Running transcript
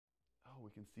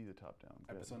we can see the top down.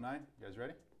 Good. Episode 9. You guys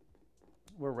ready?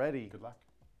 We're ready. Good luck.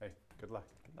 Hey, good luck.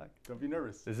 Good luck. Don't be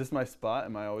nervous. Is this my spot?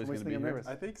 Am I always going to be here? nervous.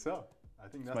 I think so. I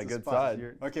think that's my the good spot.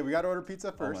 side. Okay, we got to order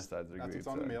pizza first. All my sides are that's good what's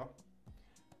on the side. meal.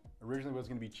 Originally, it was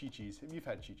going to be Chi-Chi's. You've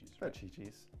had Chi-Chi's, right?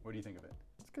 Chi-Chi's. What do you think of it?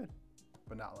 It's good.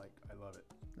 But not like, I love it.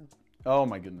 Oh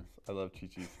my goodness, I love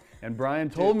Chi-Chi's. And Brian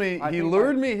told me, I he think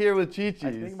lured me here with Chi-Chi's.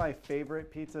 I think my favorite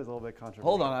pizza is a little bit controversial.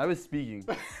 Hold on, I was speaking.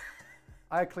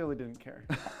 I clearly didn't care.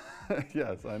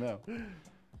 Yes, I know.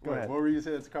 Go ahead. What were you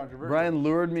saying? It's controversial. Brian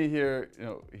lured me here,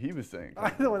 he was saying.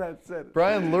 I'm the one that said.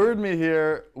 Brian lured me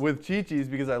here with Chi-Chi's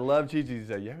because I love Chi-Chi's. He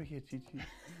said, yeah, we get Chi-Chi's.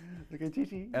 Look at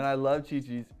Chi-Chi. And I love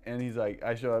Chi-Chi's. And he's like,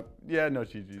 I show up, yeah, no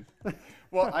Chi-Chi's.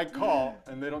 Well, I call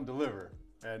and they don't deliver.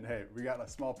 And hey, we got a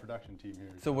small production team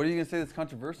here. So what are you going to say that's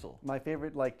controversial? My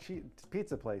favorite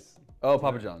pizza place. Oh,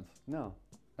 Papa John's. No.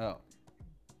 Oh.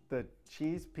 The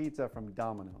cheese pizza from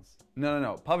Domino's.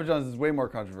 No. Papa John's is way more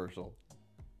controversial.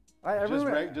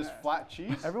 Just flat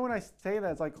cheese? Everyone I say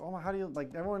that, it's like, oh, how do you,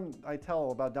 like, everyone I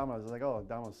tell about Domino's is like, oh,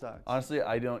 Domino's sucks. Honestly,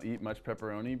 I don't eat much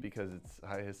pepperoni because it's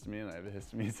high histamine and I have a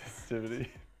histamine sensitivity.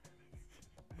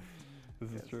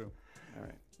 This is true. All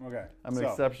right. Okay. I'm an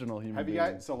exceptional human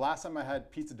being. So last time I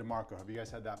had Pizza DeMarco. Have you guys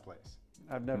had that place?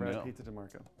 I've never had Pizza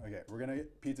DeMarco. Okay, we're gonna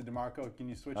get Pizza DeMarco. Can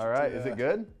you switch? All right, is it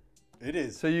good? It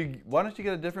is. So why don't you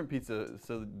get a different pizza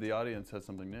so the audience has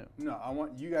something new? No, I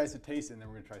want you guys to taste it, and then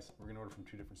we're gonna order from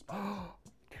 2 different spots.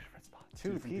 2 different spots.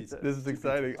 Two different pizzas. This is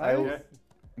exciting.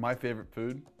 My favorite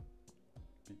food,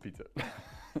 pizza.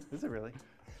 Is it really?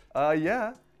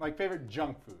 Yeah. Like favorite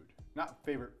junk food, not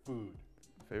favorite food.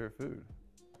 Favorite food.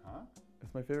 Huh?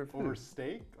 It's my favorite food. Over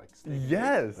steak? Like steak?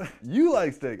 Yes. You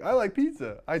like steak. I like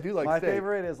pizza. I do like steak. My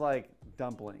favorite is like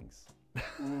dumplings.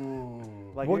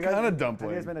 Ooh. Like what kind of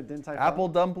dumpling? Have you guys been to Din Tai Fung? Apple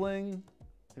dumpling?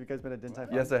 Have you guys been to Din Tai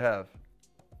Fung? Yes, I have.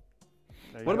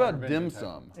 What about dim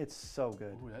sum? It's so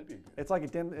good. Ooh, that'd be good. It's like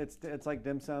it's like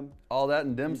dim sum. All that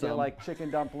in dim You sum. get like chicken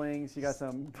dumplings. You got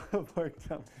some pork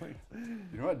dumplings.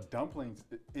 You know what? Dumplings.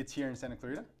 It's here in Santa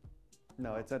Clarita.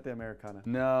 No, it's at the Americana.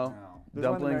 No. There's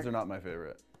Dumplings are not my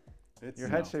favorite. Your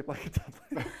head's shaped like a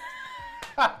dumpling.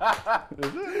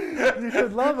 You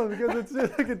should love them because it's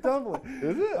just like a dumpling.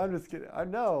 Is it? I'm just kidding. I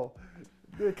know.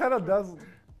 It kind of does.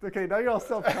 Okay, now you're all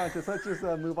self-conscious. Let's just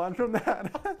move on from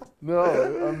that. No,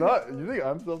 I'm not. You think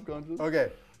I'm self-conscious?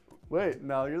 Okay. Wait.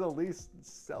 No, you're the least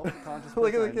self-conscious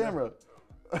Look person at the camera.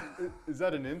 Is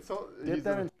that an insult?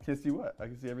 Can see what? I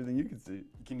can see everything you can see.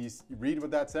 Can you read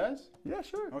what that says? Yeah,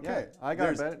 sure. Okay. Yeah, I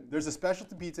got it. There's a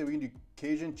specialty pizza. We can do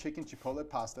Cajun chicken chipotle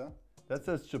pasta. That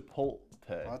says Chipotle.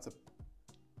 Oh, that's a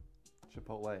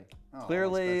Chipotle. oh,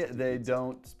 Clearly, specialty they pizza.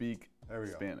 don't speak There we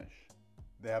go. Spanish.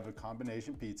 They have a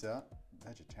combination pizza,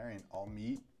 vegetarian, all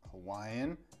meat,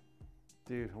 Hawaiian.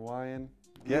 Dude, Hawaiian.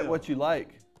 Get what you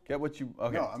like. Get what you.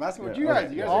 Okay. No, I'm asking what Yeah, you guys.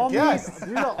 okay. You guys All are meat. guests. Dude,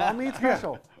 no, all meat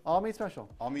special. All meat special.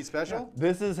 All meat special.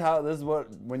 This is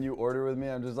what when you order with me,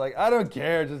 I'm just like, I don't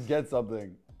care, just get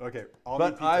something. Okay. All meat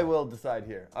But pizza. I will decide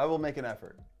here. I will make an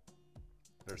effort.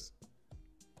 There's.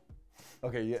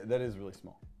 Okay, yeah, that is really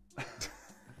small.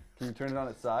 Can you turn it on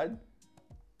its side?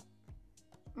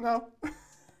 No.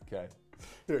 Okay.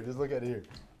 Here, just look at it here.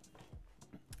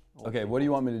 Okay, what do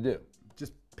you want me to do?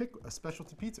 Just pick a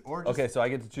specialty pizza, or just, Okay, so I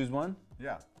get to choose one?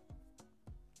 Yeah.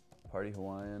 Party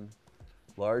Hawaiian.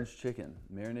 Large chicken.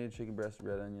 Marinated chicken breast,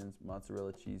 red onions,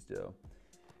 mozzarella cheese dough.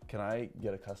 Can I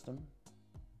get a custom?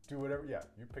 Do whatever. Yeah,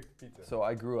 you pick the pizza. So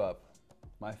I grew up,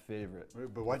 my favorite.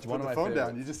 Wait, but why'd you one put of the my phone down?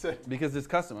 favorites. You just said. Because it's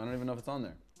custom, I don't even know if it's on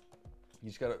there. You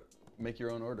just gotta make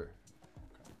your own order.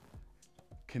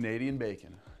 Canadian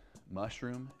bacon,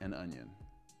 mushroom, and onion.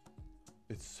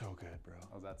 It's so good, bro.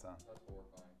 How's that sound? That's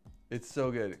horrifying. It's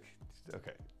so good.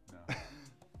 Okay. No.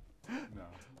 No.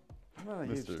 I'm not a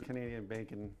huge Canadian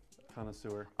bacon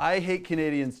connoisseur. I hate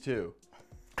Canadians too,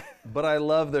 but I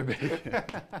love their bacon.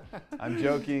 I'm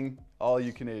joking, all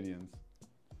you Canadians.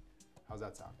 How's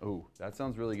that sound? Oh, that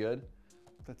sounds really good.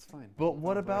 That's fine. But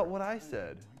what about what I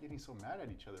said? We're getting so mad at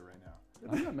each other right now.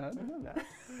 I'm not mad. I'm not mad.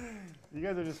 You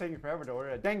guys are just taking forever to order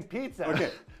a dang pizza. Okay,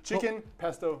 chicken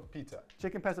pesto pizza.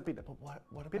 Chicken pesto pizza. But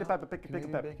what Pita about pepper, pick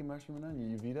Canadian pepper. bacon, mushroom, and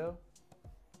onion? You veto?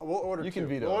 We'll order. You two. can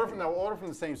veto. We'll order from that. We'll order from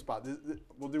the same spot.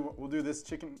 We'll do this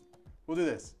chicken. We'll do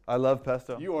this. I love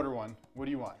pesto. You order one. What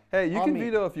do you want? Hey, you All can meat.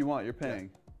 veto if you want. You're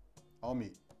paying. All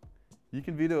meat. You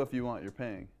can veto if you want. You're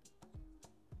paying.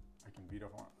 I can veto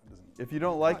if I want. It doesn't. If you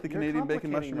don't like the You're Canadian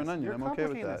bacon, complicating mushroom, and this. onion, You're I'm okay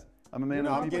with complicating that. this. I'm a man No,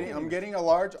 of I'm the people. getting a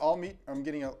large all meat. I'm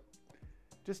getting a.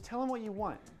 Just tell him what you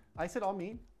want. I said all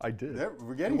meat. I did. There,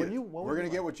 we're getting What it. do you- what We're would gonna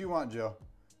you get want? what you want, Joe.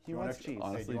 He You want wants extra- cheese. Hey,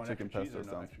 Honestly, do you want chicken extra cheese pesto or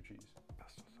no sounds- extra cheese?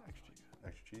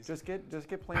 Extra cheese. Just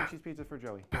get plain cheese pizza for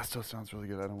Joey. Pesto sounds really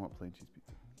good. I don't want plain cheese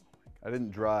pizza. I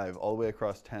didn't drive all the way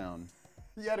across town.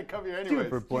 You had to come here anyway.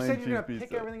 For You plain said cheese you're gonna pizza.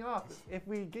 pick everything off if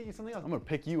we get you something else. I'm gonna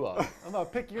pick you off. I'm gonna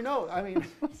pick your nose. I mean,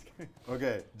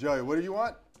 Okay, Joey, what do you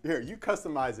want? Here, you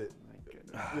customize it. my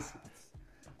goodness.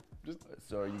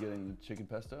 So are you getting the chicken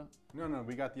pesto? No,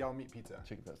 we got the all meat pizza.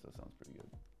 Chicken pesto sounds pretty good.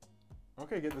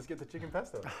 Okay, let's get the chicken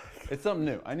pesto. It's something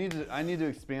new. I need to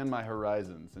expand my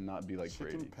horizons and not be like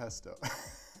Chicken Brady. pesto.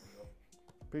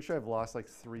 Pretty sure I've lost like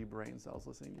 3 brain cells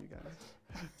listening to you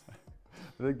guys.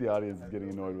 I think the audience is getting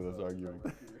annoyed with us arguing.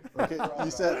 Okay,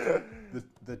 you said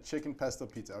the chicken pesto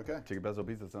pizza, okay? Chicken pesto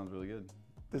pizza sounds really good.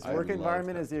 This I work love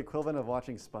environment that. is the equivalent of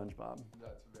watching SpongeBob.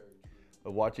 That's very true.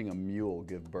 But watching a mule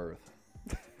give birth.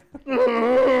 Have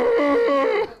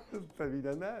you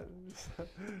done that?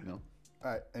 No.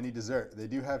 All right, any dessert? They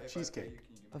do have If I pay cheesecake. you, can you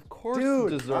give me, Of course,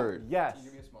 Dude, dessert. Yes. can you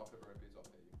give me a small pepperoni pizza?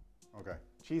 I'll pay you. Okay.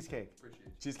 Cheesecake. Appreciate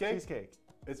you. Cheesecake? Cheesecake.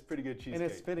 It's pretty good cheesecake. And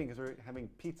it's fitting because we're having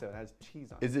pizza that has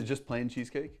cheese on it. Is it just plain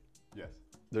cheesecake? Yes.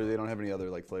 They don't have any other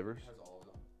like flavors? It has all of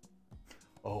them.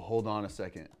 Oh, hold on a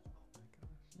second.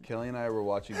 Kelly and I were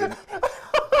watching.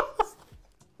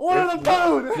 Order the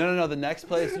food! No. The next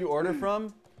place you order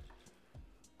from.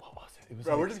 What was it? It was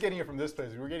Bro, like, we're just getting it from this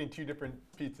place. We're getting 2 different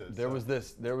pizzas. There was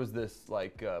this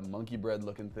like monkey bread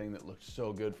looking thing that looked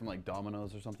so good from like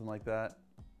Domino's or something like that.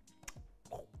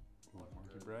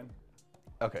 monkey bread.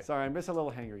 Okay. Sorry, I'm just a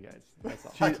little hangry, guys. That's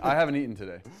all. I haven't eaten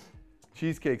today.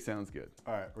 Cheesecake sounds good.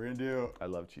 All right, we're gonna do I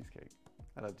love cheesecake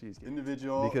I love cheesecake.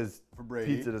 individual because for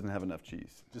Brady. pizza doesn't have enough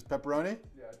cheese. Just pepperoni,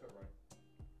 Yeah, I pepperoni.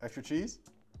 extra cheese.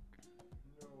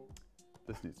 No.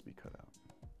 This needs to be cut out.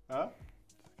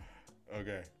 Huh?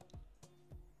 Okay.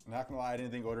 Not gonna lie, I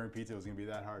didn't think ordering pizza was gonna be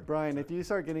that hard. Brian, if you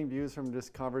start getting views from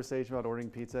just conversation about ordering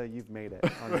pizza, you've made it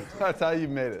on YouTube. That's how you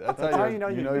made it. That's how you know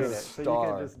you you're made a it. So star.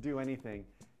 you can just do anything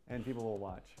and people will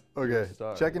watch. Okay,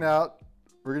 Star. checking out.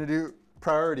 We're gonna do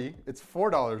priority. It's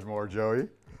 $4 more, Joey.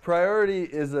 Priority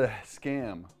is a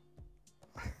scam.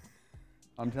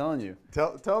 I'm telling you.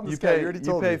 Tell them You this guy. pay You already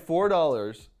told pay me.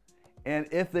 $4, and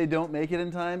if they don't make it in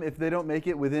time, if they don't make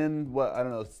it within what I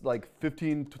don't know, it's like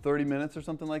 15 to 30 minutes or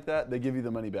something like that, they give you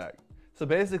the money back. So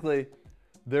basically,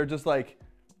 they're just like,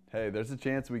 hey, there's a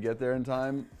chance we get there in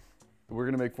time. We're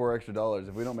gonna make $4 extra.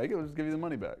 If we don't make it, we'll just give you the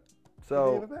money back.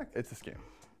 So give it back. it's a scam.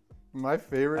 My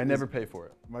favorite. I is- never pay for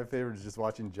it. My favorite is just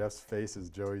watching Jeff's face as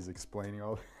Joey's explaining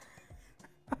all.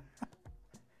 I'm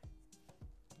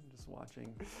just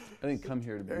watching. I didn't come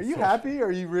here to be. Are you social. happy or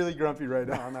are you really grumpy right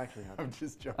No, now? I'm actually happy. I'm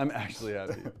just joking. I'm actually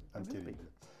happy. I'm kidding.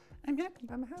 I'm happy.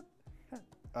 I'm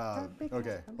happy.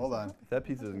 Okay, hold on. If that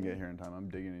pizza doesn't get here in time, I'm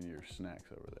digging into your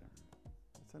snacks over there.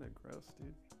 That sounded gross,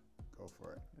 dude. Go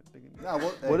for it. Digging- No,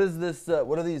 well, What hey, is this?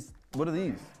 What are these? What are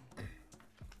these?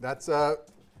 That's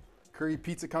Curry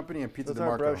Pizza Company and Pizza Those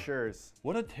are DeMarco. brochures.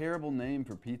 What a terrible name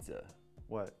for pizza.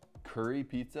 What? Curry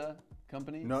Pizza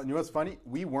Company? You know what's funny?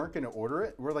 We weren't gonna order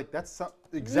it. We're like, that's the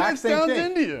exact That same sounds thing.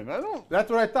 Indian. I don't. That's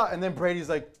what I thought. And then Brady's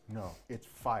like, no, it's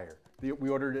fire. We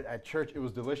ordered it at church. It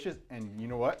was delicious. And you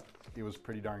know what? It was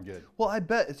pretty darn good. Well, I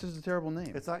bet it's just a terrible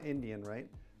name. It's not Indian, right?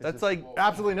 It's That's just- like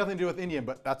Absolutely nothing to do with Indian,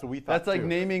 but that's what we thought. that's like too.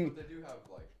 naming. But they do have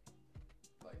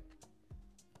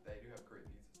they do have great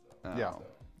pizzas though. Yeah. So,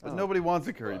 But Oh. nobody wants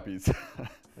a curry Right. pizza.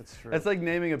 That's true. That's like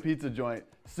naming a pizza joint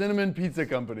Cinnamon Pizza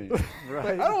Company. right.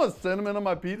 Like, I don't want cinnamon on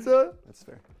my pizza. That's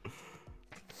fair.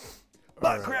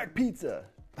 Butt crack pizza.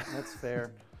 That's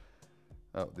fair.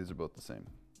 Oh, these are both the same.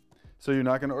 So you're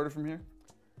not going to order from here?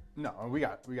 No, we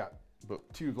got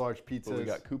But, 2 large pizzas. but we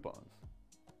got coupons.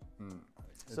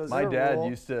 So is My there a dad rule-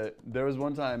 used to. There was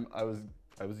one time I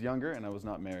was younger and I was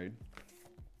not married.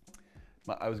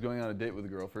 I was going on a date with a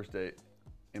girl, first date,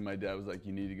 and my dad was like,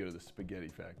 "You need to go to the spaghetti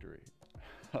factory."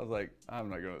 I was like, "I'm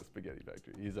not going to the spaghetti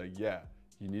factory." He's like, "Yeah,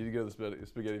 you need to go to the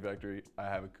spaghetti factory. I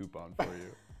have a coupon for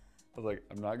you." I was like,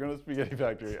 "I'm not going to the spaghetti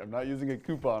factory. I'm not using a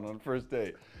coupon on first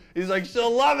date." He's like,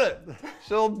 "She'll love it.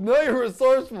 She'll know you're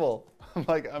resourceful." I'm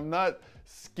like, "I'm not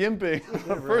skimping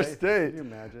on a Right. first date Can you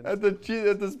imagine? at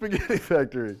the spaghetti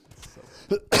factory."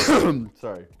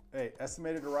 Sorry. Hey,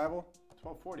 estimated arrival,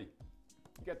 12:40.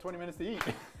 You got 20 minutes to eat.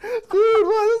 Dude,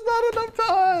 what? That's not enough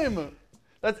time.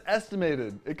 That's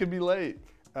estimated. It could be late.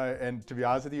 And to be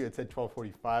honest with you, it said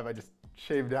 12:45. I just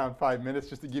shaved down 5 minutes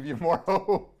just to give you more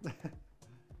hope.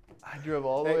 I drove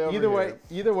all the way Hey, over either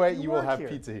way, You you will work have here.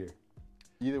 pizza here.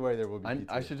 Either way, there will be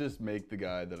pizza. I here. should just make the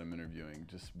guy that I'm interviewing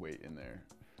just wait in there.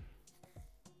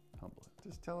 Humble it.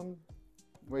 Just tell him.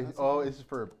 Wait, That's oh, all. is this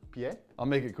for PA? I'll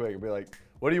make it quick. I'll be like,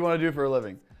 "What do you want to do for a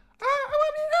living?" I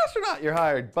want to be an astronaut. You're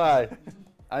hired. Bye.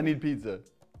 I need pizza.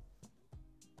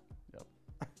 Yep.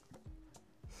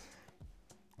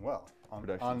 Well,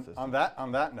 Production on assistant.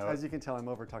 that note, As you can tell, I'm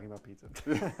over talking about pizza.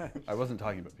 I wasn't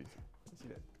talking about pizza. Yes, you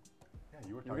did.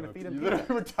 you were You're gonna feed him You pizza.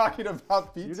 literally were talking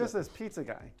about pizza. You're just this pizza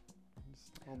guy. It's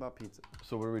all about pizza.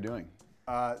 So what are we doing?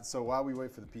 So while we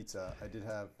wait for the pizza, I did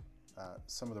have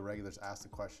some of the regulars ask the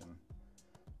question.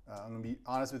 I'm gonna be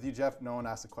honest with you, Jeff. No one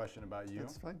asked a question about you.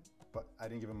 That's fine. But I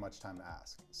didn't give them much time to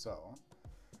ask. So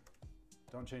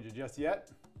don't change it just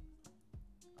yet.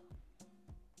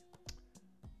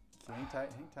 Hang tight,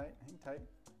 hang tight, hang tight.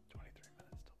 23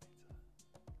 minutes till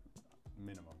pizza.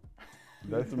 Minimum.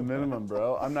 That's the minimum,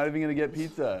 bro. I'm not even gonna get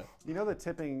pizza. You know the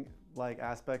tipping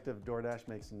aspect of DoorDash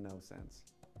makes no sense.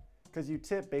 Because you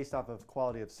tip based off of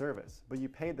quality of service, but you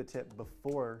pay the tip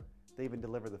before they even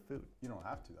deliver the food. You don't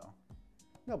have to though.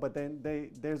 No, but then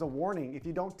there's a warning. If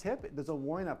you don't tip, there's a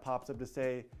warning that pops up to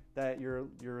say that you're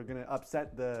gonna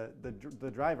upset the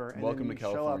driver, and Welcome then you to show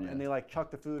up California. and they like chuck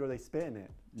the food or they spit in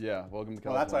it. Yeah, welcome to California.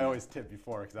 Well, that's why I always tip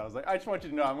before, because I was like, I just want you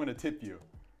to know I'm gonna tip you.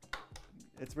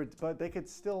 But they could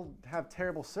still have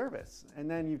terrible service, and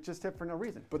then you just tip for no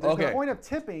reason. But But there's the point of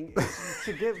tipping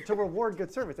is to reward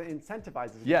good service. It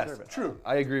incentivizes Yes, good service. True.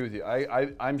 I agree with you.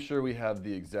 I'm sure we have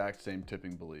the exact same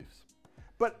tipping beliefs.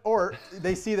 But, or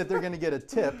they see that they're gonna get a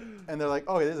tip, and they're like,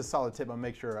 oh, this is a solid tip. I'll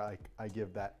make sure I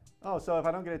give that. Oh, so if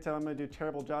I don't get a tip, I'm gonna do a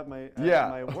terrible job at Yeah.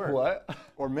 my work. What?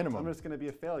 Or I'm minimum. just gonna be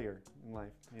a failure in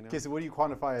life. You know. Okay, so what do you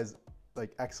quantify as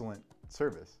like excellent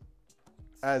service?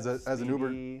 As an Uber.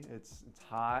 Speedy, it's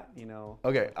hot. You know.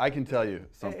 Okay, I can tell you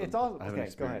something. It's all I have an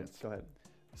okay. Go ahead. experience. Go ahead.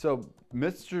 So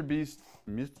Mr.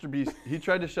 Beast, he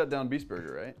tried to shut down Beast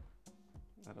Burger, right?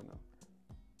 I don't know.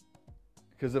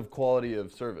 Because of quality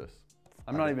of service.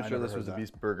 I'm not even I sure never this heard was a that.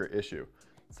 Beast Burger issue.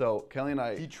 So Kelly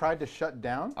and He I tried to shut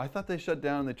down. thought they shut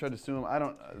down and they tried to sue him. I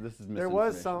don't. This is There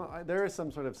was misinformation. there is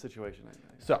some sort of situation. I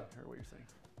So- heard what you're saying.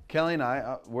 Kelly and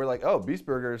I were like, oh, Beast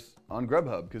Burgers on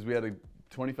Grubhub because we had a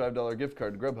 $25 gift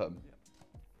card to Grubhub.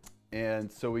 And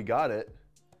so we got it,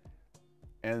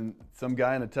 and some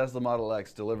guy in a Tesla Model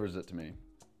X delivers it to me.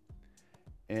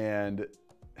 And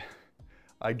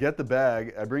I get the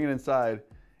bag, I bring it inside,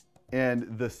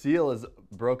 and the seal is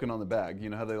broken on the bag. You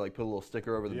know how they like put a little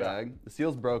sticker over the Yeah. bag? The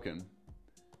seal's broken.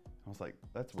 I was like,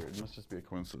 that's weird, it must just be a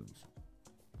coincidence.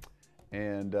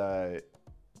 And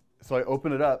so I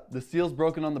open it up, the seal's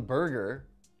broken on the burger.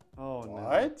 Oh no.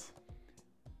 What?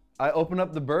 I open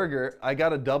up the burger, I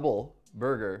got a double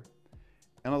burger.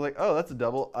 And I was like, oh, that's a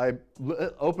double. I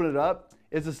open it up.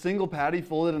 It's a single patty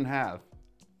folded in half.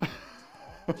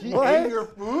 He What? ate your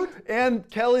food? And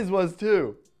Kelly's was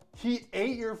too. He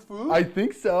ate your food? I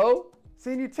think so.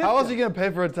 See, and you tipped How else him. are you going to pay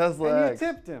for a Tesla And you X?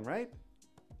 tipped him, right?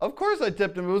 Of course I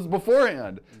tipped him. It was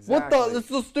beforehand. What the? Exactly. It's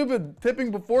so stupid. Tipping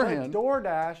But beforehand.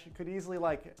 DoorDash could easily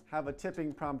like have a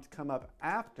tipping prompt come up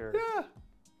after. Yeah.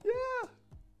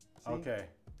 Yeah. Okay.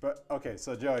 But okay,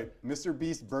 so Joey, Mr.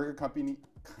 Beast Burger Company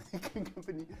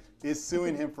is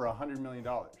suing him for $100 million.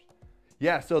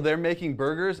 Yeah, so they're making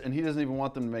burgers and he doesn't even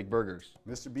want them to make burgers.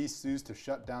 Mr. Beast sues to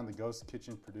shut down the ghost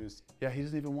kitchen produced. Yeah, he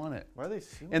doesn't even want it. Why are they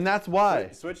suing? And that's why.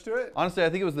 Switch to it? Honestly, I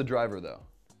think it was the driver though.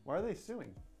 Why are they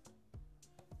suing?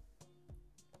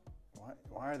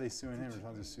 Why are they suing him?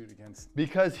 There's a suit against.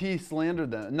 Because he slandered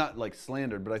them. Not like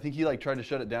slandered, but I think he like tried to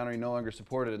shut it down or he no longer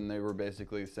supported it and they were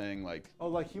basically saying like, Oh,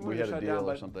 like he We wanted had to a shut deal down, or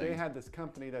but something. they had this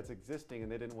company that's existing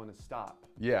and they didn't want to stop.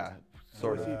 yeah,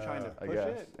 sort Was of. he trying to I push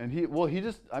guess. it? And he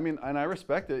just, I mean, and I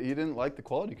respect it. He didn't like the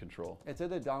quality control. It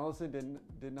said that Donaldson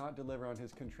did not deliver on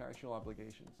his contractual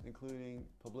obligations, including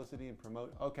publicity and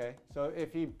promote. Okay, so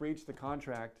if he breached the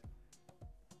contract,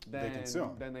 then can sue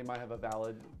him. then they might have a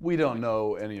valid. We don't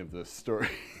know any of this story.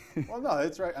 Well, no,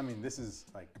 that's right. I mean, this is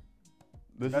like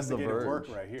This is the investigative verge.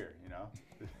 work right here, you know?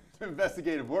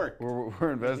 Investigative work.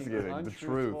 We're investigating the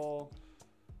truth. Untruthful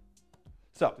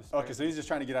So Okay, so he's just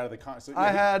trying to get out of the so I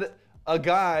had a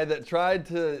guy that tried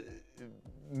to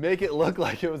make it look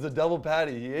like it was a double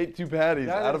patty. He ate 2 patties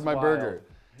That out is of my wild. burger.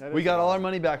 That We is got all our wild.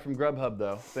 money back from Grubhub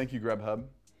though. Thank you, Grubhub.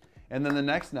 And then the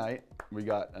next night, we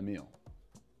got a meal.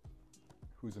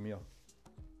 Who's Emil?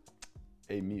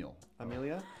 A meal.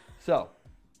 Amelia, So,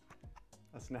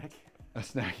 a snack. a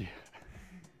snacky.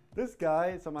 This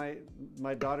guy, so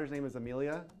my daughter's name is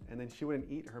Amelia, and then she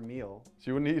wouldn't eat her meal.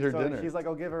 She wouldn't eat her So dinner he's like,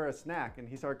 I'll give her a snack, and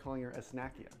he started calling her a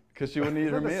snackia. because she wouldn't eat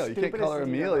her Isn't that the meal. You can't call her stupidest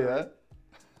thing you've ever Amelia. heard?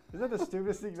 Isn't that the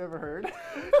stupidest thing you've ever heard?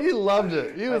 He loved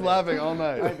it. He was laughing all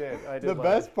night. I did. The laugh.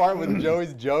 best part with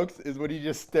Joey's jokes is when he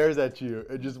just stares at you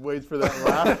and just waits for that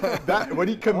laugh. That when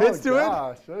he commits to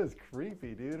Gosh, that is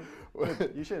creepy, dude.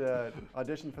 You should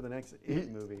audition for the next It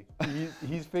movie. it,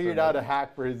 he's figured out a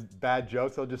hack for his bad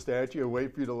jokes. He'll just stare at you and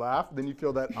wait for you to laugh. Then you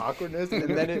feel that awkwardness,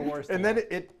 and then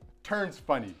it turns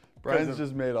funny. Brian's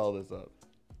just made all this up.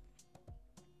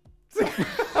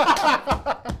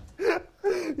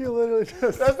 You literally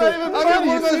just. That's not even What funny.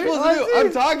 am I supposed to do?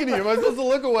 I'm talking to you. Am I supposed to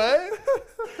look away?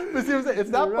 But see what I'm saying? It's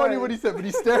not You're funny right. what he said, but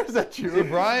he stares at you. See,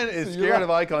 Brian is So you're scared right. of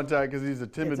eye contact because he's a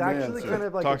timid It's man. actually so kind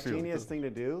of like talk a to you. genius thing to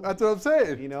do. That's what I'm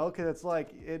saying. You know, because it's like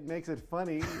it makes it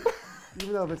funny,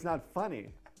 even though if it's not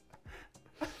funny.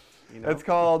 You know? It's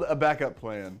called a backup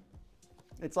plan.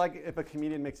 It's like if a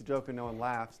comedian makes a joke and no one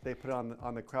laughs, they put it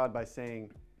on the crowd by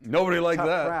saying Nobody liked tough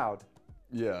that. crowd,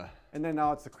 Yeah. and then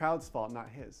now it's the crowd's fault, not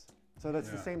his. So that's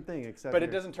the Yeah. same thing, except. But it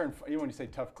doesn't turn, even when you say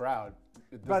tough crowd,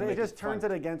 But it just turns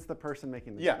it against the person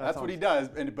making the. Yeah, that's what he does,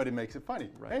 but it makes it funny.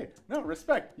 Right. Hey, no,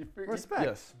 respect. Respect.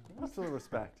 Yes. Absolute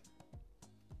respect.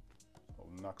 Oh,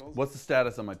 knuckles. What's the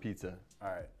status on my pizza? All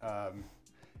right.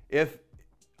 If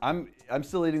I'm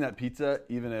still eating that pizza,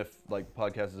 even if like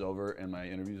podcast is over and my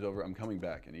interview's over, I'm coming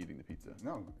back and eating the pizza.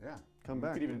 No, yeah. Come we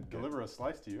back. could even Okay. deliver a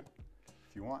slice to you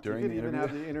if you want. During You could the even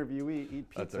interview? have the interviewee eat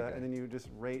That's pizza, okay. and then you just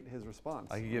rate his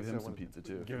response. I could give him So some when- pizza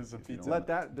too. Give him some if you don't pizza. want. Let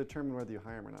that determine whether you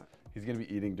hire him or not. He's gonna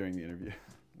be eating during the interview.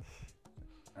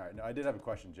 All right. No, I did have a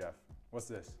question, Jeff. What's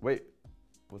this? Wait,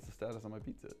 what's the status on my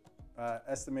pizza?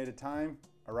 Estimated time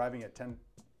arriving at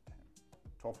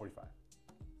 12:45.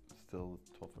 Still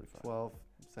 12:45. 12,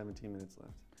 17 minutes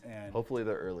left. And Hopefully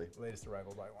they're early. latest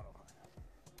arrival by 1:05.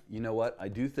 You know what? I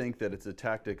do think that it's a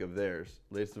tactic of theirs.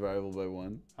 Latest arrival by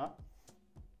 1. Huh?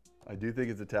 I do think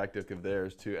it's a tactic of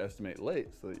theirs to estimate late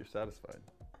so that you're satisfied.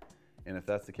 And if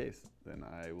that's the case, then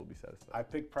I will be satisfied. I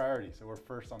picked priority, so we're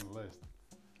first on the list.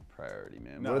 Priority,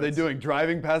 man. No, What are they it's- doing?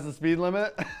 Driving past the speed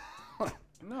limit?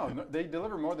 No, they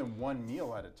deliver more than one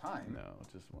meal at a time. No,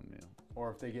 just one meal.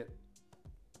 Or if they get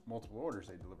multiple orders,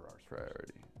 they deliver ours. first.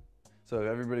 Priority. So if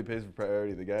everybody pays for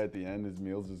priority, the guy at the end, his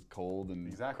meal's just cold and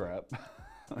Exactly. crap.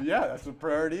 Yeah, that's what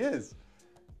priority is.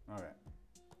 All right.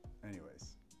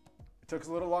 Anyways, it took us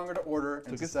a little longer to order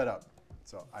and to set up.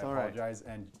 So I all right. apologize.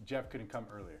 And Jeff couldn't come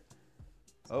earlier.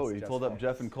 So Oh, it's he Jeff's pulled up fault.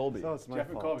 Jeff and Colby. So it's my Jeff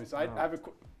and fault. Colby. So I No. have a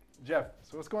Jeff.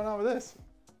 So what's going on with this?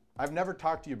 I've never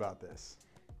talked to you about this.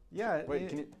 Yeah. Wait,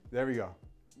 can you? There we go.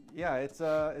 Yeah, it's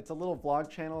a little vlog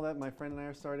channel that my friend and I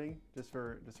are starting just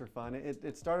for fun.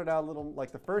 It started out a little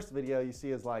like the first video you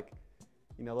see is like,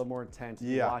 you know, a little more intense.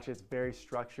 You Yeah. watch it, it's very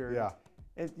structured. Yeah.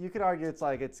 You could argue it's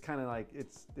kind of like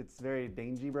it's very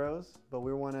Dangy Bros, but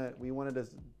we wanted to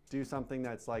do something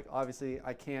that's like obviously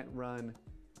I can't run.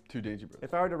 Two Danger Bros.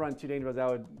 If I were to run 2 Dangy Bros,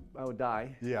 I would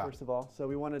die. Yeah. First of all, so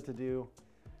we wanted to do.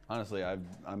 Honestly,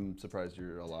 I'm surprised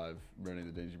you're alive running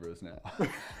the Danger Bros now.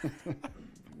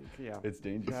 Yeah. It's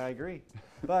dangerous. Yeah, I agree.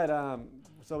 But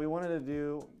so we wanted to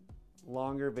do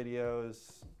longer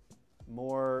videos,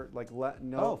 more like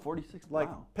no. 46. Like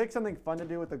wow. pick something fun to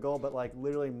do with the goal, but like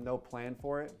literally no plan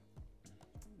for it.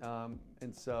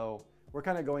 And so we're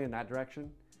kind of going in that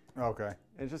direction. Okay.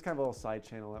 And it's just kind of a little side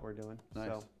channel that we're doing. Nice.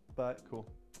 So, but Cool.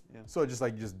 So just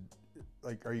like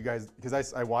are you guys?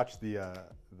 Because I watched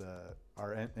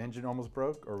our engine almost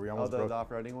broke, or we almost the broke.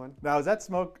 off-roading one. Now is that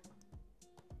smoke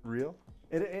real?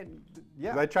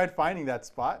 Yeah. 'Cause I tried finding that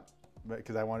spot,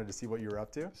 because I wanted to see what you were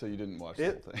up to. So you didn't watch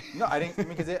the whole thing. No, I didn't,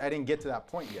 because I didn't get to that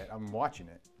point yet. I'm watching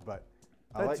it, but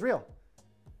I That's like. real.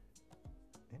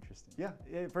 Interesting. Yeah.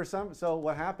 So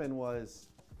what happened was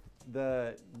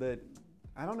the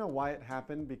I don't know why it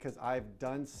happened because I've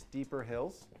done steeper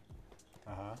hills,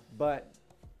 but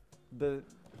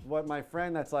what my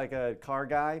friend that's like a car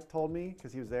guy told me,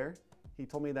 because he was there, he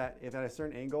told me that if at a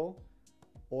certain angle,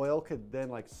 oil could then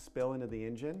like spill into the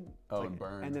engine. Oh, like, and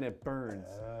burn. And then it burns.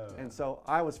 Oh. And so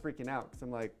I was freaking out because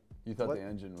I'm like, You thought What? the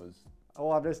engine was, oh,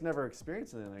 I've just never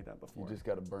experienced anything like that before. you just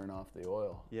got to burn off the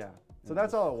oil. Yeah. So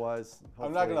that's all it was.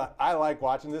 I'm not gonna lie, I like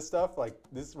watching this stuff. Like,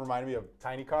 this reminded me of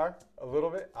Tiny Car a little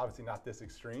bit. Obviously not this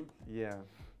extreme. Yeah.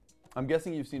 I'm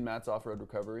guessing you've seen Matt's off-road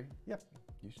recovery. Yep.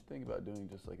 You should think about doing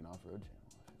just like an off-road channel.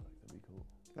 I feel like that'd be cool.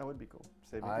 That would be cool.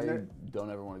 Save I it. don't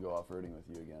ever want to go off-roading with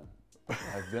you again.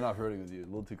 I've been off-roading with you. A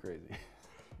little too crazy.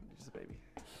 Just a baby.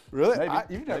 Really?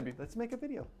 Maybe. Maybe. Let's make a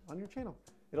video on your channel.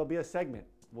 It'll be a segment.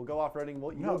 We'll go off-roading.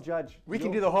 You'll judge. We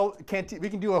can do the whole. We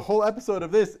can do a whole episode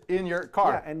of this in your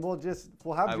car. Yeah, and we'll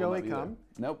have I will Joey not be there. come,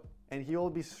 Nope. and he'll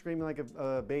be screaming like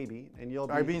a baby, and you'll.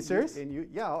 Are you being serious? And you,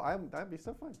 yeah, that'd be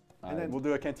so fun. And then We'll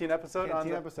do a Cantina episode on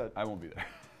Cantina the episode. I won't be there.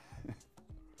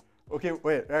 Okay,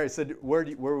 wait. All right. So where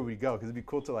would we go? Because it'd be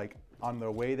cool to like on the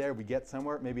way there, we get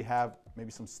somewhere, maybe have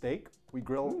some steak. We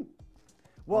grill.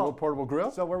 A little portable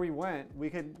grill. So where we went, we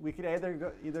could either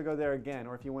go there again,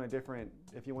 or if you want a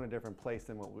different place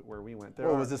than where we went.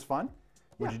 Was this fun?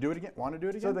 Would you do it again? Want to do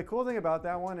it again? So the cool thing about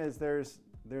that one is there's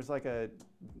like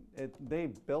they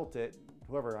built it.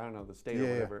 Whoever, I don't know, the state or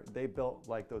whatever, they built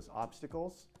like those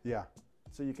obstacles. Yeah.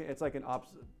 So you can. It's like an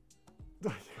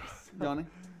Yawning?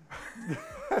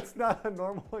 That's not a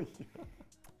normal.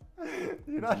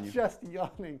 You're not just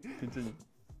yawning. Continue.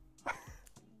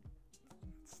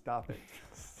 Stop it.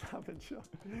 Stop it,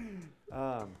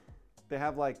 Sean. They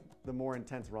have like the more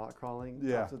intense rock crawling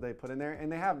stuff that they put in there.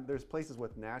 And there's places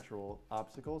with natural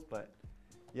obstacles, but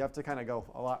you have to kind of go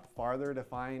a lot farther to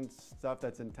find stuff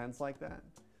that's intense like that.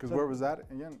 Because where was that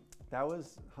again? That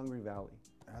was Hungry Valley.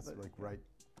 That's like right.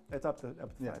 It's up to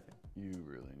Yeah. 5. You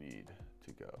really need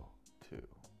to go to,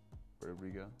 where did we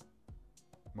go?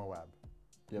 Moab.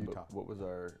 Yeah, Utah. but what was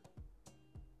our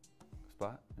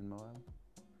spot in Moab?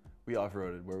 We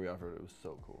off-roaded. Where we off-roaded, it was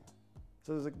so cool.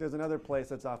 So there's another place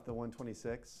that's off the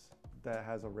 126 that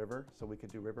has a river, so we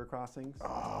could do river crossings.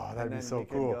 Oh, that'd and be then so we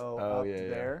cool. Could go Oh, up yeah, yeah.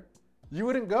 there. You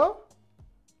wouldn't go?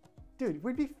 Dude,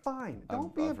 we'd be fine. I've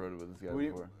Don't be. off-roaded with this guy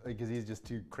before. Because he's just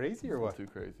too crazy or It's what? too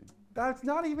crazy. That's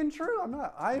not even true. I'm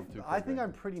not. I too think cray-cray.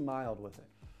 I'm pretty mild with it.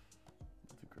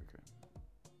 Too cray-cray.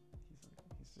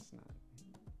 He's just not.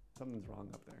 Something's wrong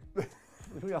up there.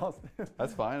 We all.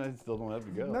 That's fine. I still don't have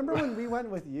to go. Remember when we went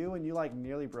with you and you like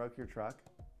nearly broke your truck?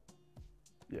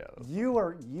 Yeah.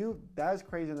 That was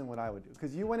crazier than what I would do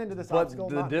because you went into this But obstacle.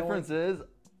 the not difference is,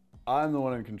 I'm the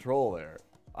one in control there.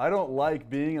 I don't like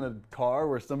being in a car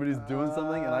where somebody's doing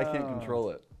something and I can't control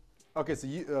it. Okay,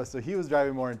 so so he was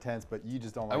driving more intense, but you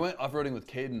just don't like. I went off-roading with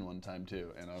Caden one time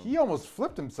too, and He almost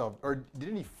flipped himself, or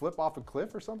didn't he flip off a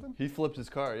cliff or something? he flipped his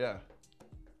car. Yeah.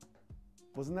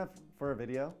 Wasn't that for a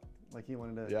video? Like he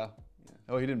wanted to. Yeah.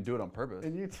 Oh, he didn't do it on purpose.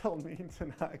 And you told me to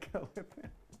not go with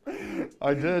him.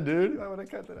 I did, dude. I would have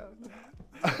cut that out.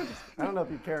 I don't know if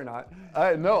you care or not.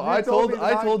 I told me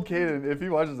not- Caden, if he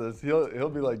watches this, he'll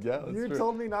be like, yeah, that's You true.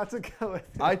 told me not to go with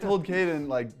him. I told Caden,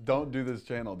 like, don't do this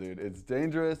channel, dude. It's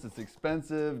dangerous. It's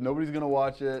expensive. Nobody's gonna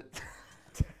watch it.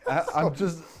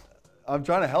 I'm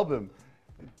trying to help him.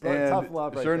 Bro, And tough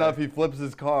love right sure enough, there. he flips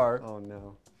his car Oh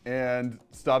no. and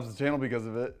stops the channel because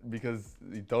of it, because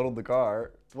he totaled the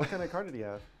car. What kind of car did he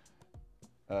have?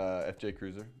 FJ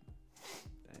Cruiser.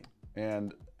 Dang.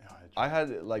 And I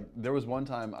had, like, there was one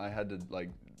time I had to, like,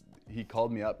 he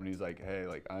called me up and he's like, hey,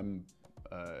 like, I don't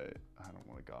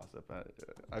want to gossip.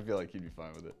 I feel like he'd be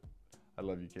fine with it. I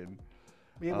love you, Caden.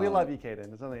 We love you, Kaden.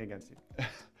 There's nothing against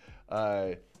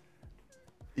you.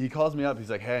 He calls me up. He's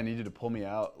like, hey, I need you to pull me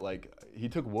out. Like, he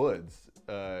took woods,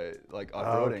 like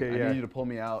off-roading. okay, I yeah. need you to pull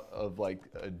me out of like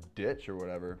a ditch or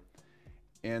whatever.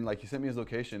 And like, he sent me his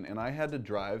location, and I had to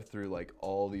drive through like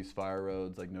all these fire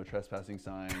roads, like no trespassing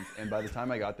signs. And by the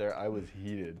time I got there, I was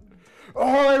heated.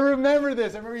 Oh, I remember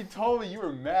this. I remember you told me you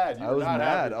were mad. You I were was not mad.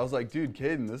 happy. I was like, dude,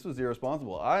 Caden, this was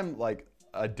irresponsible. I'm like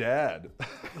a dad.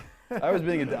 I was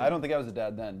being a dad. I don't think I was a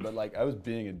dad then, but like I was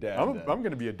being a dad. I'm then.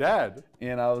 gonna be a dad.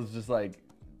 And I was just like,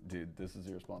 dude, this is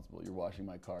irresponsible. You're washing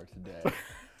my car today.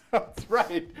 That's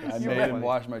right. I You made were- him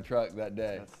wash my truck that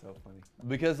day. That's so funny.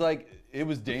 Because like, it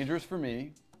was dangerous for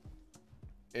me.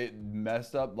 It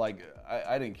messed up, like,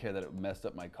 I didn't care that it messed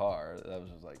up my car. That was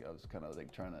just like, I was kind of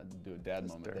like trying to do a dad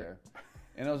moment there.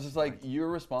 And I was just like, you're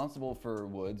responsible for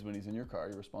Woods when he's in your car.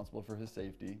 You're responsible for his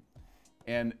safety.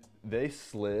 And they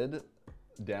slid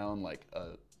down like a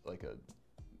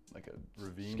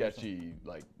Ravine or sketchy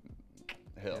like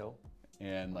hill,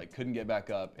 and like couldn't get back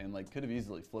up, and like could have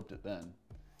easily flipped it then.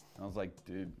 And I was like,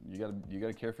 dude, you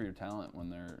gotta care for your talent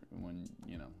when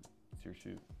you know it's your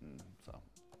shoot. And so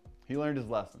he learned his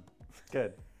lesson.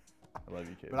 Good. I love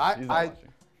you, kid. But He's not watching.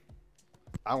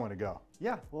 I want to go.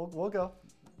 Yeah, we'll go.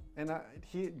 And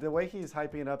the way he's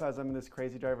hyping it up as I'm this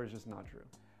crazy driver is just not true.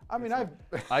 I mean,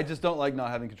 I just don't like not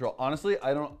having control. Honestly,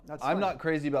 I'm fine. not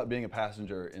crazy about being a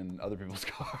passenger in other people's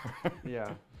car.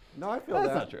 Yeah. No, I feel That's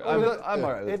that. not true. I'm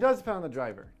all right with It does depend on the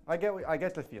driver. I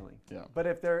get the feeling. Yeah. But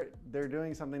if they're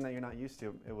doing something that you're not used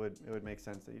to, it would make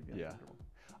sense that you'd be Yeah. uncomfortable.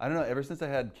 I don't know. Ever since I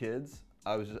had kids,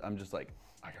 I'm just like,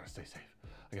 I gotta stay safe.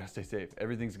 I gotta stay safe.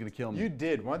 Everything's gonna kill me. you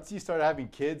did. Once you started having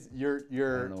kids, you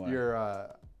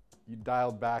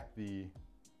dialed back the.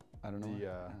 I don't know. the,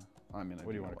 why. I mean,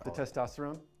 what do you want to The call it?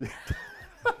 testosterone.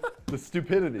 the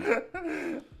stupidity.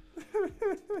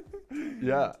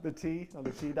 Yeah. The T on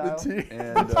the T dial.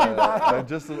 And I'm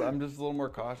just a little more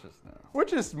cautious now.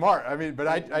 Which is smart. I mean, but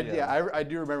I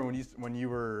do remember when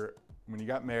you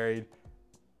got married,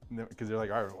 because they're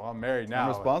like, all right, well, I'm married now. I'm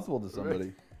responsible to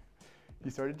somebody. He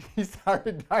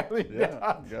started dialing Yeah,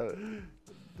 down. got it.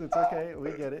 It's okay.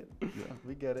 We get it. Yeah.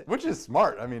 We get it. Which is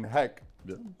smart. I mean, heck.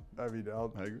 Yeah. I mean,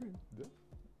 I agree.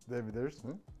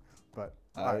 but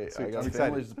all I right, sweet. got I'm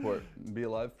family excited. support. Be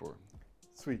alive for.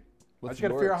 Sweet. I What's just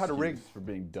gotta your figure out how to rig. excuse for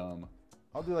being dumb?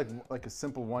 I'll do like a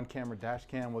simple one camera dash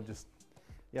cam. We'll just.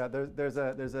 Yeah. There's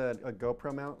a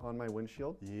GoPro mount on my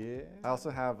windshield. Yeah. I also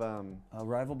have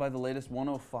Rivaled by the latest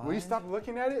 105. Will you stop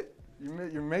looking at it?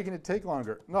 You're making it take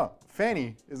longer. No,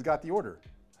 Fanny has got the order.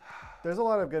 There's a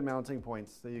lot of good mounting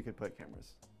points that you could put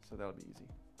cameras, so that'll be easy.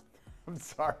 I'm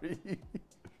sorry.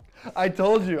 I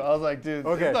told you. I was like, dude,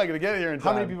 Okay. he's not gonna get here in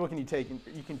time. How many people can you take?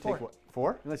 You can take what?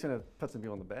 4? Unless you want to put some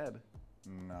people in the bed.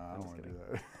 No, I don't want to do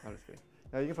that. I'm just kidding.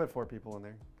 No, you can put 4 people in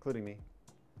there, including me.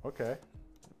 Okay.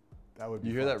 That would be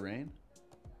You hear fun. that rain?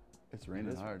 It's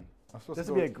raining hard. I'm supposed This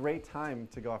to would be go- a great time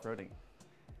to go off-roading.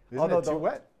 Isn't although it too don't-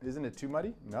 wet? Isn't it too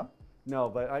muddy? No? No,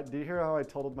 but do you hear how I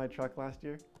totaled my truck last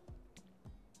year?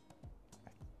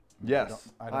 Yes.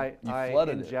 I You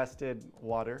flooded it. ingested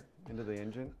water into the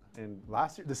engine, and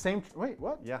Last year, the same. Wait,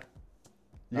 what? yeah,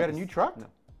 You got a new truck? no,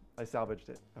 I salvaged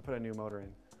it. I put a new motor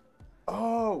in.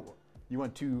 Oh, you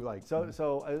went to like. So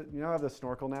you know I have the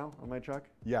snorkel now on my truck.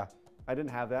 Yeah. I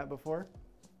didn't have that before,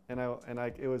 and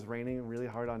it was raining really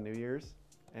hard on New Year's,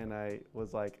 and I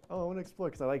was like, oh, I want to explore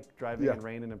because I like driving Yeah. in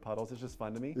rain and in puddles. It's just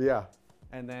fun to me. Yeah.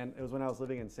 And then it was when I was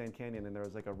living in Sand Canyon, and there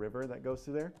was like a river that goes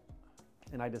through there,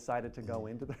 and I decided to go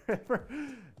into the river,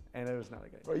 and it was not a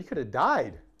good. Well, you could have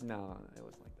died. No, it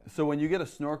wasn't like that. So when you get a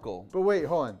snorkel, But wait,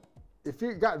 hold on. If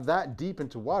you got that deep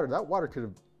into water, that water could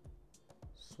have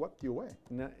swept you away.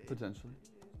 No, potentially,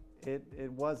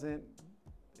 it wasn't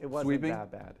Sweeping?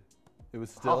 that bad. it was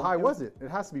still. How high was it?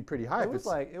 It has to be pretty high. It if was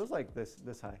it's- like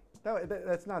this high.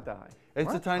 That's not that high. It's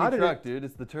a What? tiny How did truck, dude.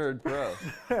 It's the Turd Pro.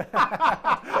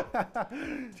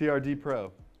 TRD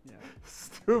Pro. Yeah.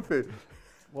 Stupid.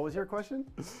 What was your question?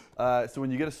 So when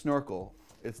you get a snorkel,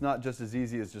 it's not just as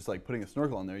easy as just like putting a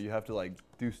snorkel on there. You have to like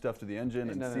do stuff to the engine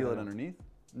and No, no, seal no, it no. underneath.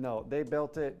 No, they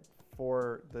built it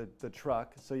for the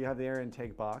truck. So you have the air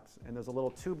intake box, and there's a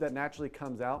little tube that naturally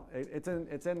comes out. It's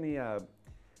in the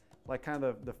like kind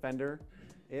of the fender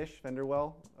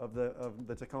well of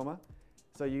the Tacoma.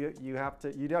 So you have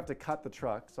to cut the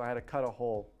truck. So I had to cut a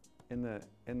hole in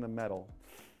the metal,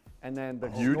 and then the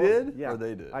You snor- did? Yeah, Or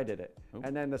they did? I did it. Oh.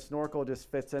 And then the snorkel just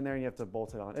fits in there, and you have to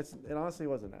bolt it on. It honestly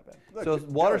wasn't that bad. Look, So it-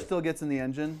 water Joey, still gets in the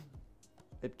engine.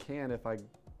 It can if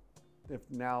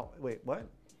now wait what?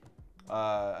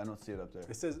 I don't see it up there.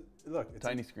 It says, look. It's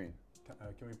Tiny screen.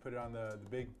 can we put it on the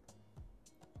big?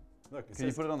 Look. It Can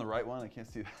you says, put it on the right one? I can't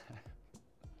see that.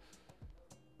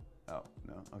 Oh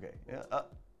no. Okay. Yeah.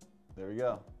 There we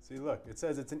go. See, look. It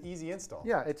says it's an easy install.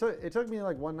 Yeah, it took me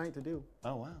like one night to do.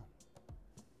 Oh wow.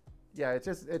 Yeah, it's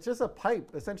just a pipe,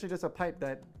 essentially just a pipe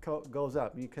that goes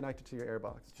up. You connect it to your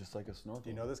airbox. Just like a snorkel. Do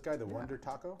you know this guy, the Wonder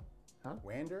Taco? Huh?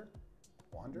 Wander?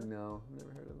 Wander? No, I've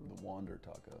never heard of The them. Wander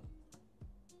Taco.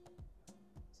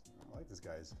 I like this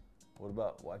guy's. What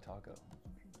about why taco?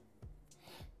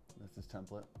 That's his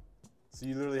template. So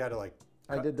you literally had to like.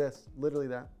 I did this, literally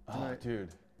that. Oh, dude.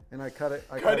 And I cut it.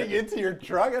 Cutting into your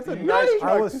truck? That's a nice truck.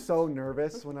 I was so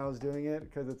nervous when I was doing it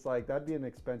because it's like that'd be an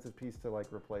expensive piece to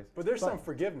like replace. But there's some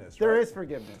forgiveness, There right? is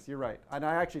forgiveness. You're right, and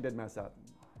I actually did mess up.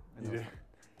 You did?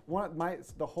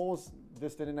 The holes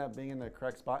just didn't end up being in the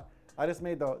correct spot. I just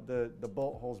made the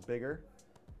bolt holes bigger,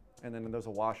 and then there's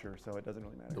a washer, so it doesn't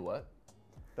really matter. The what?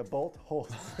 The bolt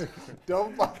holes.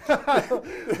 Don't.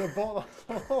 The bolt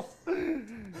holes.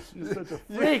 You're such a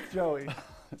freak, Joey.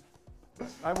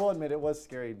 I will admit it was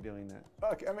scary doing that.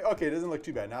 Okay, I mean, okay, it doesn't look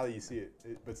too bad now that you see it,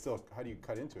 but still, how do you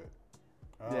cut into it?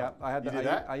 Oh, Yeah, I had you did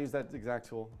that? I used that exact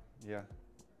tool. Yeah.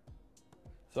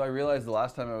 So I realized the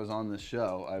last time I was on this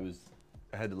show,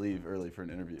 I had to leave early for an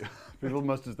interview. People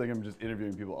must just think I'm just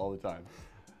interviewing people all the time.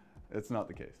 It's not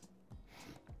the case.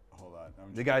 Hold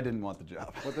on. The guy didn't want the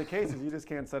job. What the case is, you just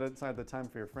can't set aside the time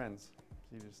for your friends.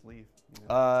 So you just leave. You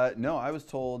know? No, I was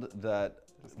told that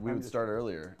we would start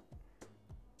earlier.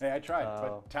 Hey, I tried, Oh.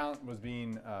 but talent was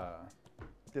being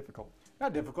Difficult.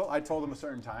 not difficult. I told him a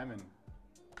certain time, and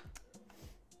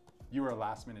you were a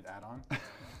last-minute add-on.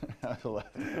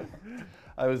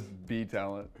 I was B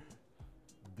talent.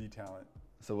 B talent.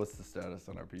 So what's the status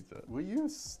on our pizza? Will you?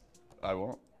 I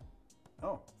won't.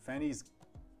 Oh, Fanny's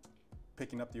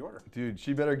picking up the order. Dude,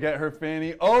 she better get her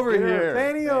fanny over here.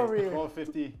 Fanny over here.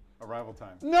 12:50 arrival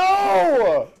time.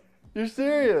 No! You're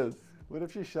serious? What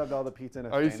if she shoved all the pizza in a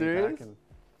Are you fanny serious? pack and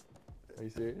Are you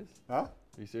serious? Huh? Are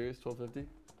you serious? 12:50?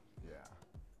 Yeah.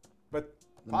 But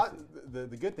Let me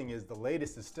the good thing is the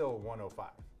latest is still 1:05.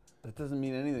 That doesn't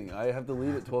mean anything. I have to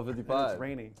leave at and 12:55. it's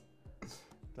raining?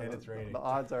 And it's raining. The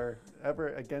odds are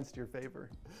ever against your favor.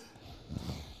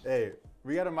 Hey,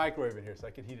 we got a microwave in here, so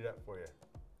I can heat it up for you.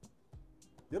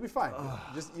 You'll be fine.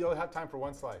 You'll have time for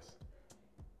one slice.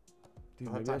 Dude,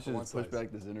 I'll have maybe time I for should one just push slice.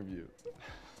 back this interview.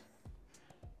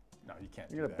 No, you can't.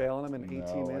 You're do gonna that. bail on him in 18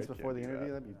 No, minutes I before the can't do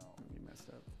interview? that. That'd be messed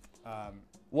up.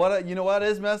 What? You know what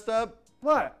is messed up?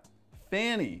 What?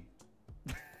 Fanny.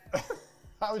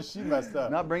 How is she messed up?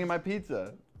 Not bringing my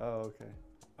pizza. Oh, okay.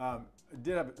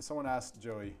 Someone asked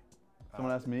Joey.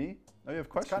 Someone asked me? Oh, you have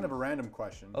It's questions? kind of a random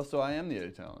question. Oh, so I am the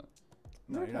A-talent.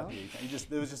 No, you're not the A-talent.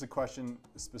 It was just a question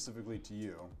specifically to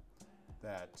you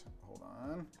that, hold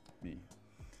on. Me.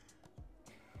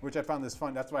 Which I found this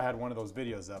fun. That's why I had one of those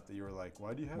videos up that you were like,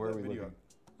 why do you have that video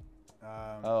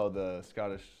up? Oh, the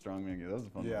Scottish strongman game. That was a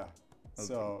fun one. Yeah.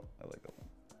 So, I like that one.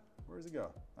 where does it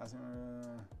go?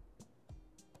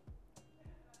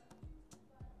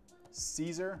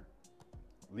 Caesar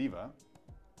Leva.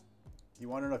 He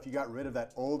wanted to know if you got rid of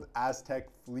that old Aztec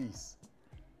fleece.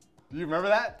 Do you remember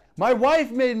that? My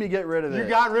wife made me get rid of it. You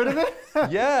got rid of it?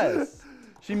 Yes.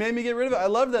 She made me get rid of it. I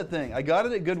love that thing. I got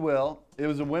it at Goodwill. It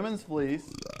was a women's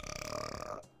fleece.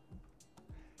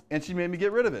 And she made me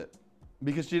get rid of it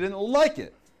because she didn't like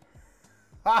it.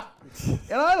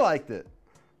 And I liked it.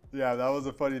 Yeah, that was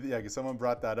a funny thing. Yeah, because someone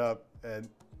brought that up, and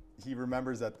he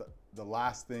remembers that the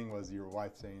last thing was your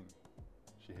wife saying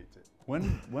she hates it.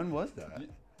 When was that?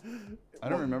 I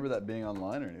don't remember that being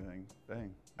online or anything.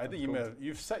 Dang. I think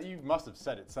you must have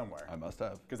said it somewhere. I must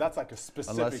have. Because that's like a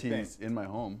specific Unless thing. he's in my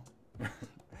home.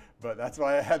 But that's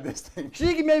why I had this thing.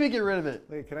 She made me get rid of it.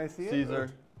 Wait, can I see it?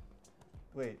 Caesar.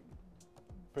 Wait,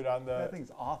 Put on the. that thing's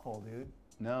awful, dude.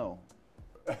 No.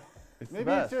 It's Maybe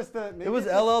the best. it's just the. Maybe It was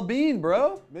it's just- LL Bean,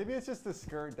 bro. Maybe it's just the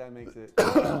skirt that makes it.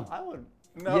 I would.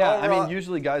 No, Yeah, I overall- mean,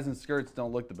 usually guys in skirts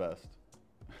don't look the best.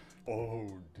 Oh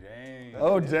dang.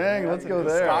 Oh, dang, let's go The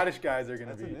there. Scottish guys are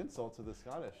gonna That's be. an insult to the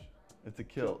Scottish. It's a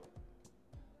kilt.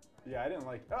 Yeah, I didn't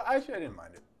like. Actually, I didn't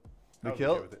mind it. I The was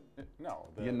kilt? okay with it. No.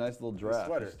 You get a nice little draft.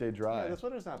 sweater. You stay dry. Yeah, the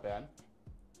sweater's not bad.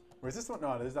 Where's this one?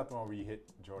 No, this is not the one where you hit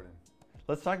Jordan.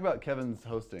 Let's talk about Kevin's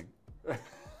hosting.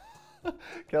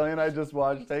 Kelly and I just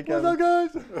watched. Hey, Kevin. What's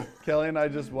up, guys? Kelly and I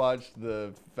just watched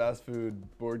the fast food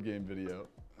board game video.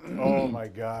 Oh my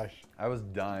gosh. I was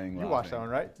dying. You watched that one,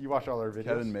 right? You watched all our videos.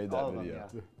 Kevin made that All of them, video.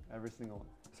 yeah. Every single one.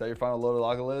 Is that your final load of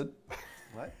lock lid?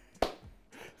 What?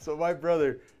 So my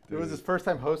brother, it was Dude. his first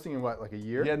time hosting in what, like a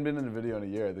year? He hadn't been in a video in a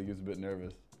year. I think he was a bit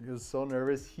nervous. He was so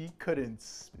nervous he couldn't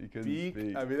speak. He couldn't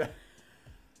speak. I mean,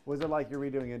 Was it like you're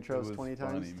redoing intros was 20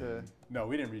 funny, times to? man. no,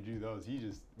 we didn't redo those. We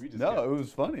just. No, kept- it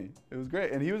was funny. It was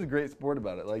great, and he was a great sport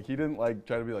about it. Like he didn't like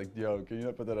try to be like, "Yo, can you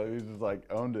not put that up?" He was just like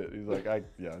owned it. He's like,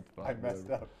 yeah, it's fine." I messed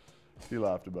whatever." up. He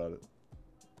laughed about it.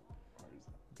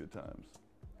 Good times,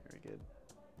 Very good.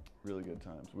 really good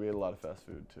times. We ate a lot of fast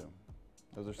food too.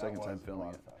 That was our second time filming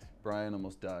it. Brian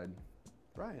almost died,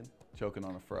 Brian, choking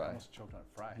on a I fry. almost choked on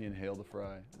a fry. He inhaled a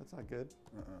fry. that's not good.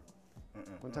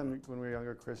 One time when we were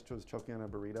younger, Chris was choking on a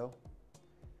burrito,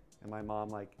 and my mom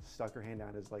like stuck her hand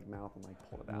down his like mouth and like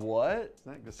pulled it out. What? Isn't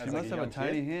that just She As, must like, a have a young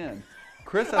tiny kid? hand.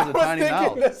 Chris has a I was tiny thinking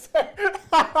mouth. the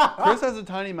same- Chris has a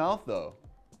tiny mouth though.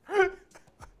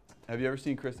 Have you ever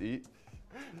seen Chris eat?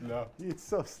 No. It's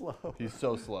so slow. He's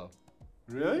so slow.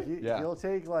 Really? Yeah. He'll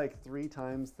take like 3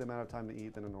 times the amount of time to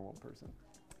eat than a normal person.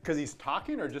 Because he's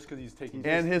talking, or just because he's taking?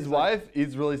 And his wife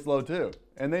eats really slow too,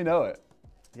 and they know it.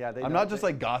 Yeah, they. I'm know- not just they-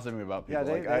 like gossiping about people.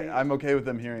 Yeah, like I'm okay with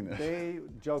them hearing this. They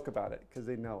joke about it because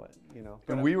they know it. You know.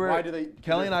 And we were. Why do they?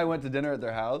 Kelly and I went to dinner at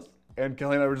their house, and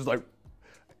Kelly and I were just like,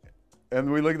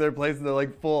 and we look at their plates and they're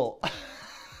like full.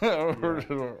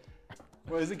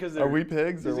 Well, is it because Are we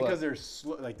pigs? Is or it what? because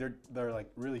they're like they're like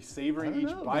really savoring I don't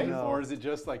each know, bite, no. or is it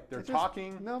just like they're It's just-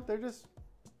 talking, No, they're just.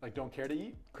 like don't care to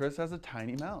eat? Chris has a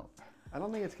tiny mouth. I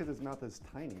don't think it's because his mouth is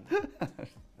tiny.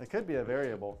 It could be a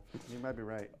variable. You might be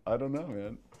right. I don't know,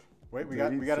 man. Wait, we They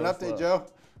got eat an so update, slow. Joe.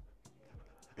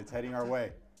 It's heading our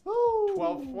way. Woo!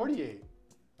 12:48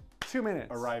 2 minutes.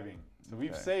 arriving. So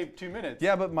we've Okay. saved 2 minutes.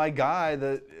 Yeah, but my guy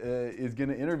that is going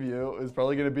to interview is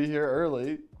probably going to be here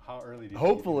early. How early do you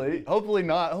Hopefully, hopefully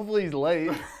not. Hopefully he's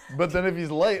late. But then if he's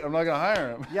late, I'm not going to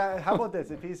hire him. Yeah. How about this?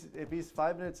 If he's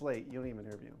 5 minutes late, you don't even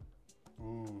interview him.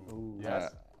 Ooh.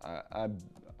 Yes.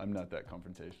 I'm not that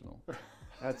confrontational.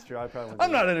 That's true. I probably.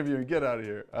 I'm not interviewing. Get out of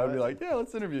here. I'd be like, yeah,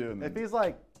 let's interview. And If then he's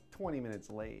like 20 minutes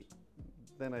late,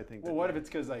 then I think. Well, what if it's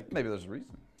because like maybe there's a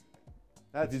reason.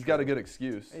 That's If he's got a good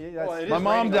excuse. Yeah, well, that's it My is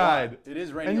mom raining a lot. died. It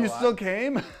is raining And you a lot. still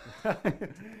came?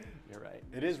 You're right.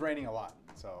 It is raining a lot.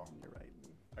 So You're right.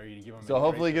 are you gonna give him? So any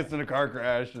hopefully he grace? gets in a car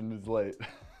crash and is late.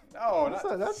 No,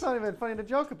 That's not even funny to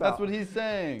joke about. That's what he's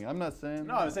saying. I'm not saying.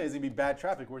 No, I'm saying it's gonna be bad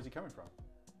traffic. Where's he coming from?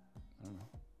 I don't know.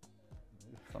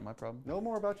 It's not my problem. Know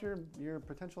more about your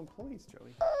potential employees,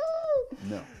 Joey.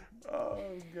 No. Oh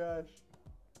gosh,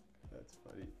 that's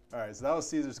funny. All right, so that was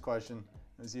Caesar's question.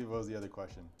 Let's see what was the other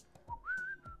question.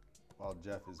 While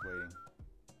Jeff is waiting,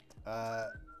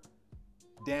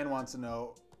 Dan wants to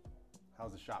know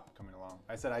how's the shop coming along.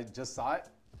 I said I just saw it.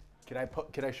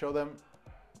 Could I show them?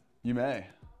 You may.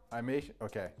 I may.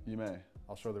 Okay, You may.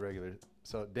 I'll show the regulars.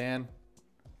 So Dan,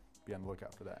 be on the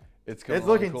lookout for that. It's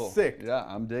looking cool. sick. Yeah,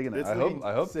 I'm digging it. It's I looking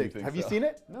hope you sick. think Have you so. seen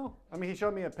it? No, I mean he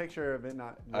showed me a picture of it.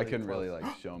 Not. I Really couldn't really close.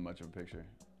 like show him much of a picture.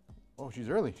 Oh, she's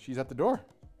early. She's at the door.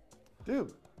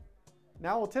 Dude,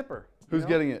 now we'll tip her. you Who's know?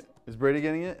 getting it? Is Brady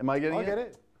getting it? Am I getting I'll it? get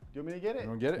it. Do you want me to get it? You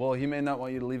don't get it? Well, he may not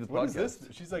want you to leave the What podcast. is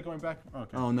this? She's like going back.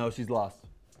 Okay. Oh no, she's lost.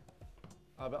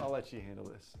 I'll let you handle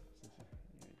this.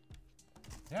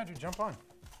 Yeah, dude, jump on.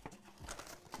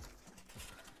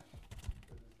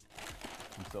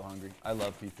 I'm so hungry. I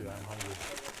love pizza. Dude, I'm hungry.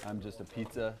 I'm just a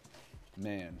pizza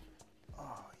man.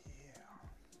 Oh, yeah.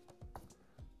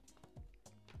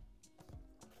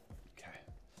 Okay.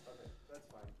 Okay, that's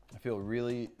fine. I feel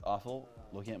really awful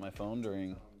looking at my phone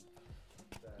during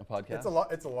a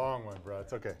podcast. It's a long one, bro.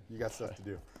 It's okay. You got stuff to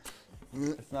do.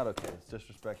 It's not okay. It's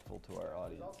disrespectful to our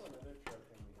audience. Also another truck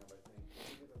thing we have, I think.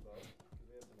 Should we give them both? 'Cause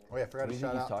we have some more. Oh yeah, forgot What do to you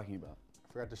think shout he's out. talking about?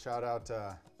 Forgot to shout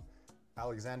out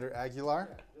Alexander Aguilar.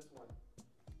 Yeah, this one.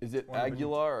 Is it One of the-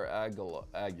 Aguilar or Aguilar?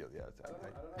 Aguilar, yeah, it's I don't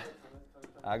Aguilar. know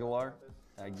what's Aguilar?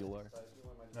 Aguilar.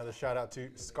 Another shout out to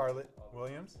Scarlett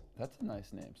Williams. That's a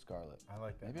nice name, Scarlett. I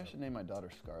like that. Maybe I should name my daughter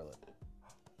Scarlett.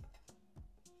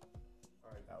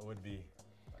 That would be.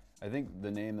 I think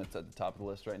the name that's at the top of the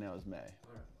list right now is May.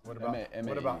 What about M-A-E.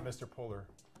 what about Mr. Polar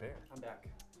Bear? I'm back.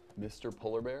 Mr.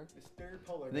 Polar Bear? Mr.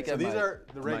 Polar I think Bear. So I these might- are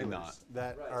the might regulars not.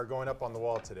 that Right. are going up on the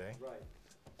wall today. Right.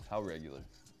 How regular?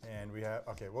 And we have,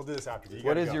 okay, we'll do this after. You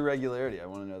What gotta is go. your regularity? I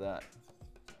want to know that.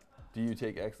 Do you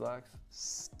take X-Lax?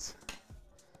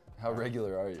 How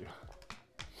regular are you?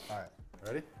 All right,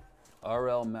 ready?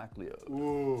 RL Macleo.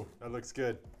 Ooh, that looks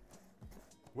good.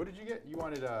 What did you get? You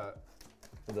wanted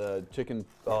The chicken.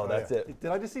 Oh, that's yeah. it. Did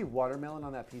I just see watermelon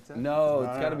on that pizza? No,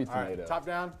 it's got to be All right, tomato. top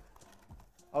down.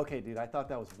 Okay, dude, I thought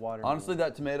that was watermelon. Honestly,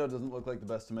 that tomato doesn't look like the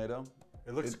best tomato.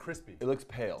 It looks crispy. It looks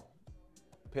pale.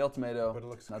 Pale tomato. But it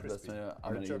looks not the best crispy. tomato.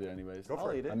 I'm gonna Artichoke. eat it anyways. Go for I'll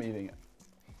it. eat it. I'm eating it.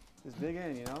 Just dig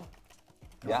in, you know?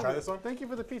 Yeah. Try this one. Thank you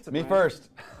for the pizza. Me Brian. first.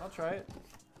 I'll try it.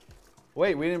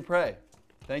 Wait, we didn't pray.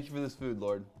 Thank you for this food,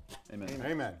 Lord. Amen.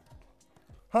 Amen.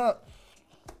 Huh.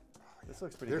 This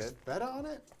looks pretty There's good. feta on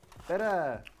it?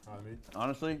 Feta.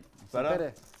 Honestly, Some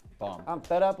feta, bomb. I'm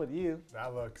fed up with you.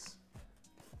 That looks.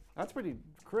 That's pretty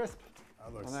crisp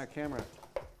That looks. on that camera.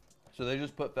 So they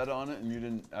just put feta on it and you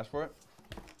didn't ask for it?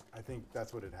 I think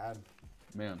that's what it had.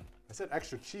 Man. I said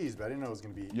extra cheese, but I didn't know it was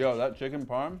gonna be. Yo, that chicken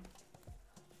parm,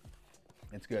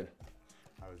 it's good.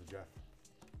 How was it, Jeff?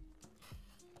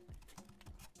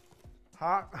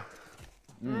 Hot.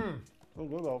 Mm. Oh,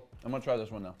 good though. I'm gonna try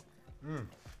this one now.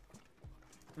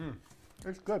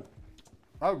 It's good.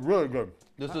 That's really good.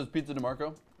 This is Pizza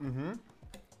DeMarco?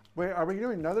 Wait, are we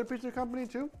doing another pizza company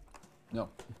too? No.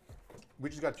 We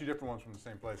just got two different ones from the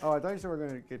same place. Oh, I thought you said we were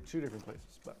going to get two different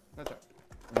places, but that's all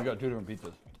right. We got two different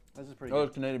pizzas. This is pretty Oh, there's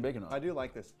good. Canadian bacon on I it. do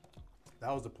like this.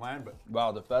 That was the plan, but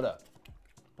Wow, the feta.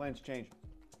 Plans changed.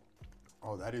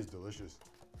 oh, that is delicious.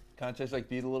 Kind of tastes like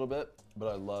feet a little bit, but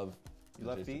I love You the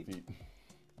love taste of feet?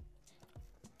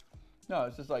 No,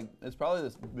 it's just like, it's probably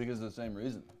this because of the same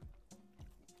reason.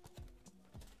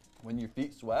 When your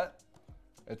feet sweat,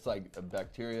 it's like a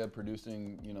bacteria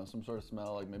producing, you know, some sort of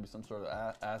smell, like maybe some sort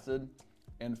of acid.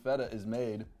 And feta is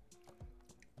made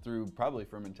through probably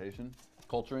fermentation,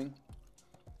 culturing.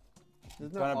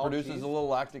 Isn't that Kind of all produces cheese? a little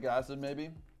lactic acid maybe.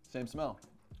 Same smell.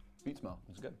 Feet smell.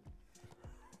 It's good.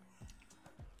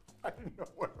 I didn't know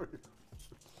what.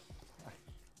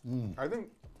 I think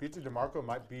Pizza DeMarco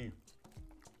might be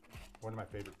one of my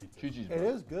favorite pizzas. Chi-Chi's It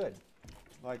is good.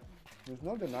 Like, there's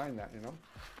no denying that, you know?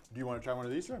 Do you want to try one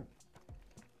of these, sir?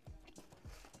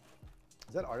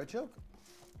 Is that artichoke?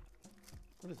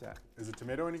 What is that? Is the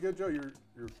tomato any good, Joe? You're.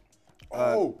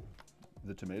 Oh,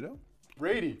 The tomato?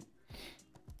 Brady.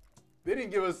 They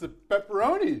didn't give us the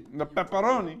pepperoni. The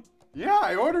pepperoni. Yeah,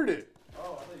 I ordered it. Oh, I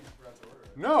thought you forgot to order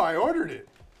it. No, I ordered it.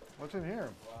 What's in here?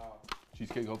 Wow.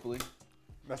 Cheesecake, hopefully.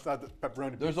 That's not the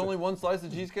pepperoni. There's pizza. only one slice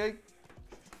of cheesecake?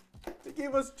 They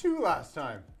gave us two last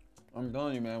time. I'm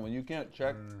telling you, man, when you can't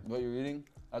check what you're eating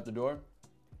at the door.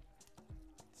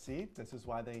 See, this is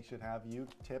why they should have you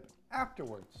tip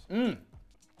afterwards. Mm.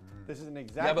 This is an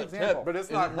exact Yeah, but tip. example. But it's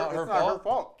Is not, it not her, her it's not her fault?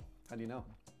 fault. How do you know?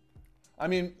 I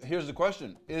mean, here's the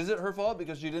question. Is it her fault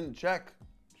because she didn't check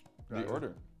the Right.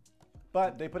 order?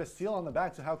 But they put a seal on the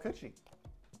back, so how could she?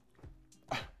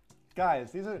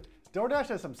 Guys, these are DoorDash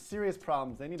has some serious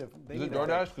problems. They need to. They Is need it to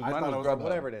DoorDash? fix. Because I mine thought was it was Grubhub.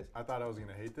 Whatever it is. I thought I was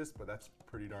gonna hate this, but that's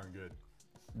pretty darn good.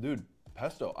 Dude,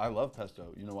 pesto. I love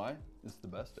pesto. You know why? It's the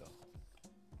best dough.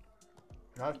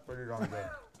 That's pretty darn good.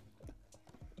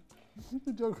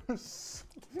 The joke was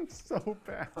so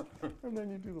bad. And then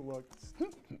you do the looks.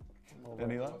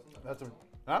 Any left? What's on that? That's a.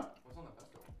 Huh? What's on that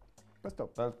pesto? Pesto.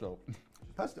 Pesto.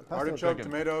 Pesto. Artichoke,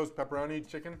 chicken. tomatoes, pepperoni,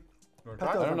 chicken. You wanna try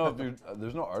Pesto. it? I don't know if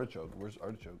there's no artichoke. Where's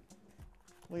artichoke?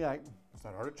 Well, yeah, It's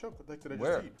not artichoke. What the heck did I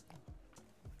Where? just eat?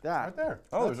 that. Right there.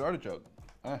 Oh, there's artichoke.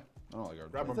 I don't like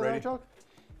Grab artichoke. one, Is that Brady. artichoke?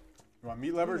 You want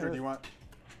meat lovers or do you want?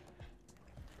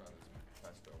 Try this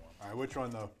pesto one. All right, which one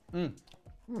though?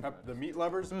 The meat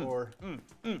lovers or?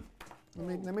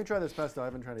 Let me try this pesto. I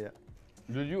haven't tried it yet.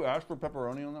 Did you ask for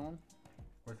pepperoni on that one?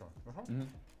 Which one? This one?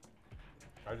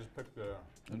 I just picked the.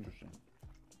 Interesting.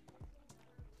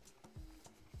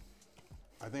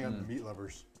 I think I'm the meat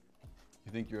lovers.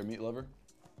 You think you're a meat lover?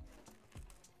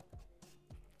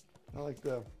 I like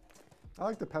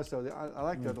the pesto. I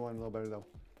like the other one a little better though.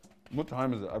 What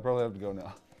time is it? I probably have to go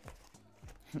now.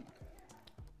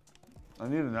 I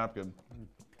need a napkin.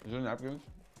 Is there napkins?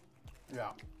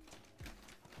 Yeah.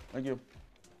 Thank you.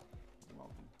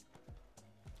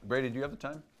 Brady, do you have the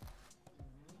time?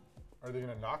 Are they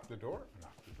gonna knock the door?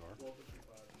 Knock the door.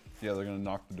 Yeah, they're gonna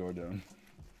knock the door down.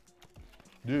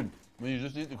 Dude, when you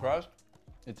just eat the crust,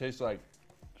 it tastes like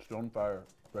stone fire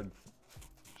bread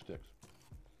sticks.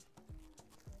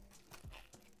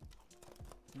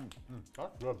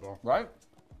 That's good though. Right?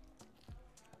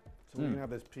 So we're gonna have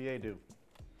this PA do.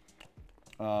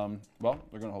 Well,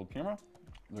 they're gonna hold camera.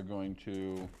 They're going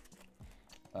to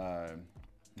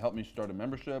help me start a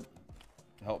membership,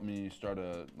 help me start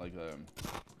a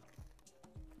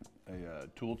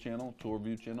tool channel, tool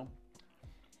review channel.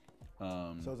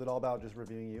 So is it all about just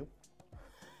reviewing you?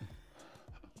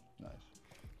 Nice.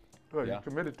 Good. Yeah. You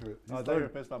committed to it. Oh, I thought you were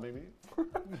pissed about me.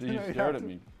 See, you stared at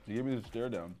me. You gave me the stare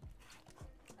down.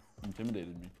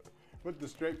 Intimidated me. With the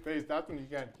straight face, that's when you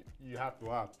can't. You have to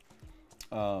laugh.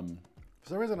 For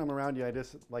some reason, I'm around you. I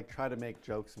just like try to make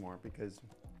jokes more because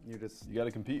you just. You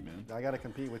gotta compete, man. I gotta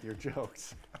compete with your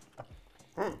jokes.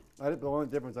 The only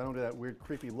difference, I don't do that weird,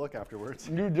 creepy look afterwards.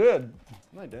 You did.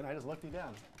 No, I didn't. I just looked you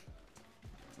down.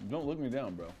 Don't look me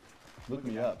down, bro. Look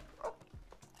me up. All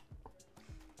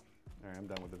right, I'm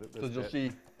done with it. Because you'll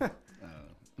see. That's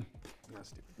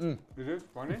stupid. Is it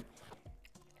funny?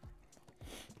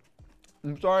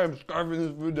 I'm sorry, I'm scarfing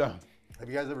this food down. Have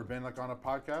you guys ever been like on a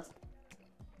podcast?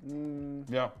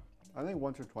 Yeah. I think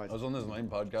once or twice. I was on this lame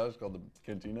podcast called the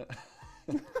Cantina.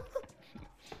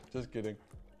 Just kidding.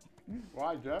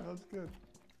 Why, Jeff? That's good.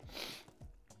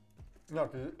 No,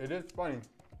 because it is funny.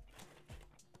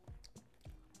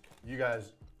 You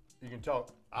guys, you can tell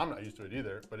I'm not used to it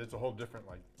either, but it's a whole different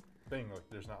like thing. Like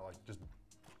there's not like just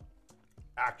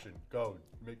action, go,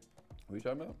 make. What are you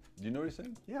talking about? Do you know what he's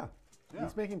saying? Yeah. Yeah.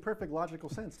 He's making perfect logical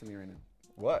sense to me right now.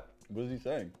 What? What is he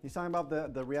saying? He's talking about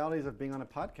the realities of being on a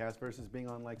podcast versus being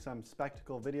on like some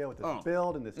spectacle video with this Oh.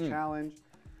 build and this challenge.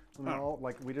 You know,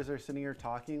 like we just are sitting here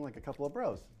talking like a couple of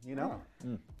bros, you know?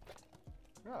 Yeah,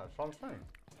 that's what I'm saying.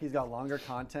 He's got longer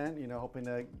content, you know, hoping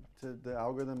to the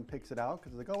algorithm picks it out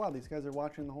because it's like, oh wow, these guys are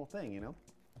watching the whole thing, you know?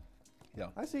 Yeah.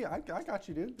 I see, I got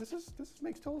you, dude. This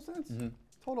makes total sense.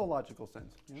 Total logical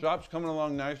sense. You know? Shop's coming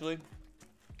along nicely.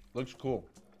 Looks cool.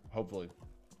 Hopefully.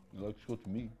 It looks cool to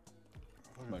me.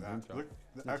 Look My at dream that. shop. Look, the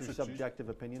That's your extra cheese. subjective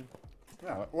opinion.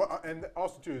 Yeah. Well, and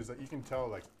also too is that you can tell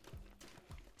like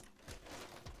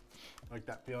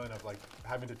that feeling of like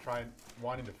having to try and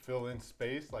wanting to fill in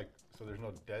space, like so there's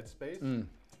no dead space. You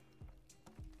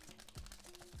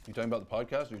talking about the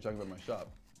podcast or you talking about my shop?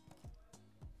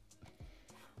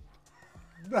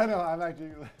 No, I'm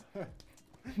actually.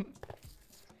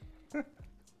 I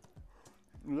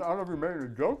don't know if you're making a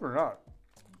joke or not.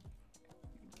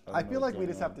 I feel like we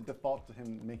just have to default to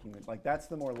him making it. Like that's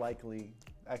the more likely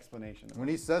explanation. When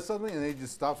he says something and then he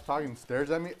just stops talking and stares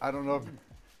at me, I don't know if.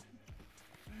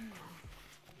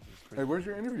 Hey, where's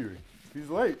your interview? He's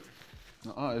late.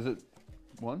 Is it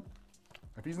 1?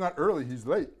 If he's not early, he's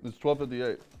late. It's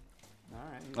 12:58. All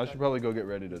right. I should probably go get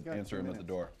ready to got answer 2 him at the minutes.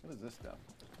 door. What is this stuff?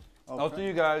 I'll see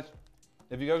you guys.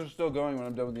 If you guys are still going when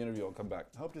I'm done with the interview, I'll come back.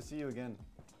 Hope to see you again.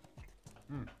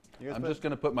 You guys I'm put- just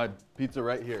gonna put my pizza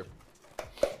right here.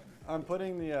 I'm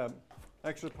putting the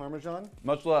extra Parmesan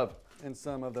Much love. and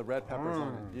some of the red peppers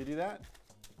on it. Do you do that?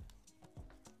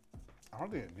 I don't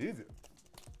think it needs it.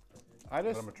 I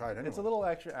just. I'm gonna try it It's a anyway. little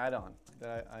extra add-on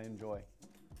that I enjoy.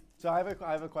 So I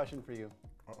have a question for you.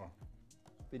 Uh-oh.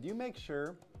 Did you make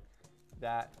sure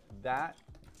that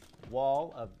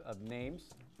wall of names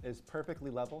is perfectly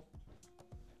level?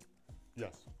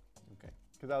 Yes. Okay.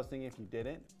 Because I was thinking if you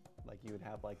didn't, like you would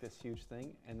have like this huge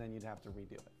thing, and then you'd have to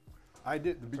redo it. I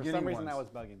did the For beginning some reason, ones. that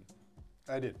was bugging me.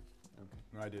 I did. Okay.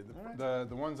 No, I did. All right.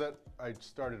 The ones that I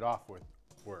started off with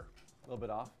were. A little bit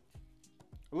off.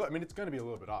 Well, I mean, it's going to be a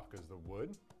little bit off because the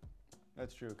wood.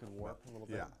 That's true. It could warp a little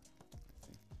bit. Yeah.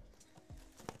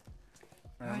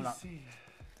 And I'm not- see.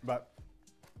 But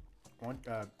I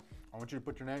want you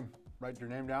to write your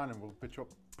name down, and we'll put you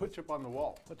up on the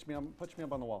wall. Put me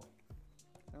up on the wall.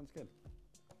 Sounds good.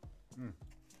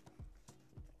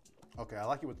 Okay, I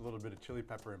like it with a little bit of chili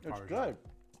pepper and It's Parmesan. good.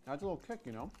 Adds a little kick,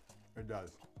 you know. It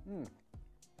does.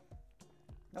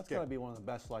 That's gotta be one of the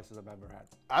best slices I've ever had.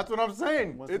 That's what I'm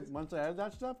saying. Once I added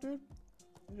that stuff, dude,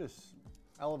 you just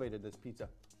elevated this pizza.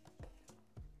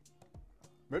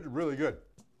 It's really good.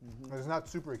 It's not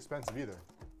super expensive either.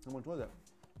 How much was it?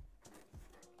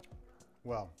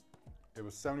 Well, it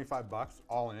was $75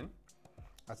 all in.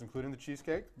 That's including the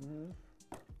cheesecake.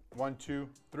 1, 2,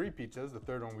 3 pizzas. The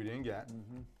third one we didn't get.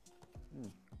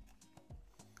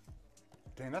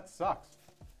 Dang, that sucks.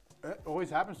 It always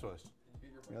happens to us.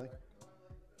 Really?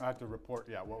 I have to report,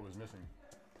 what was missing.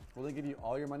 Will they give you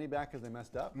all your money back because they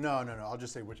messed up? No. I'll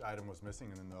just say which item was missing,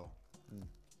 and then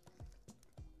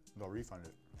they'll refund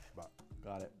it. But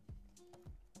Got it.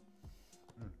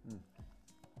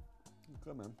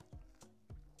 Good, man.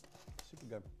 Super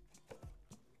good.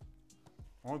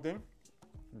 only thing,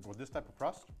 with this type of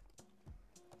crust,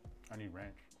 I need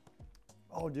ranch.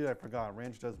 Oh, dude, I forgot.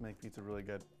 Ranch does make pizza really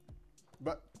good.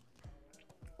 But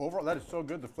overall, that is so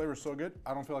good. The flavor is so good.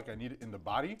 I don't feel like I need it in the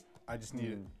body. I just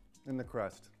need it In the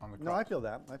crust. on the crust. No, I feel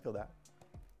that. I feel that.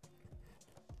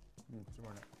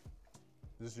 Somewhere in there.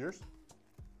 Is this yours?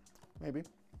 Maybe.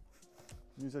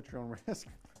 Use at your own risk.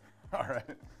 All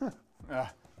right.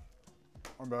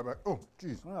 I'm back. Oh,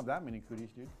 jeez. I don't have that many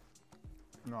cooties, dude.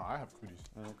 No, I have cooties.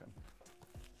 Oh, okay.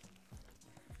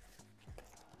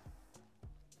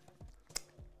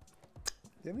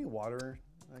 Do you have any water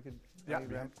I could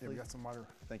grab, we please? got some water.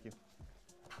 Thank you.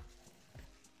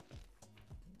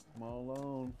 I'm all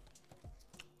alone.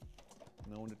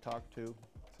 No one to talk to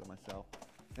except myself.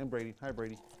 And Brady. Hi,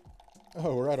 Brady.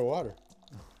 Oh, we're out of water.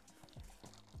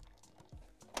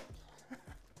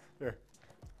 Here.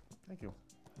 Thank you.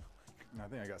 No, I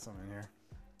think I got something in here.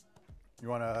 You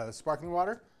want sparkling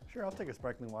water? Sure, I'll take a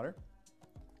sparkling water.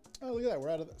 Oh, look at that. We're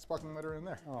out of the sparkling water in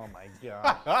there. Oh, my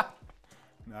God.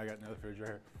 No, I got another fridge right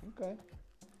here. Okay.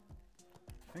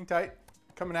 Hang tight.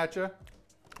 Coming at you.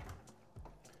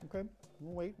 Okay.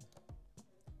 We'll wait.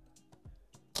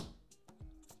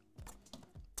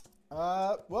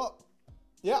 Well,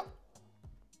 yeah.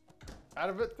 Out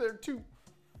of it there, too.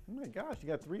 Oh, my gosh. You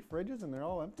got 3 fridges and they're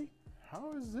all empty?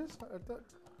 How is this? I thought...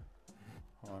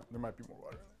 Hold on, there might be more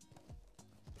water.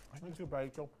 Thank you,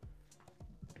 Brady.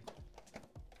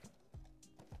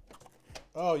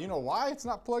 Oh, you know why it's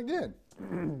not plugged in?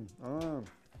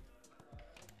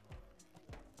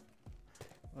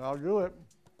 I'll do it.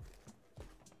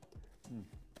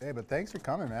 Hey, but thanks for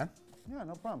coming, man. Yeah,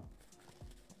 no problem.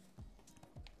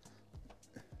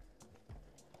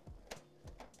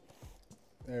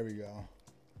 There we go.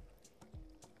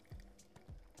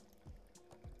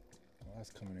 Oh, that's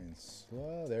coming in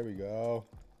slow. There we go.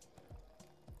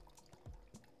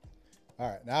 All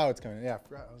right, now it's coming in. Yeah, I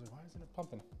forgot. I was like, why isn't it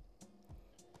pumping?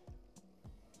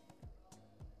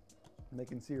 They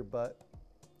can see your butt.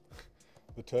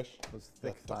 The tush. Those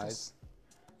thick The tush. thighs.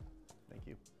 Thank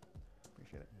you.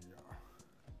 Appreciate it. There you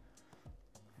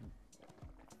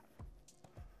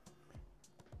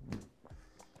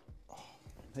go.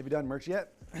 Have you done merch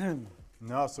yet?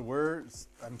 No, so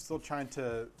I'm still trying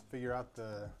to figure out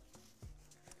the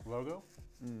logo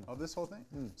of this whole thing.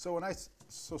 So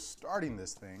starting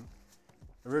this thing,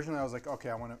 originally I was like, okay,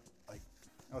 I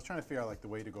was trying to figure out the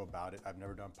way to go about it. I've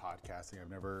never done podcasting. I've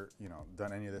never,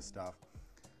 done any of this stuff.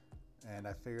 And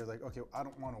I figured okay, I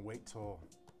don't want to wait till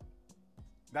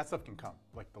that stuff can come.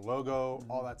 Like the logo,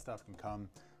 all that stuff can come.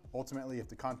 Ultimately, if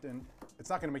the content, it's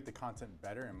not going to make the content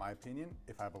better, in my opinion,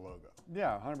 if I have a logo.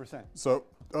 Yeah, 100%. So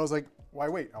I was like, why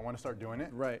wait? I want to start doing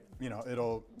it. Right. I'm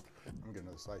getting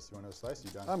another slice. You want another slice?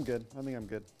 You done? I'm good. I think I'm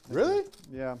good. Really?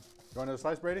 Yeah. You want another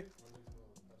slice, Brady?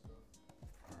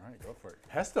 All right, go for it.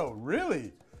 Pesto,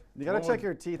 really? You got to check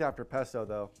your teeth after pesto,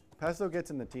 though. Pesto gets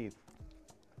in the teeth.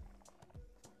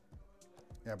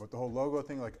 Yeah, but the whole logo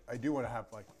thing, I do want to have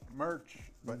merch,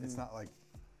 but it's not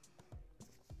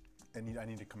I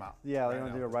need to come out. Yeah, right they don't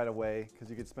now. do it right away because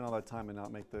you could spend all that time and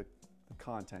not make the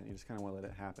content. You just kind of want to let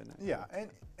it happen. Yeah,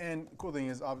 and the cool thing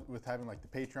is with having the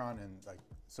Patreon and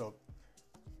so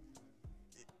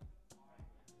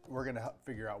we're gonna help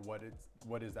figure out what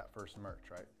is that first merch,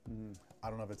 right? I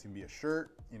don't know if it's gonna be a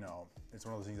shirt. It's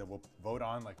one of those things that we'll vote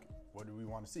on. What do we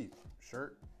want to see?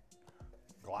 Shirt,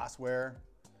 glassware.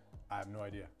 I have no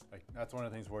idea. That's one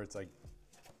of the things where it's I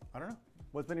don't know.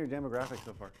 What's been your demographic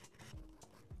so far?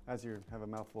 As you have a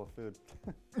mouthful of food.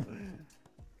 I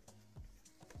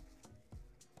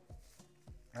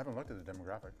haven't looked at the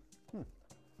demographic.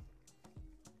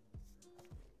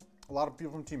 A lot of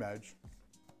people from Team Edge.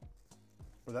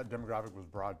 But that demographic was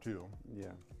broad too.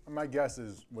 Yeah. My guess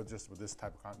is with this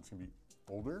type of content, it's gonna be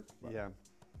older. But, Yeah.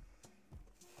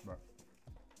 But,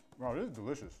 wow, it is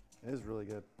delicious. It is really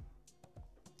good.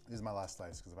 This is my last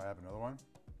slice because if I have another one,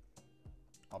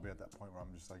 I'll be at that point where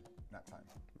I'm just like nap time.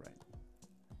 Right.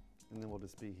 And then we'll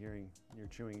just be hearing your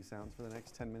chewing sounds for the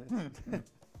next 10 minutes.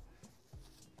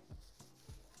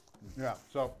 Yeah.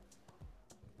 So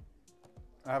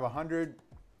I have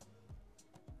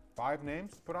 105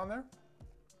 names put on there.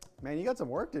 Man, you got some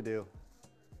work to do.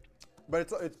 But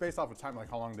it's based off of time, like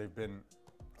how long they've been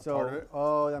a So, part of it.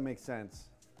 oh, that makes sense.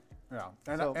 Yeah,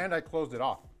 and So- I closed it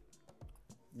off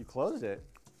You closed it.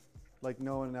 Like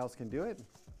no one else can do it?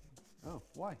 Oh,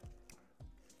 why?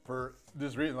 for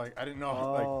this reason. Like I didn't know,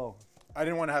 Oh, like I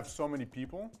didn't want to have so many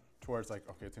people to where it's like,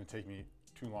 okay, it's gonna take me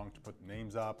too long to put the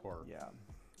names up, or yeah.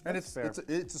 and That's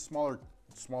it's a smaller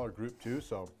group too.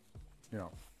 So, you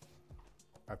know,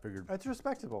 I figured, It's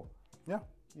respectable, yeah.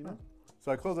 you know?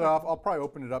 So I closed it off. I'll probably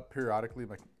open it up periodically,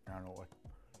 like I don't know, like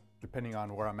depending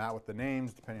on where I'm at with the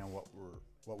names, depending on what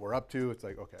we're up to. It's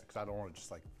like okay, because I don't want to just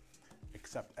like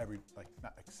accept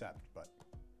not accept, but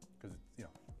because you know,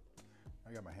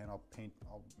 I got my hand all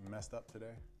messed up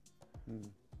today,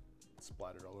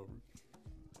 splattered all over.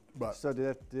 But So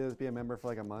did it be a member for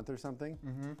like a month or something?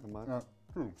 A month?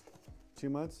 2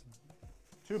 months?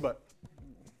 two, but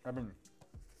I've been.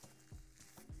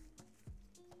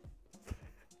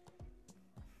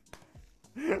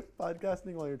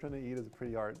 Podcasting while you're trying to eat is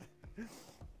pretty hard. You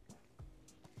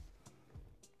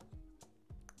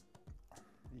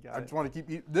got I it. just want to keep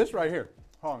eating this right here.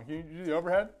 Hold on, can you do the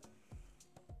overhead?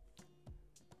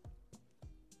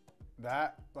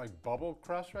 That like bubble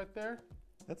crust right there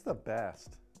That's the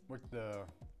best. with the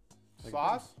Like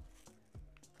sauce.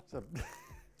 So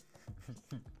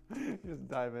you just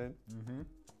dive in.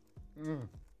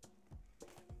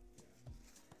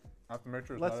 I have to make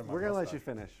sure it's not in my We're gonna let mustache. you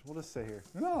finish. We'll just sit here.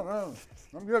 No,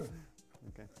 I'm good.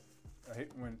 Okay. I hate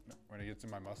when it gets in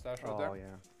my mustache right Oh there. yeah.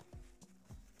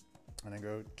 And then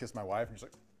go kiss my wife and she's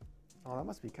like, Oh, that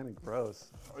must be kind of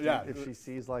gross. yeah. If she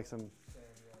sees like some.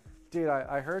 Dude,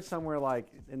 I heard somewhere like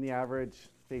in the average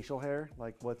facial hair,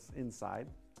 like what's inside.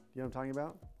 You know what I'm talking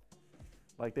about?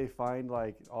 Like they find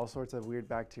like all sorts of weird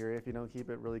bacteria if you don't keep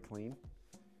it really clean.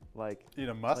 Like Eat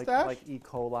a like, mustache? like E.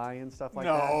 coli and stuff like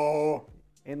that. no.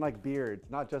 And like beards,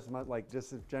 not just like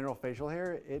just general facial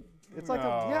hair. It's like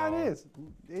yeah, it No. is.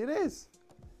 It is.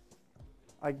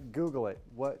 I Google it.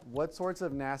 What sorts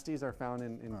of nasties are found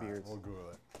in All right, beards? we'll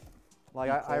Google it. Like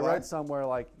E. I coli? read somewhere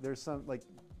like there's some like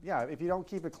yeah, if you don't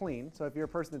keep it clean. So if you're a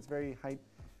person that's very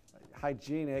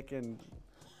hygienic and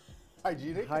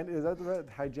Hygienic? is that the word?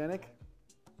 Hygienic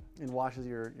and washes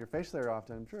your facial hair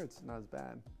often, I'm sure it's not as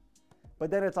bad. But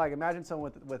then it's like imagine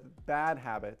someone with bad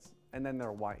habits and then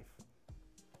their wife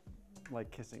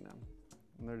like kissing them.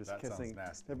 And they're just That sounds kissing.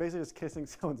 nasty. They're basically just kissing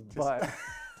someone's butt.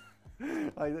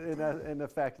 Like in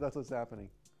effect, that's what's happening.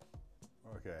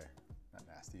 Okay, not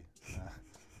nasty.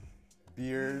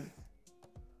 Beard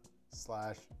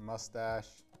 / mustache.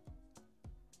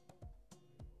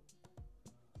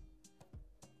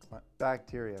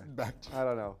 Bacteria. I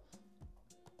don't know.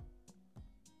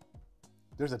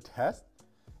 There's a test?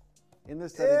 In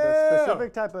this study, the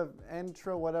specific type of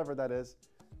whatever that is,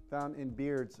 found in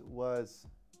beards was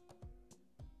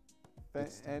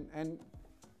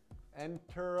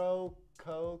Enterococcus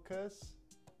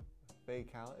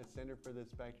faecalis. It's standard for this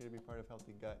bacteria to be part of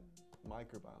healthy gut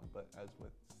microbiome, but as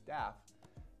with staph,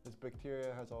 this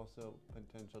bacteria has also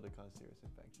potential to cause serious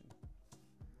infection.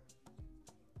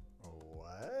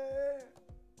 What?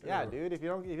 Yeah, dude. If you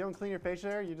don't clean your facial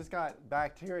hair, you just got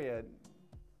bacteria.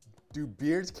 Do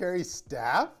beards carry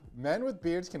staph? Men with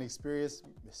beards can experience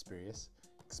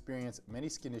many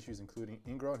skin issues, including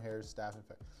ingrown hairs, staph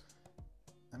infection.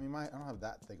 I mean, I don't have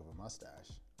that thick of a mustache.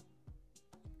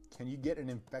 Can you get an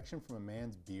infection from a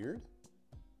man's beard?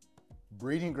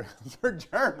 Breeding grounds for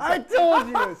germs. I told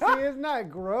you. See, isn't that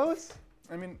gross?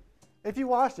 I mean, If you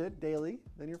wash it daily,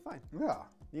 then you're fine. yeah.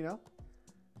 You know?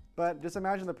 But just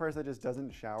imagine the person that just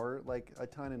doesn't shower like a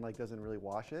ton and like doesn't really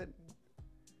wash it.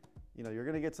 You know, you're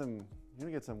gonna get some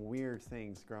weird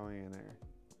things growing in there.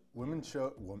 Woman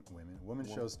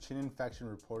shows chin infection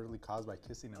reportedly caused by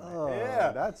kissing a man. Oh,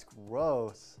 Yeah. that's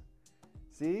gross.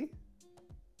 See?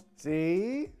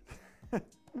 See?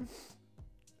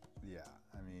 Yeah,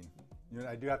 I mean,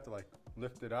 I do have to like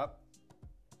lift it up,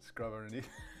 scrub underneath.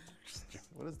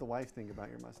 What does the wife think about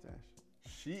your mustache?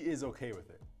 She is okay with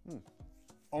it.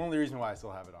 Only reason why I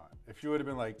still have it on. If she would have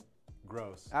been like,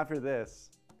 gross. After this,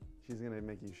 she's gonna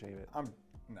make you shave it. I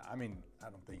mean, I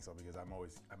don't think so because I'm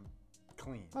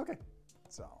clean. Okay.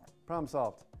 So, Problem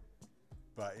solved.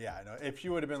 But yeah, I know. If she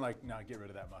would have been like, no, get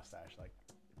rid of that mustache. Like,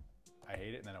 I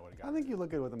hate it, and then I would have got I think you look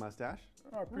good with a mustache.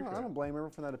 Oh, I appreciate I don't blame her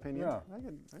for that opinion. Yeah.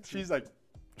 She's like,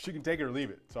 she can take it or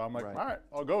leave it. So I'm like, Right. all right,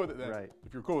 I'll go with it then. Right.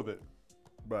 If you're cool with it.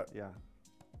 But Yeah.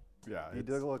 yeah, You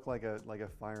do look like a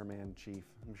fireman chief.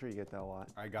 I'm sure you get that a lot.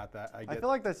 I got that. I feel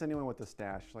like that's anyone with a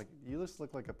stash. Like you just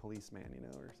look like a policeman, you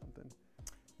know, or something.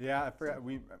 Yeah, I forgot.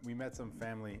 We met some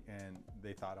family and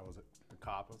they thought I was a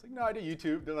cop. I was like, no, I do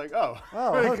YouTube. They're like, oh,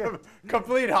 okay.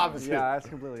 complete opposite. Yeah, that's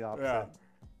completely opposite.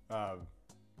 Yeah,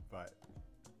 but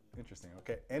interesting.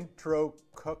 Okay,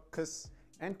 Enterococcus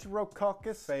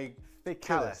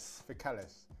Faecalis.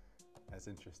 Faecalis. That's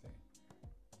interesting.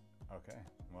 Okay,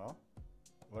 well,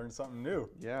 learn something new.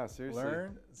 Yeah, seriously.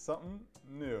 Learn something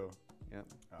new. Yep.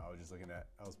 I was just looking at.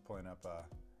 I was pulling up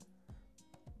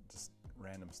just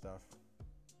random stuff.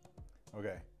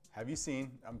 Okay, have you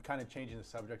seen? I'm kind of changing the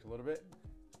subject a little bit.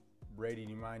 Brady,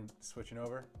 do you mind switching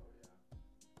over?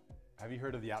 Have you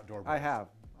heard of the outdoor? I have.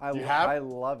 You have? I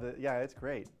love it. Yeah, it's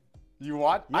great. You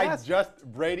watch? Yes.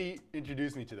 Brady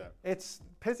introduced me to them. It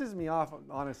pisses me off,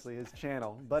 honestly, his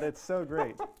channel, but it's so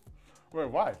great. Wait,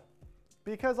 why?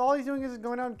 Because all he's doing is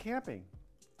going out camping.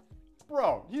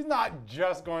 Bro, he's not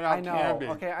just going out I know. camping.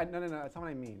 Okay, no, that's not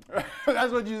what I mean.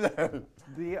 That's what you said.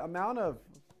 The amount of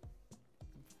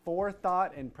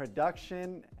forethought and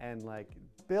production and like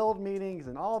build meetings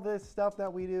and all this stuff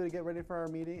that we do to get ready for our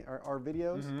meeting, our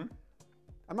videos. Mm-hmm.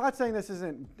 I'm not saying this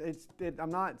isn't. I'm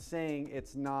not saying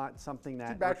it's not something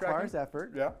that requires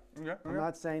effort. Yeah. Okay. I'm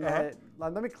not saying that.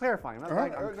 Let me clarify.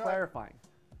 I'm clarifying.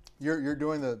 You're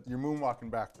doing you're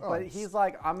moonwalking back. But he's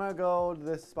like, I'm gonna go to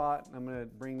this spot. I'm gonna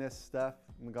bring this stuff.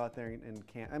 I'm gonna go out there and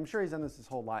camp. I'm sure he's done this his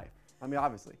whole life. I mean,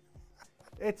 obviously,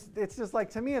 it's just like,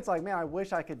 to me, it's like, man, I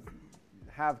wish I could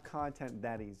have content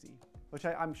that easy, which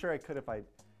I'm sure I could if I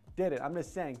did it. I'm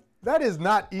just saying. That is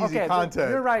not easy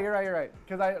content. You're right.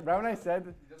 Because right when I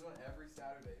said, He does one every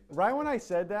Saturday. right when I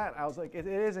said that, I was like, it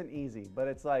isn't easy, but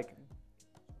it's like,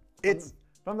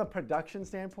 from the production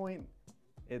standpoint,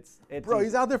 it's bro, easy.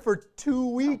 he's out there for 2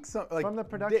 weeks. Like from the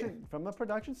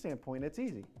production standpoint, it's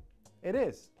easy. It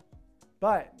is.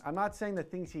 But I'm not saying the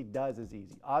things he does is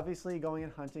easy. Obviously, going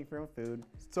and hunting for food.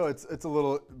 So it's a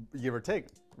little give or take.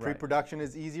 Right. Pre-production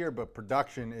is easier, but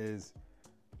production is,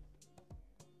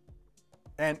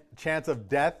 and chance of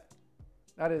death,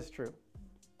 That is true.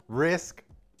 risk.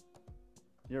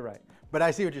 You're right. But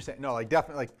I see what you're saying. No, like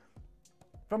definitely, like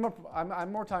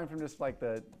I'm more talking from just like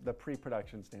the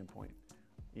pre-production standpoint.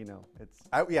 You know, it's.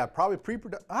 probably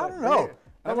pre-production. I don't know.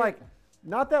 But like,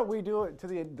 not that we do it to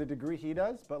the degree he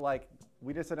does, but like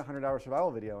we just did a 100-hour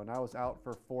survival video, and I was out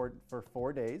for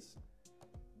 4 days.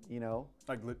 You know,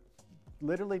 like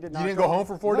literally did not. You didn't go home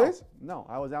for 4 days? No,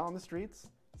 I was out on the streets,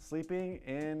 sleeping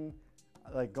in,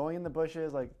 like going in the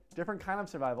bushes, like different kind of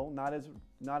survival, not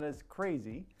as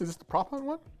crazy. Is this the prop hunt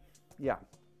one? Yeah.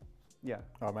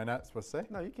 Oh, am I not supposed to say?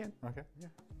 No, you can. Okay. Yeah.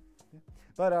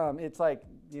 But it's like,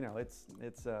 you know, it's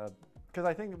because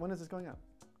I think, when is this going up?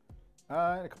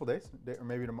 In a couple days, or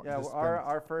maybe tomorrow. Yeah,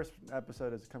 our first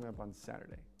episode is coming up on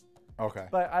Saturday. Okay.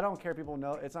 But I don't care if people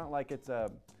know. It's not like it's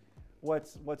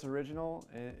what's original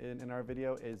in our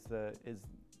video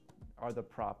are the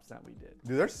props that we did.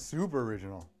 Dude, they're super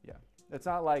original. Yeah.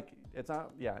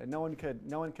 No one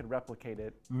could replicate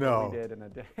it. No. What we did in a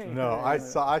day. No, I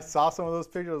saw some of those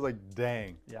pictures. I was like,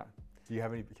 dang. Yeah. Do you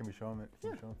have any? Can we show them it?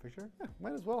 Can we show them a picture? Yeah,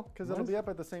 might as well, because it'll be up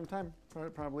at the same time,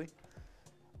 probably. Do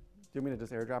you want me to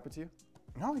just airdrop it to you?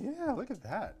 Oh yeah, look at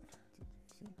that.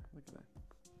 See, look at that.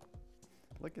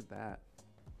 Look at that.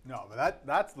 No, but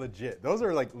that's legit. Those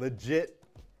are like legit.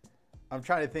 I'm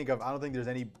trying to think of. I don't think there's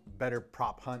any better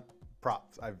props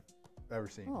I've ever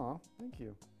seen. Oh, thank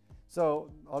you. So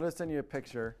I'll just send you a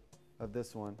picture of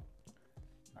this one.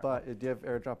 But do you have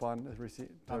airdrop on the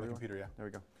receipt? On the computer, yeah. There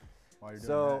we go. While you're doing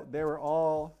So that. they were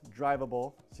all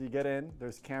drivable. So you get in,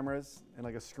 there's cameras and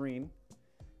like a screen.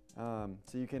 So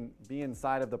you can be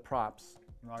inside of the props.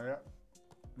 Not yet.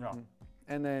 No.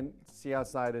 And then see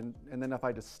outside, and then if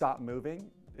I just stop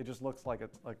moving, it just looks like a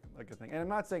thing. And I'm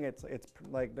not saying it's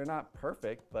like they're not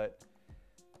perfect, but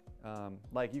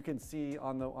like you can see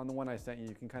on the one I sent you,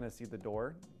 you can kind of see the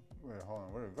door. Wait, hold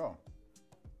on. Where did it go?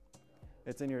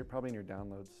 It's probably in your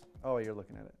downloads. Oh, you're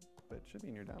looking at it, but it should be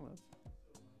in your downloads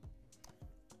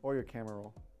or your camera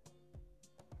roll.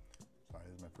 Sorry,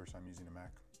 this is my first time using a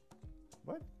Mac.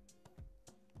 What?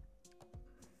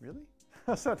 Really?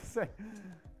 I was about to say.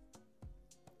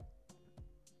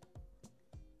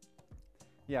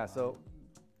 Yeah, so.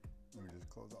 Let me just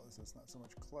close all this so it's not so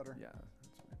much clutter. Yeah, that's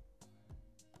fine.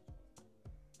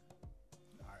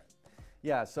 All right.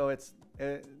 Yeah, so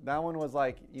that one was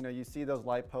like, you know, you see those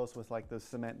light posts with like those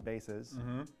cement bases.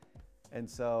 Mm-hmm. And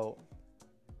so,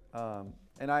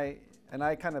 and I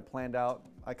kind of planned out,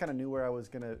 I kind of knew where I was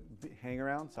going to hang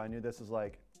around. So I knew this was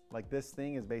like this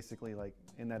thing is basically like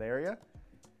in that area.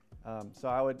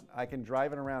 So I can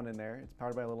drive it around in there. It's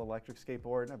powered by a little electric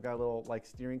skateboard. I've got a little like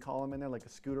steering column in there, like a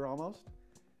scooter almost.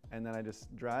 And then I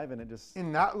just drive and it just.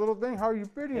 In that little thing, how are you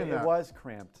fitting in that? It was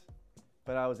cramped,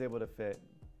 but I was able to fit.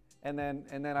 And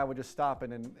then I would just stop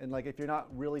and like if you're not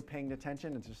really paying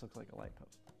attention, it just looks like a light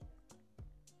post.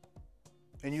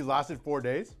 And you lasted 4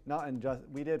 days? Not in just,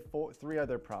 we did 3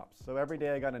 other props. So every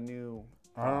day I got a new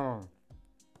prop.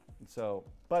 So,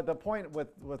 but the point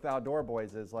with Outdoor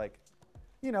Boys is like,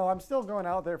 you know, I'm still going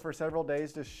out there for several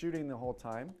days just shooting the whole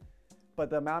time. But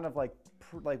the amount of like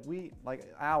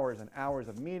hours and hours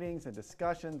of meetings and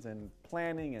discussions and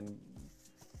planning, and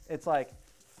it's like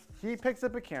he picks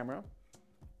up a camera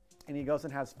and he goes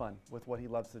and has fun with what he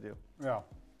loves to do. Yeah.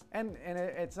 And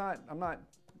it's not, I'm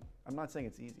not saying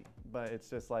it's easy, but it's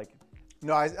just like.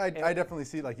 No, I definitely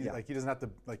see like he doesn't have to,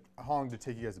 like, how long did it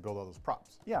take you guys to build all those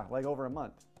props? Yeah, like over a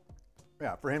month.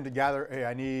 Yeah, for him to gather, hey,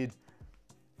 I need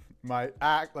my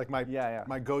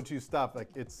my go-to stuff. Like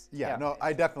it's, no,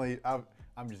 I definitely,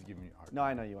 I'm just giving you a hard time. No,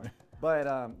 I know you are. But,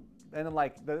 and then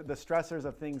like the stressors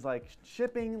of things like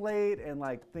shipping late and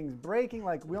like things breaking,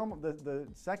 like the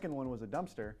second one was a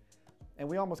dumpster and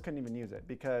we almost couldn't even use it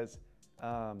because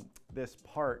this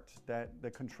part that the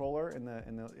controller and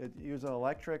it used an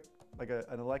electric, like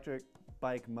an electric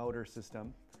bike motor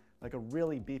system, like a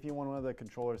really beefy one of the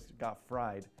controllers got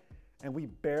fried. And we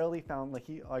barely found,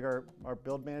 our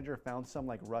build manager found some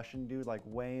like Russian dude, like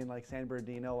Wayne, like San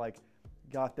Bernardino, like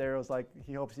got there, it was like,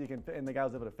 he hopes he can, and the guy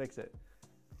was able to fix it.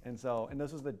 And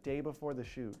this was the day before the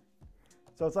shoot.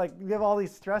 So it's like, you have all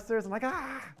these stressors, I'm like,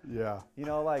 Yeah. You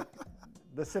know, like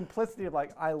the simplicity of like,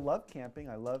 I love camping,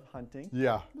 I love hunting.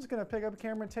 Yeah. I'm just gonna pick up a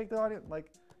camera and take the audio,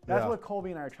 like, that's what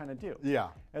Colby and I are trying to do. Yeah.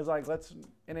 It was like,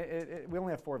 we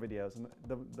only have 4 videos, and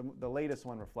the latest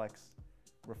one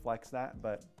reflects that,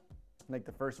 but like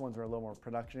the first ones were a little more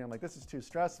production. I'm like, this is too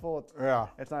stressful.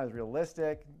 It's not as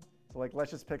realistic. So like,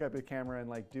 let's just pick up a camera and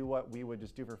like do what we would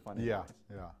just do for fun. Yeah,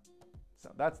 anyways.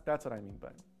 So that's what I mean.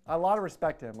 But a lot of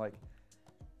respect to him. Like,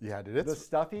 yeah, dude, the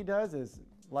stuff he does is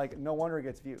like, no wonder it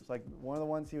gets views. Like one of the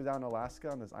ones he was out in Alaska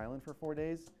on this island for 4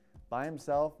 days by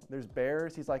himself. There's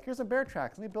bears. He's like, here's some bear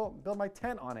tracks. Let me build my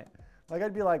tent on it. Like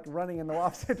I'd be like running in the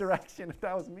opposite direction if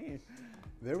that was me.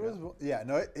 There was,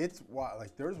 it's wild.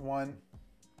 Like there's one.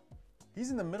 He's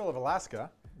in the middle of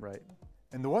Alaska. Right.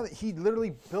 And the one that he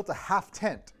literally built a half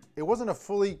tent. It wasn't a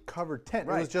fully covered tent.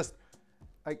 Right. It was just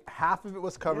like half of it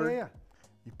was covered. Yeah.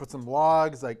 You put some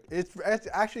logs. Like it's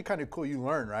actually kind of cool. You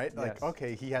learn, right? Like, Yes.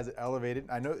 okay, he has it elevated.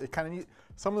 I know it kind of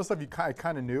some of the stuff you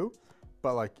kind of knew,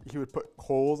 but like he would put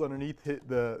holes underneath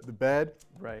the bed.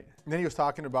 Right. And then he was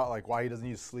talking about like why he doesn't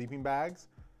use sleeping bags.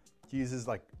 He uses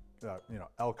like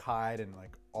elk hide and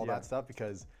like all that stuff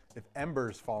because if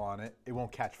embers fall on it, it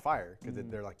won't catch fire because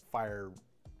they're like fire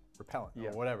repellent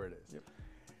or whatever it is. Yep.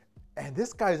 And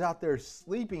this guy's out there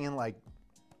sleeping in like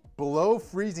below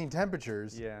freezing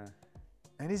temperatures. Yeah.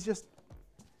 And he's just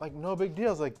like, no big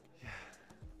deal. It's like,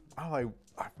 I'm like,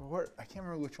 I can't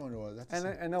remember which one it was. That's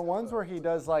and the ones where he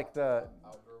does like the.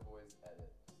 Outdoor Boys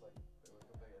edit. It's like, they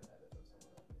would make an edit of some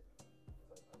of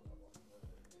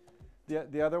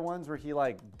that. The other ones where he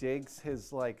like digs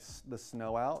his like the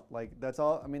snow out, like that's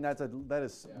all. I mean, that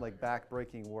is like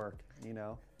back-breaking work, you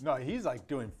know. No, he's like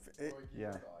doing.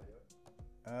 Yeah.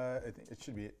 I think it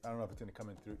should be. I don't know if it's gonna come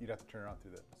in through. You'd have to turn around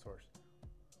through the source.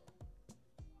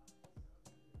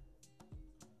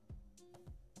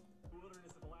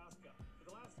 Wilderness of Alaska. For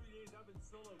the last 3 days, I've been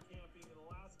solo camping in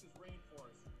Alaska's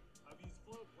rainforest. I've used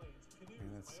float planes, canoes,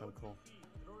 that's my so own cool. feet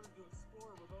in order to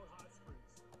explore remote hot springs.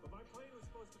 But my plane was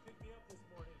supposed to pick me up this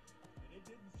morning, and it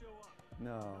didn't show up.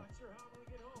 No. I'm not sure how I'm gonna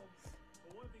get home,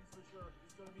 but one thing's for sure,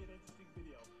 it's gonna be an interesting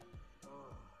video.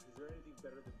 Is there anything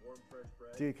better than warm, fresh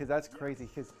bread? Dude, because that's crazy.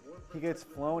 Because he gets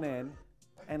flown in,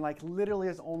 and like literally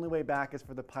his only way back is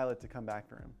for the pilot to come back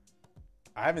for him.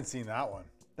 I haven't seen that one.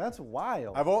 That's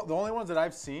wild. The only ones that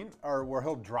I've seen are where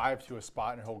he'll drive to a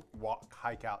spot and he'll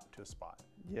hike out to a spot.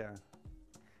 Yeah.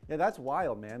 Yeah, that's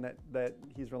wild, man. That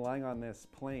he's relying on this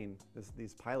plane,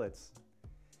 these pilots.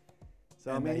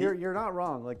 So And I mean, he- you're not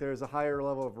wrong. Like there's a higher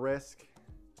level of risk,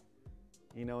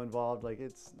 involved. Like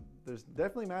there's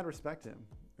definitely mad respect to him.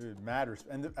 Dude, mad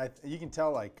respect. And you can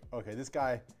tell, like, okay, this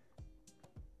guy.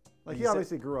 Like he he said-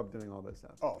 obviously grew up doing all this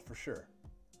stuff. Oh, for sure.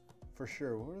 For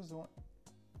sure. Where's the one?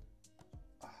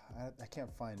 I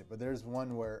can't find it, but there's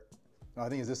one where. No, I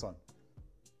think it's this one.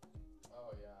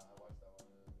 Oh, yeah, I watched that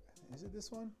one. Is it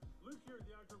this one? Luke here at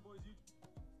the Outdoor Boys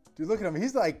YouTube. Dude, look at him.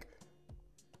 He's like,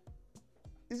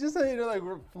 he's just a like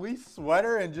fleece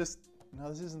sweater and just. No,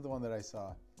 this isn't the one that I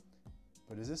saw.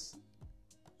 But is this?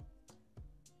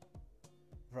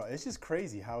 Bro, it's just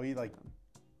crazy how he like.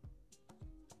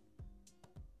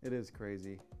 It is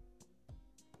crazy.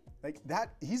 Like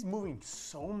that, he's moving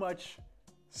so much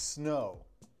snow.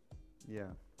 Yeah.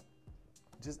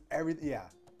 Just everything, yeah.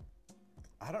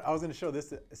 I was gonna show this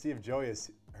to see if Joey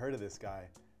has heard of this guy,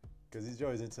 because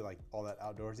Joey's into like all that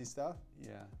outdoorsy stuff.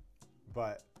 Yeah.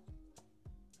 But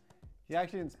He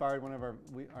actually inspired one of our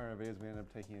videos. We ended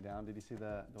up taking it down. Did you see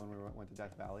the one where we went to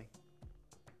Death Valley?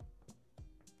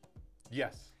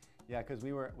 yes, Yeah, because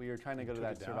we were trying to go to took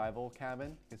that it down. survival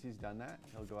cabin, because he's done that.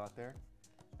 He'll go out there,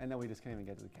 and then we just couldn't even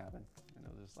get to the cabin, and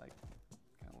it was just like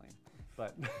kind of lame.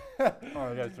 But oh,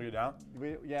 you guys took it down. we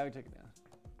took it down.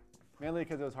 Mainly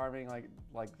because it was harming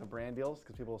like the brand deals,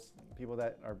 because people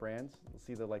that are brands will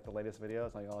see the latest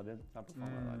videos like, oh, it didn't not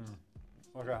perform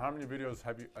well. Okay, how many videos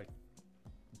have you like?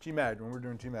 T-Mag, when we're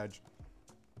doing T-Mag,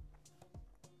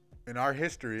 in our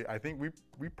history, I think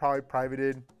we probably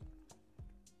privated.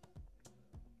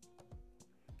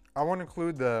 I won't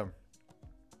include the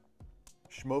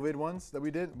Schmovid ones that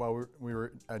we did while we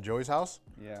were at Joey's house,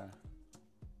 Yeah.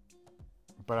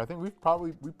 but I think we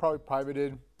probably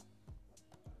privated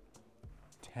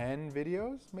 10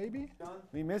 videos, maybe.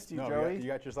 We missed you, No, Joey. you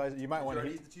got your slice. You might want to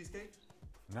eat the cheesecake?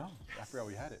 No, I forgot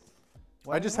we had it.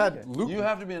 Why I do just you like had it? Luke. You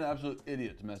have to be an absolute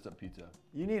idiot to mess up pizza.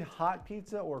 You need hot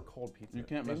pizza or cold pizza. You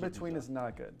can't In mess up between pizza. is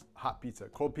not good. Hot pizza,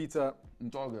 cold pizza.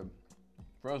 It's all good.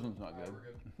 Frozen's not good.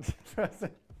 We're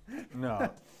good. No,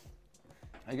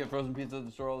 I get frozen pizza at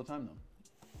the store all the time,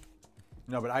 though.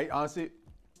 no, but I honestly,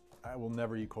 I will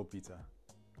never eat cold pizza.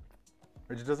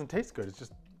 It just doesn't taste good. It's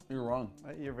just You're wrong.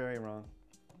 You're very wrong.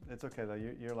 It's okay though.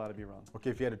 You're allowed to be wrong. okay.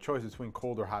 If you had a choice between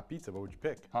cold or hot pizza, what would you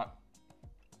pick? Hot.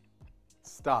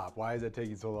 Stop. Why is that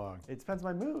taking so long? It depends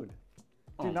on my mood.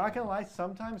 Oh. Dude, not gonna lie.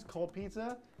 Sometimes cold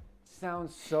pizza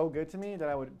sounds so good to me that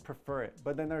I would prefer it.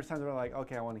 But then there's times where I'm like,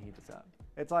 okay, I want to heat this up.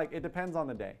 It's like it depends on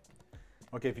the day.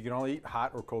 Okay, if you can only eat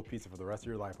hot or cold pizza for the rest of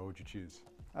your life, what would you choose?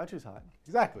 I would choose hot.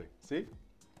 Exactly. See?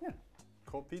 Yeah.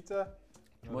 Cold pizza.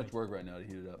 Too much work right now to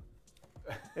heat it up.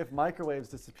 If microwaves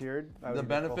disappeared, I would The eat it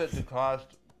benefit cold. to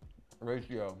cost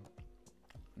ratio,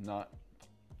 not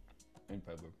in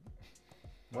favor.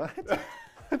 What?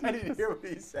 I didn't hear what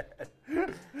he said.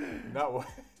 Not what?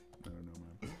 I don't know,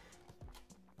 man.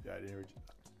 Yeah, I didn't hear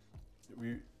what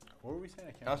you. What were we saying?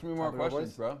 I can't. Ask me more Outdoor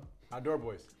questions, boys? bro. Outdoor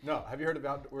boys. No. Have you heard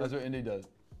about? That's what Indy does.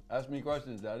 Ask me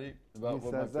questions, Daddy, about He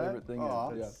what my says that? favorite thing Aw.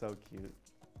 is. That's so cute.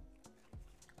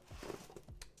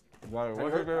 Yeah. What's your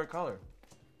heard- favorite color?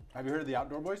 Have you heard of the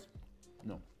Outdoor Boys?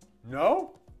 No.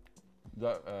 No. Is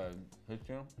that his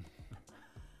channel?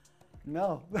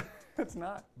 No, it's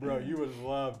not. Bro, you would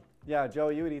love. Yeah, Joe,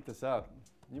 you would eat this up.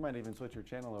 You might even switch your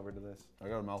channel over to this. I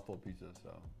got a mouthful of pizza, so.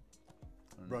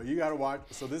 I don't Bro, know. you gotta watch.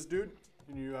 So this dude,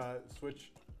 can you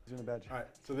switch? He's in a bad All right.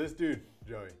 So this dude,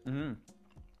 Joey,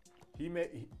 he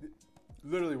made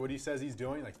literally what he says he's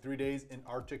doing, like 3 days in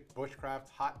Arctic bushcraft,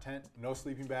 hot tent, no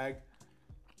sleeping bag.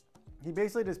 He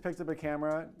basically just picks up a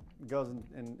camera, goes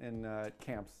in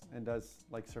camps, and does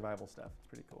like survival stuff. It's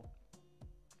pretty cool.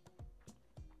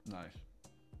 Nice.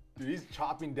 Dude, he's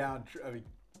chopping down. I mean,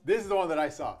 this is the one that I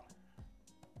saw.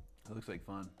 That looks like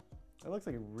fun. It looks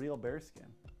like a real bear skin.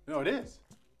 No, it is.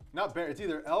 Not bear. It's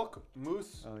either elk,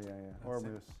 moose, Oh yeah, or That's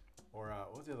it. moose. or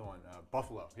what's the other one?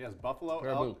 Buffalo. He has buffalo,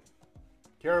 Caribou. elk,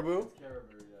 caribou.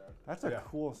 Caribou, yeah. That's a Yeah.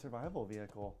 cool survival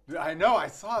vehicle. Dude, I know. I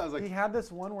saw it. I was He like, had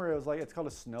this one where it was like it's called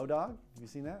a snow dog. Have you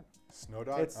seen that? snow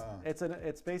dog.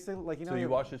 It's basically like So you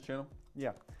watch his channel?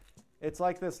 Yeah, it's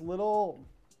like this little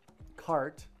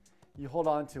cart. You hold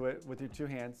on to it with your two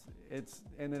hands.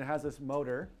 And then it has this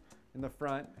motor in the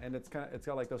front, and it's got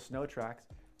like those snow tracks.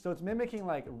 So it's mimicking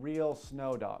like real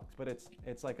snow dogs, but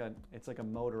it's like a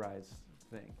motorized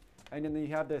thing. And then you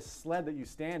have this sled that you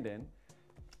stand in,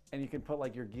 and you can put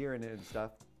like your gear in it and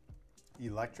stuff.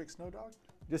 Electric snow dog.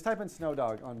 Just type in snow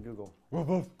dog on Google.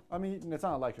 I mean, it's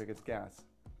not electric; it's gas.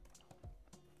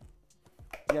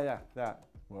 Yeah, that.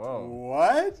 Whoa.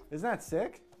 What? Isn't that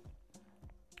sick?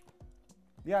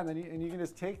 Yeah, and then you can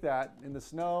just take that in the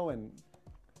snow, and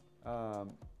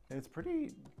it's pretty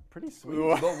sweet.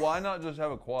 But why not just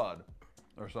have a quad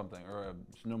or something, or a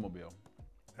snowmobile?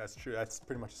 That's true. That's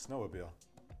pretty much a snowmobile.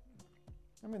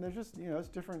 I mean, there's just it's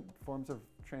different forms of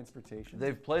transportation.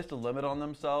 They've placed a limit on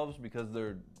themselves because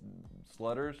they're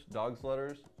sledders, dog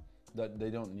sledders, that they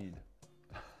don't need.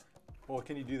 Well,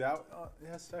 can you do that? Yeah,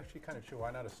 that's actually kind of true.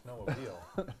 Why not a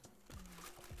snowmobile?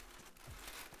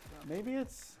 Maybe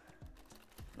it's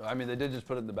I mean, they did just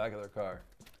put it in the back of their car.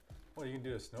 Well, you can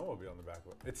do a snowmobile on the back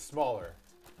of it. It's smaller.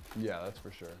 Yeah, that's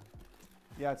for sure.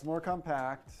 Yeah, it's more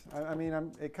compact. I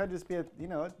mean, it could just be,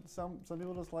 some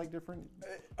people just like different.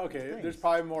 Okay, things. there's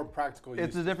probably more practical use.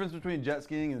 It's the difference between jet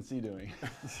skiing and sea doing.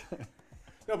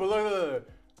 No, but look.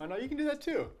 I know you can do that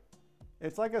too.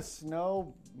 It's like a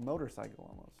snow motorcycle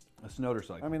almost. A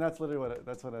snowdercycle. I mean, that's literally what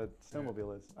a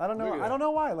snowmobile is. I don't know. Look at I don't that.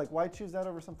 know why. Like, why choose that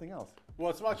over something else? Well,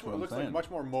 it's much. It what I'm looks like saying. much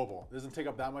more mobile. It doesn't take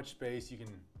up that much space. You can.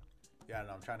 Yeah, I don't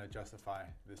know. I'm trying to justify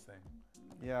this thing.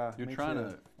 Yeah. You're me trying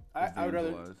too. to. I would rather.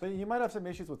 visualize. But you might have some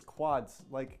issues with quads,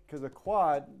 like because a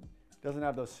quad doesn't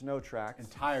have those snow tracks.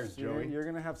 And tires, So you're- Joey. You're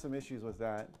gonna have some issues with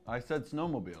that. I said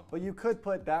snowmobile. But you could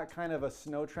put that kind of a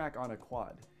snow track on a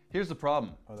quad. Here's the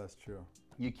problem. Oh, that's true.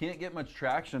 You can't get much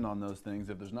traction on those things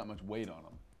if there's not much weight on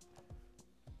them.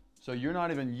 So you're not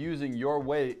even using your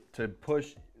weight to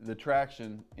push the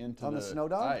traction into On the snow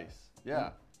dog? ice. Yeah.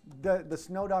 The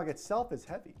snow dog itself is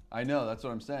heavy. I know, that's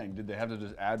what I'm saying. Did they have to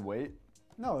just add weight?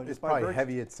 No, It's just by probably virtue-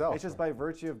 heavy itself. It's just by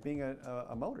virtue of being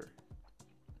a motor.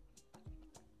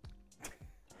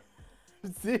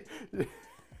 See?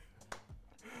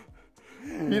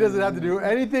 He doesn't have to do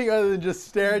anything other than just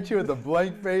stare at you with a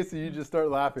blank face and you just start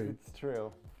laughing. It's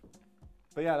true.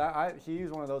 But yeah, he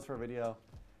used one of those for a video,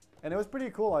 and it was pretty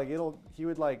cool. Like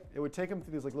it would take him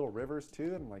through these like little rivers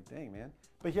too, and I'm like, dang man.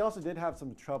 But he also did have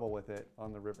some trouble with it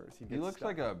on the rivers. He looks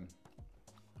like a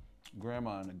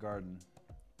grandma in a garden.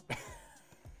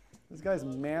 This guy's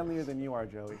manlier than you are,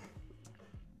 Joey.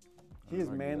 He is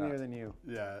argue manlier that. than you.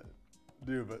 Yeah,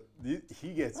 dude, but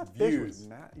he gets That fish was views.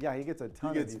 yeah, he gets a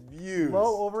ton He gets of views.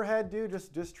 Low overhead, dude.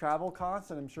 Just travel costs,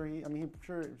 and I'm sure I'm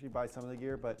sure he buys some of the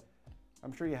gear, but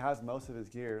I'm sure he has most of his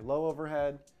gear. Low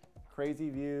overhead, crazy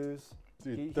views.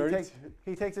 Dude,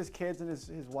 He takes his kids and his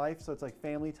wife, so it's like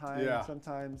family time Yeah.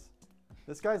 sometimes.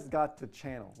 This guy's got the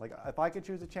channel. Like if I could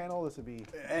choose a channel, this would be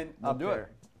And up do it. there.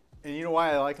 And you know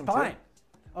why I like him Fine. too?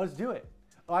 Oh, let's do it.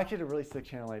 Oh, I actually had a really sick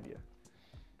channel idea.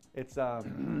 It's what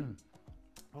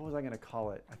was I gonna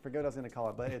call it? I forget what I was gonna call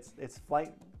it, but it's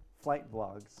flight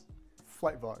vlogs.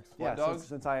 Flight vlogs. Yeah, dogs?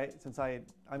 since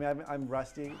I'm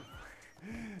rusty.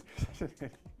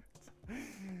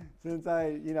 Since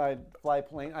I fly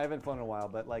plane, I haven't flown in a while,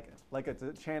 but like it's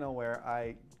a channel where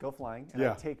I go flying and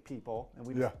Yeah. I take people and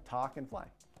we just talk and fly.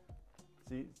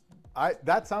 See,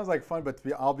 That sounds like fun, but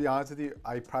I'll be honest with you,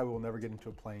 I probably will never get into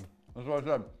a plane That's what I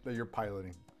said. that you're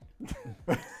piloting.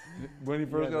 When he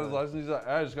first Yeah, got his no. license, he's like,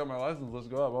 I just got my license, let's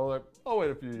go up. I was like, I'll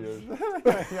wait a few years.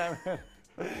 Yeah,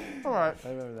 All right. I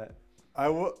remember that. I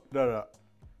will. No.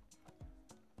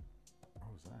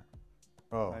 What was that?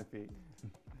 Oh, My feet.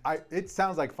 it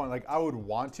sounds like fun. Like I would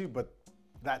want to, but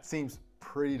that seems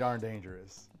pretty darn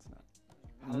dangerous. It's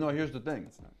not. No, here's the thing.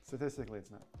 It's not. Statistically,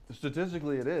 it's not.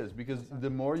 Statistically, it is because the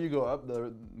more you go up,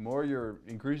 the more you're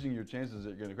increasing your chances that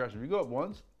you're going to crash. If you go up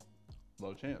once,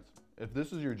 low chance. If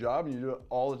this is your job and you do it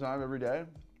all the time, every day,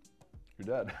 you're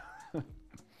dead.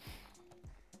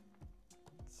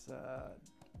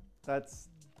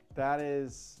 That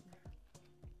is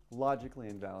logically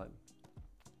invalid.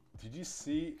 Did you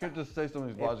see? You can't just say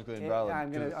something's logically If- invalid.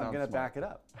 I'm 'cause it gonna sounds back smart.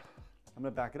 it up. I'm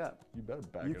gonna back it up. You better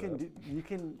back You it can up. you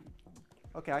can.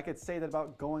 Okay, I could say that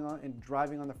about going on and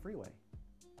driving on the freeway.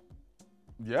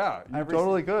 Yeah, you Every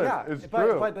totally si- could. Yeah, It's but,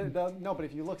 true. But no, but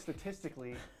if you look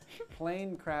statistically,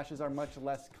 plane crashes are much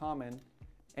less common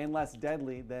and less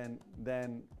deadly than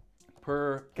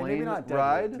Per okay, plane maybe not deadly,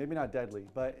 ride, maybe not deadly,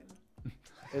 but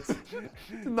it's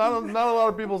not a lot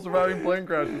of people surviving plane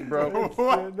crashes, bro.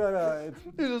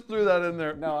 You just threw that in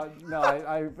there. no.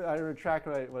 I retract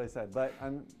what I said, but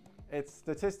it's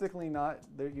statistically not.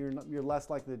 You're less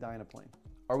likely to die in a plane.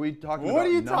 Are we talking What about are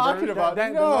you numbers? talking about?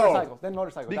 Then No. motorcycles. Then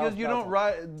motorcycles. Because you don't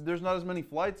ride. There's not as many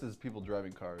flights as people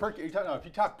driving cars. If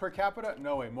you talk per capita,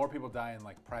 no way. More people die in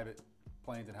like private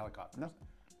planes and helicopters. No.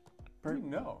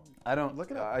 No. I don't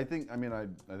Look it up. I think. I mean, I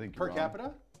think Per you're wrong.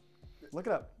 capita? Look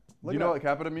it up. Look You it know up. what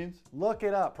capita means? Look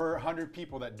it up. Per 100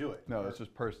 people that do it. No, it's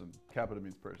just person. Capita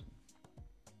means person.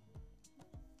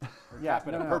 Yeah,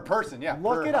 Capita. no. Per person, yeah.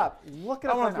 Look per it up. Look it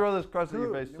up. I want right to throw now. this question in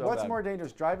your face so What's bad. more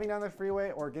dangerous, driving down the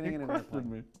freeway or getting in an Questioned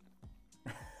airplane?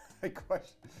 me.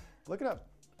 question. Look it up.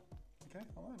 Okay,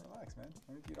 hold on, relax, man.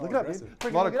 Look it up, dude. A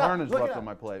Freaking lot look of it up. carnage Look it left up. on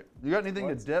my plate. You got anything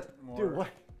What's to dip? more- Dude, what?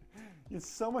 It's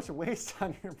so much waste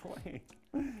on your plane.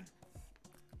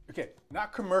 Okay,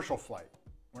 not commercial flight.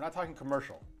 We're not talking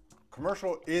commercial.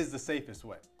 Commercial is the safest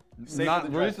way. Safer Not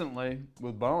than driving. recently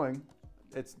with Boeing.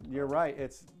 You're right.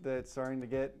 It's starting to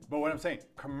get. But what I'm saying,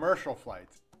 commercial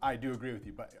flights, I do agree with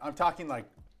you. But I'm talking like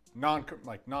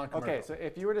non-commercial. Okay, so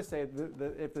if you were to say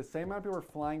if the same amount of people were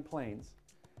flying planes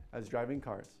as driving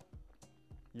cars,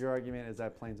 Your argument is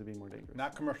that planes would be more dangerous.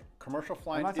 Not commercial. Commercial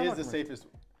flying not talking is the about safest.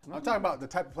 I'm talking about the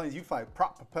type of planes you fly,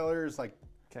 prop propellers, like.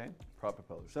 Okay. Prop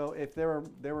propellers. So if there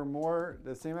were more,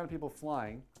 the same amount of people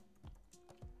flying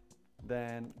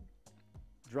than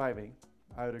driving,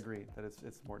 I would agree that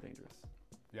it's more dangerous.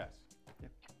 Yes.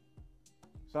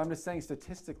 But I'm just saying,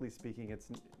 statistically speaking,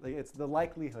 it's the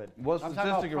likelihood. What I'm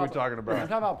statistic are we talking I'm about?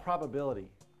 talking about probability.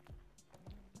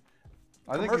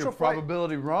 I think Commercial your flight-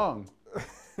 probability wrong.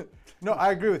 No,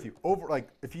 I agree with you.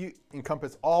 If you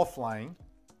encompass all flying,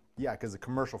 yeah, because of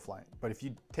commercial flying. But if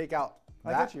you take out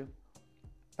that, I get you.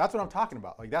 That's what I'm talking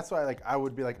about. Like that's why, I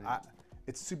would be like,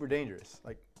 it's super dangerous.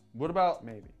 Like, What about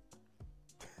Maybe.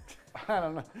 I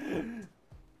don't know.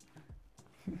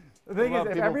 The thing about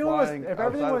is, people flying outside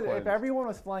of if planes? everyone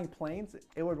was flying planes,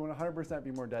 it would 100%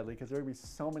 be more deadly because there would be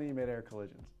so many mid-air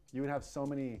collisions. You would have so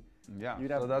many. Yeah, You'd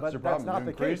so have, that's but your problem. That's not You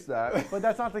the increase case. that. But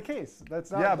that's not the case.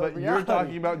 That's not. Yeah, the but you're reality.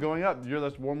 talking about going up.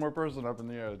 That's one more person up in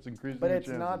the air. It's increasing But your it's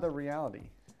not chances. the reality.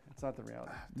 It's not the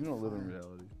reality. You don't live in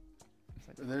reality.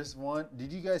 there's one.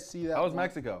 Did you guys see that? How was one?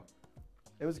 Mexico?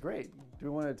 It was great. Do we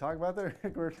want to talk about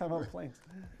that? We're talking about planes.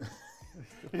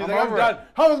 He's I'm like, I'm over done. it.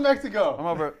 How was Mexico? I'm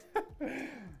over it.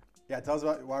 Yeah, tell us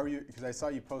about why were you? Because I saw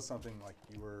you post something like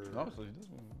you were. Oh, so you just-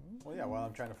 Well, yeah. While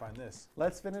I'm trying to find this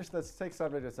Let's take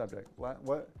subject to subject.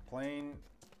 What? plane.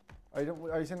 Are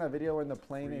you seeing that video when the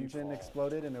plane Free engine fall.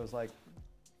 exploded and it was like,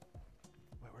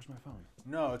 Wait, where's my phone?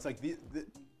 No, it's like this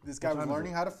guy What was time is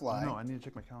learning it? how to fly. No, I need to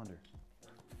check my calendar.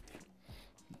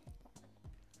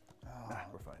 Oh,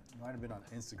 We're fine. it might have been on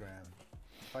Instagram.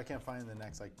 If I can't find it in the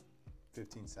next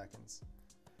 15 seconds,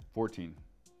 14,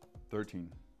 13,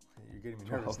 you're getting me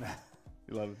nervous 12. now.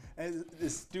 11. And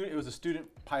it was a student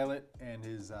pilot and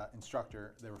his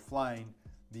instructor. They were flying.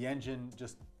 The engine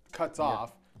just cuts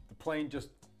off. The plane just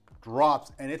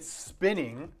drops and it's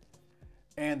spinning.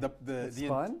 And it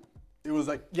spun? It was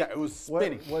like, yeah, it was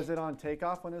spinning. Was it on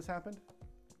takeoff when this happened?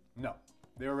 No,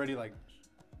 they were already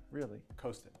Really?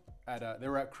 coasting. They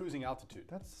were at cruising altitude.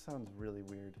 That sounds really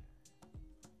weird.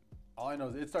 All I know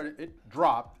is it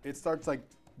dropped. It starts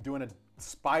doing a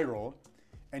spiral,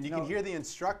 and you can hear the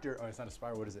instructor. Oh, it's not a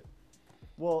spiral. What is it?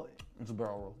 Well, It's a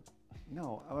barrel roll.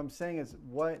 no. What I'm saying is,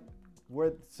 were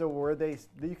they?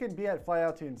 You can be at flight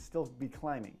altitude and still be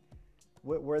climbing.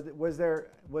 Was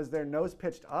their nose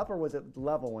pitched up or was it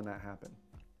level when that happened?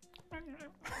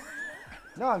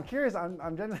 No, I'm curious. I'm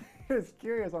genuinely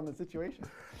curious on the situation.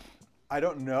 I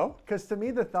don't know. Because to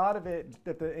me, the thought of it,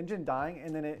 that the engine dying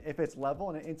and then if it's level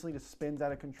and it instantly just spins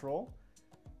out of control,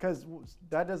 because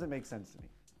that doesn't make sense to me.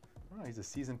 Oh, he's a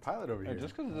seasoned pilot over Yeah, here.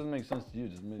 just because it doesn't make sense to you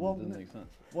doesn't mean Well, it doesn't make sense.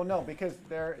 Well, no, because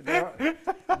there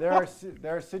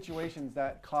are situations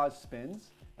that cause spins.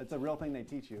 It's a real thing they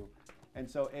teach you, and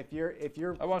so if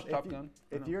I watched Top Gun.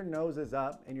 If your nose is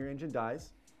up and your engine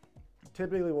dies,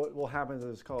 typically what will happen is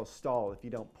it's called a stall if you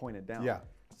don't point it down. Yeah.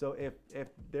 So if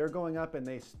they're going up and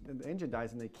the engine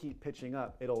dies and they keep pitching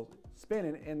up, it'll spin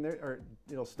or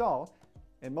it'll stall,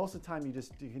 and most of the time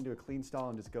you can do a clean stall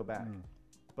and just go back.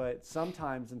 But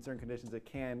sometimes in certain conditions it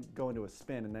can go into a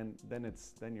spin and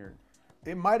then you're.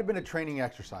 It might have been a training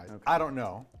exercise. Okay. I don't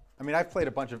know. I mean, I've played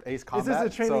a bunch of Ace Combat. Is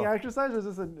this a training so exercise or is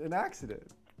this an accident?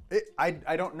 I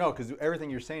don't know because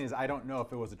everything you're saying is I don't know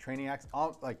if it was a training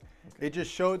accident. It just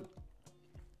showed.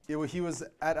 He was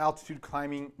at altitude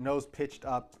climbing, nose pitched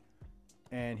up,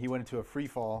 and he went into a free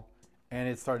fall, and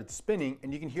it started spinning.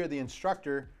 And you can hear the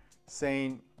instructor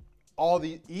saying,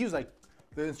 the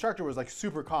instructor was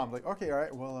super calm, okay, all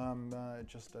right, well,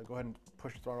 just go ahead and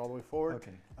push the throttle all the way forward.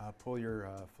 Okay. Pull your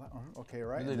flat. Okay, all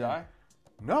right. Did they And then- die?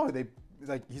 No,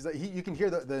 you can hear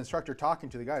the instructor talking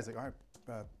to the guys all right,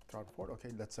 throttle forward. Okay,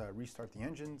 let's restart the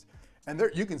engines. And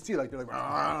you can see they're like,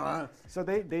 "Argh." So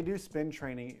they do spin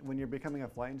training when you're becoming a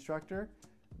flight instructor.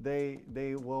 They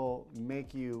will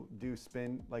make you do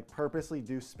purposely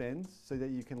do spins so that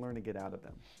you can learn to get out of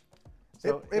them.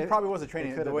 So it probably was a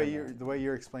training. could The have way been that.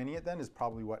 you're explaining it then is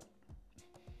probably what.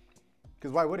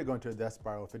 Because why would it go into a death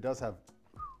spiral if it does have?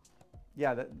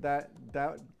 Yeah, that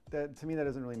to me that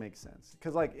doesn't really make sense.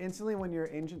 Because instantly when your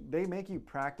engine, they make you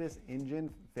practice engine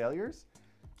failures.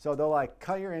 So they'll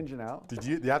cut your engine out. Did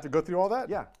you have to go through all that?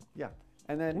 Yeah.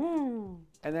 And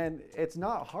then it's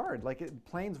not hard.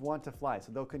 Planes want to fly,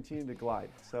 so they'll continue to glide.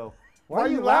 So why are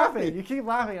you laughing? You keep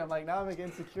laughing. I'm now I'm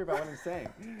insecure about what I'm saying.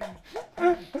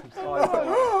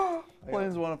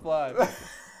 Planes want to fly.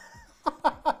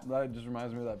 That just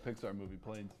reminds me of that Pixar movie,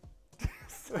 Planes.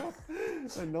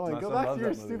 Annoying. My Go son back to loves your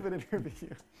that movie. stupid interview.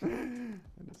 I'm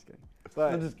just kidding.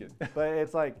 But, I'm just kidding. But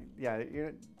it's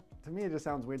to me it just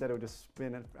sounds weird that it would just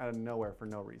spin out of nowhere for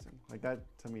no reason. That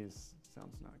to me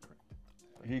sounds not correct.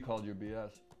 He called your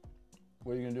BS.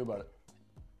 What are you going to do about it?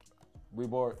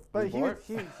 But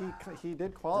he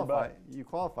did qualify. You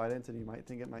qualified it, and you might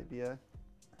think it might be a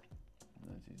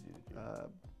That's easy to do.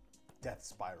 Death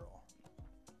spiral.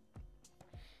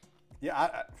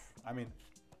 Yeah, I mean,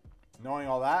 knowing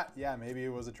all that, yeah, maybe it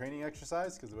was a training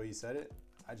exercise because the way you said it.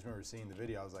 I just remember seeing the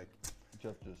video. I was like,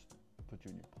 Jeff just put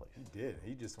you in your place. he did.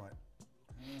 He just went.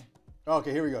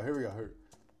 Okay, here we go.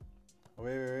 Oh,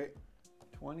 wait.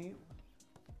 20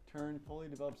 turn fully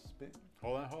developed spin.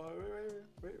 Hold on.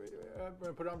 Wait. I'm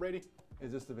gonna put it on Brady.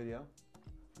 Is this the video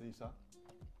that you saw?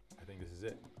 I think this is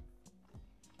it.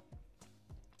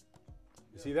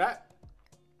 You see that?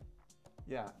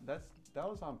 Yeah, that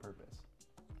was on purpose.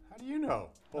 How do you know?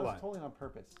 Hold that on. was totally on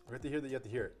purpose. We have to hear that. You have to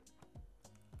hear it.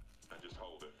 And just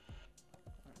hold it.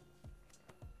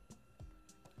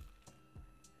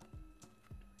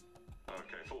 Okay,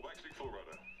 full back stick, full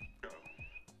rudder. Go.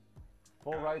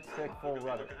 Full right stick, full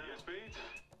rudder. Look at your speed.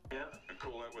 Yeah. And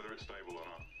call out whether it's stable or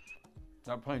not.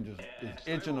 That plane just is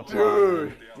itching to fly.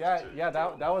 Dude. Yeah,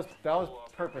 that was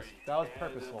purpose. That was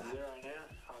purposeful.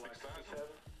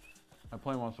 That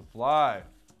plane wants to fly.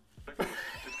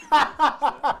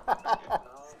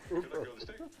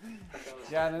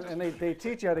 Yeah, and they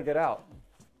teach you how to get out.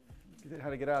 How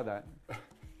to get out of that.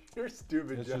 You're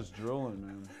stupid, It's Joe. just drilling,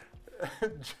 man.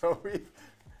 Joey.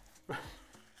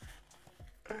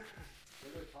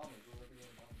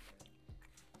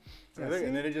 Yeah,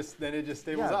 And then it just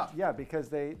stables up. Yeah, because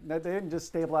they didn't just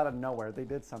stable out of nowhere. They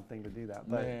did something to do that.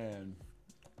 But Man,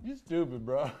 you stupid,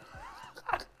 bro.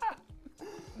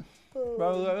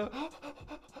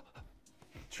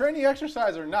 Training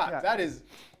exercise or not, Yeah. that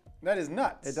is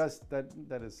nuts. it does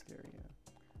that is scary. Yeah.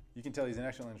 You can tell he's an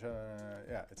excellent.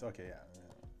 Yeah, it's okay. Yeah.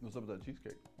 What's up with that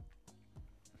cheesecake?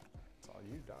 It's all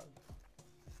you, dog.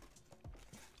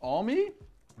 All me?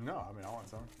 No, I mean I want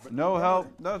some. But No help.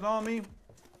 That's all me.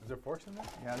 Is there forks in there?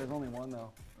 Yeah, there's only one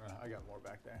though. I got more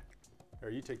back there. Here,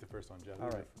 you take the first one, Jeff. All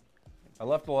right. I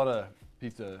left a lot of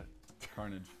pizza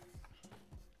carnage.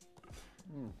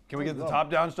 Can we get the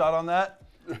top-down shot on that?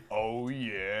 Oh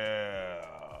yeah.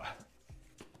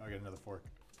 I'll get another fork.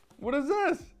 What is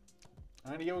this?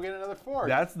 I'm gonna go get another fork.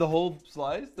 That's the whole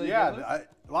slice? That you yeah. gave us?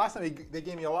 Last time they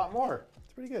gave me a lot more.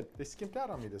 It's pretty good. They skimped out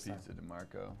on me this time. Pizza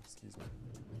DeMarco. Excuse me.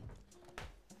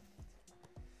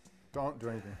 Don't do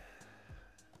anything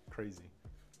crazy.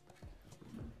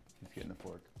 He's getting a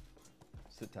fork.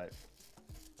 Sit tight.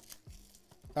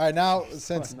 All right, now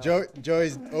since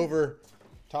Joey's over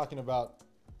talking about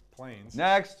planes,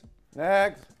 Next.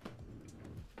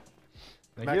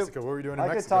 Mexico. What were we doing in I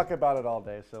Mexico? could talk about it all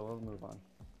day, so we'll move on.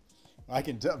 I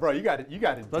can tell, bro. You got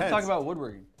intense. Let's talk about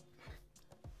woodworking.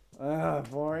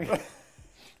 Boring.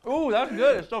 Ooh, that's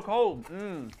good. It's still cold.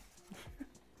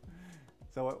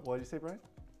 So what did you say, Brian?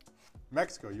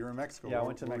 Mexico. You were in Mexico. Yeah, I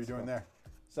went to What were you Mexico. doing there?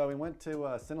 So we went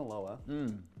to Sinaloa.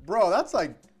 Bro, that's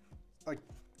like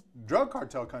drug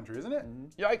cartel country, isn't it?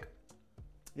 Yike.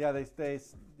 Yeah, they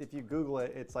if you Google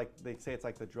it, it's like they say it's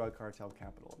like the drug cartel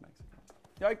capital of Mexico.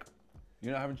 Yike.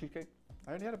 You're not having cheesecake? I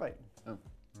already had a bite. Oh.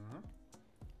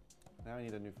 Now I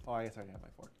need a new. Oh, I guess I already have my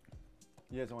fork.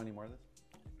 You guys want any more of this?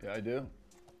 Yeah, I do.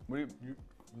 What do you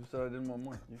said I didn't want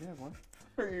more. You can have one.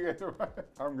 You guys are right.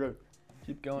 I'm good.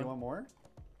 Keep going. You want more?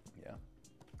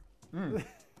 Yeah.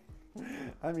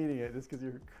 I'm eating it just because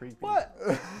you're creepy. What?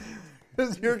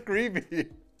 Because you're creepy.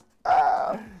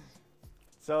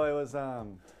 So it was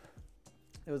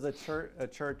a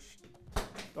church.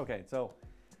 Okay, so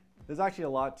there's actually a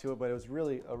lot to it, but it was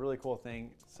really a really cool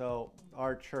thing. So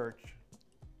our church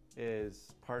is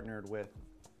partnered with,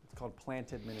 it's called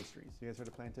Planted Ministries. You guys heard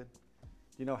of Planted?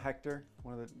 Do you know Hector?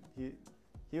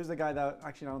 He was the guy that,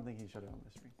 actually I don't think he showed it on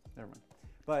the stream. Never mind.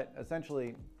 But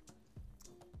essentially,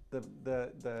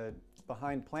 the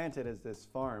behind Planted is this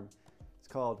farm. It's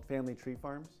called Family Tree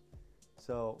Farms.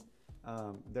 So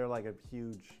they're like a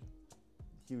huge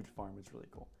farm. It's really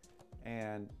cool.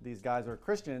 And these guys are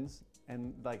Christians,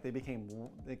 and like they became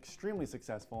extremely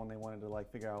successful, and they wanted to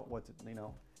like figure out what to,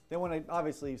 they want to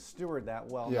obviously steward that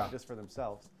well, Yeah. not just for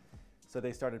themselves. So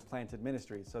they started Planted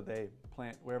Ministries. So they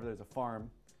plant wherever there's a farm,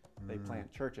 they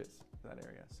plant churches in that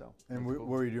area. So And what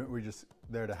were you doing? Were you just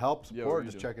there to help, Yeah, what support, were you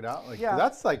just doing? check it out? Like, Yeah.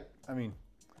 that's like, I mean,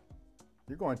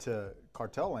 you're going to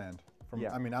cartel land.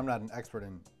 Yeah. I mean, I'm not an expert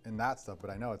in that stuff, but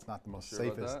I know it's not the most Sure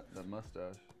about safest. that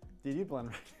mustache. did you blend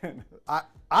right in?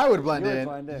 I would blend You would in.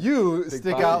 blend in. You stick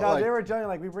body. out No, like. they were joking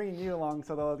like we bringing you along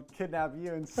so they'll kidnap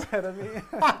you instead of me.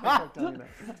 They kept telling me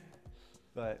that.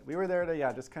 But we were there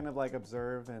to just kind of like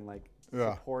observe and like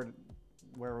Yeah. support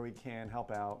wherever we can,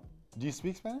 help out. Do you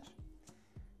speak Spanish?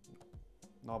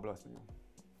 No hablo español.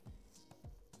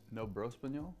 No bro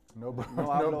español? No, bro. No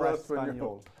hablo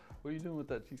español. What are you doing with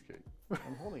that cheesecake?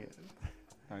 I'm holding it.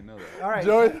 I know that. All right.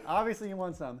 Joey? Obviously, you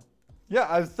want some. Yeah,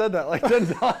 I've said that like 10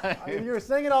 times. You're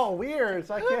saying it all weird,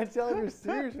 so I can't tell if you're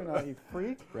serious or not, you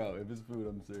freak. Bro, if it's food,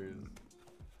 I'm serious.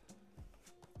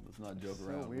 Let's not joke So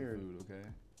around weird. with food, okay?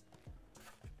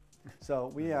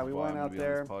 So we This is why went I'm out gonna be on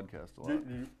there. this podcast a lot.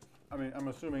 I mean, I'm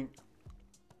assuming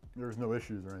there's no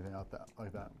issues or anything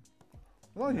like that.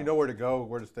 As long as you know where to go,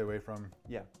 where to stay away from.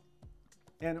 Yeah.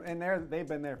 And they've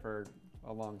been there for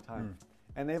a long time.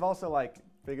 Hmm. And they've also like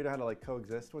figured out how to like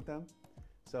coexist with them.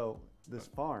 So this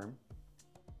farm.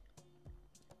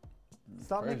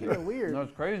 Stop Crazy. making it weird. No,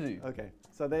 it's crazy. Okay.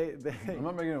 So they I'm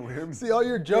not making it weird. See all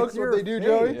your jokes, your what they do, face.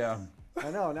 Joey? Yeah.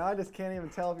 I know. Now I just can't even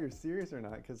tell if you're serious or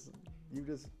not because you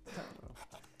just. I don't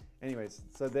know. Anyways,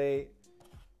 so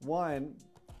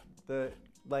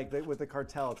with the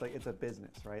cartel, it's like it's a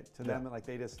business, right? To them, like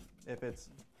they just if it's,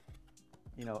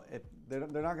 if they're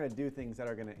not going to do things that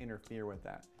are going to interfere with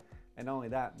that, and not only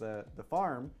that, the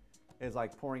farm is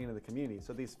like pouring into the community.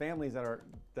 So these families that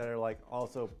are like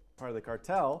also part of the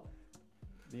cartel,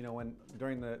 when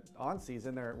during the on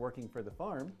season they're working for the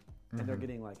farm. And they're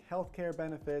getting like healthcare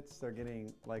benefits. They're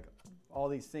getting like all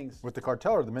these things With the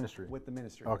cartel or the ministry? with the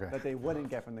ministry Okay. that they wouldn't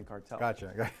get from the cartel.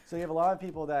 Gotcha. So you have a lot of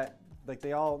people that like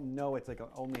they all know it's like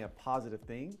only a positive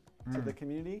thing to the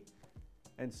community.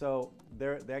 And so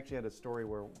they actually had a story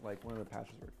where like one of the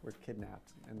pastors were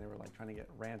kidnapped and they were like trying to get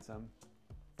ransom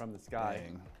from the sky.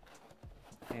 Dang.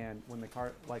 And when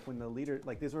the leader,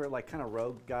 like these were like kind of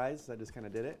rogue guys that just kind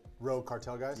of did it. Rogue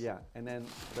cartel guys? Yeah, and then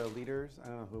the leaders, I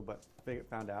don't know who, but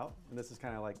found out, and this is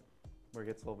kind of like where it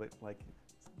gets a little bit like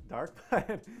dark.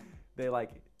 They like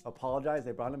apologized,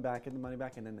 they brought him back, get the money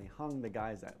back, and then they hung the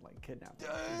guys that like kidnapped them.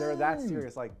 They're that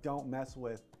serious, like don't mess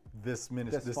with This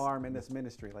farm and this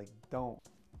ministry, like don't.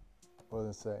 What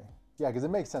was I say? Yeah, because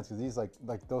it makes sense because these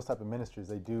like those type of ministries,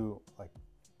 they do like,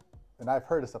 and I've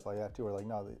heard of stuff like that too, where like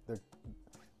no, they're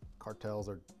cartels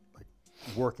are like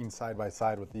working side by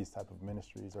side with these type of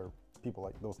ministries or people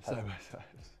like those type Side of, by side.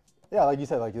 yeah, like you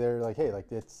said, like they're like, hey,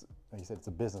 like it's like you said, it's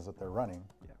a business that they're running.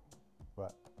 Yeah.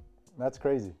 But that's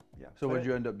crazy. Yeah. So what did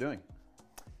you end up doing?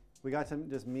 We got to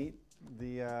just meet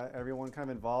the everyone kind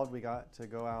of involved. We got to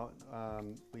go out.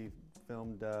 We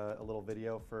filmed a little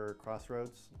video for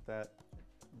Crossroads that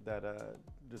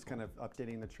just kind of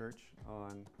updating the church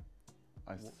on.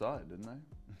 I saw it, didn't I?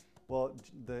 Well,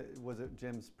 was it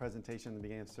Jim's presentation in the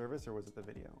beginning of service, or was it the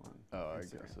video on? Oh, I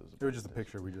Instagram? guess it was. It was just a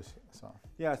picture we just saw.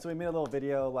 Yeah, so we made a little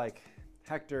video. Like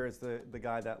Hector is the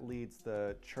guy that leads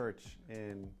the church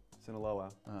in Sinaloa,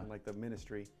 and like the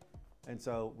ministry, and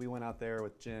so we went out there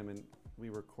with Jim and we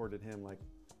recorded him, like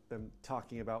them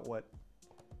talking about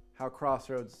how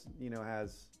Crossroads,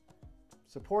 has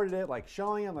supported it, like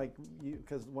showing him, like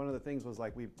because one of the things was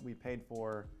like we paid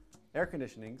for air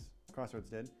conditionings, Crossroads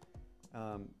did.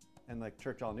 And like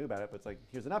church all knew about it, but it's like,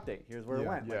 here's an update. Here's where it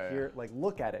went. Yeah, like here, like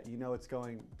look at it. It's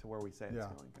going to where we say it's Yeah.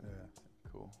 going. Kind of thing.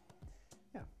 Cool.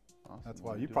 Yeah. Awesome. That's Well,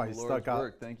 why you're you doing probably the Lord's stuck out.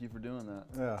 work. Thank you for doing that.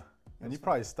 Yeah, and you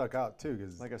probably stuck out too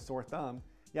because Like a sore thumb.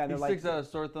 Yeah. And He they're sticks like, out a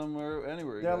sore thumb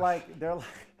anywhere. he they're goes. like, they're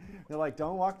like,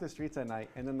 don't walk the streets at night.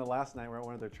 And then the last night we're at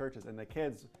one of their churches, and the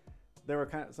kids,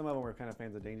 some of them were kind of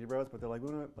fans of Danger Bros, but they're like,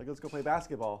 let's go play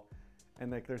basketball.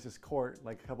 And like, there's this court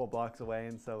like a couple blocks away,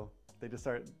 and so they just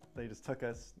took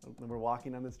us, and we're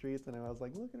walking down the streets, and I was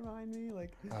like, looking behind me,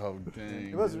 like. Oh dang.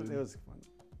 It was dude. fun.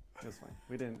 It was fine.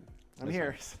 We didn't. I'm It's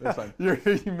here. fine. It's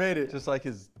fine. you made it. Just like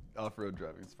his off-road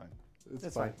driving, it's fine.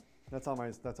 It's fine. That's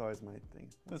always my thing.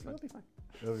 That's fine. It'll be fine.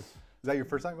 Is that your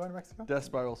first time going to Mexico? Death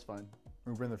Spiral's fine.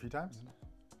 We've been there a few times.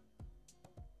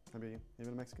 How about you? You been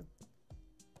to Mexico?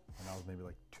 And I was maybe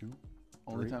like 2.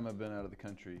 Only 3? time I've been out of the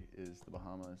country is the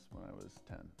Bahamas when I was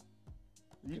 10.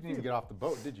 You didn't even get off the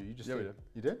boat, did you? You just Yeah, we stayed. did.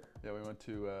 You did? Yeah, we went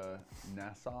to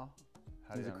Nassau.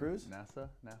 How It was a cruise? Nassau?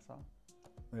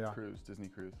 Yeah. Cruise, Disney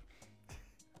cruise.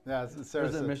 Yeah, It Sarah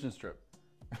was a said- missions trip.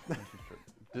 Missions trip.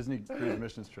 Disney cruise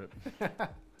missions trip.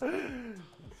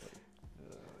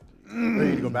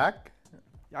 Ready to go back?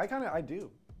 I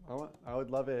do. I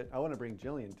would love it. I want to bring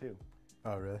Jillian too.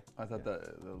 Oh, really? I thought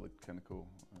that looked kind of cool.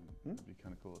 It'd be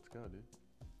kind of cool. Let's go, dude.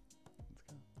 Let's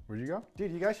go. Where'd you go?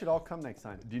 Dude, you guys should all come next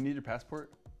time. Do you need your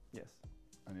passport? Yes.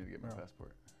 I need to get my Oh.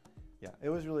 passport. Yeah, it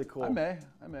was really cool. I may.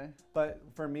 But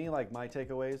for me, like my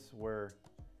takeaways were,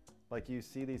 like you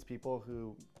see these people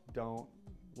who don't,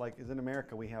 like, as in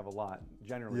America we have a lot,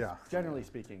 generally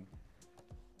speaking.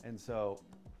 And so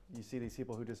you see these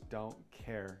people who just don't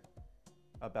care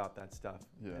about that stuff.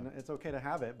 Yeah. And it's okay to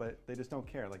have it, but they just don't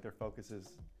care. Like their focus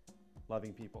is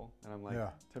loving people. And I'm like, Yeah.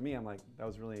 to me, I'm like, that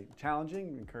was really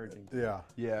challenging, encouraging. Yeah.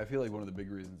 Yeah, I feel like one of the big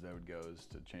reasons I would go is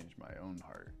to change my own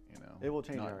heart, you know? It will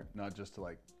change not, your heart. Not just to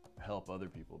like help other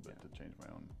people, but to change my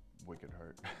own wicked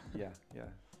heart. Yeah, yeah.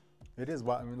 It is.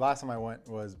 I mean, last time I went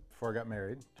was before I got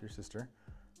married to your sister.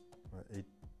 What,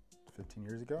 15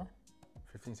 years ago?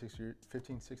 15,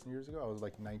 16 years ago. I was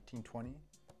like 19,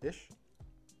 20-ish,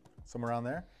 somewhere around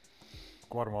there.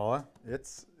 Guatemala.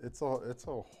 It's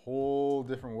a whole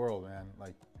different world, man.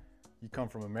 Like, you come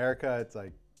from America, it's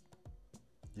like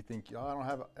you think, oh, I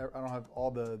don't have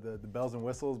all the bells and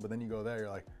whistles, but then you go there, you're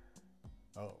like,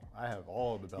 oh, I have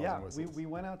all the bells and whistles. Yeah, we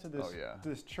went out to this to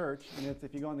this church, and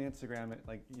if you go on the Instagram,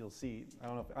 like you'll see. I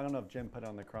don't know if Jim put it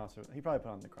on the Crossroads. He probably put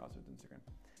it on the Crossroads Instagram.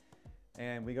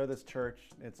 And we go to this church.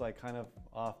 It's like kind of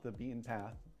off the beaten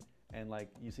path, and like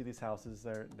you see these houses.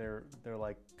 They're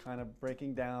like kind of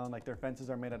breaking down. Like their fences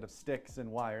are made out of sticks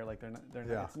and wire. Like they're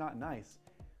not, it's not nice.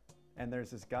 And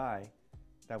there's this guy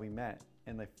that we met.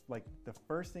 And like the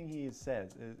first thing he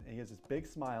says is he has this big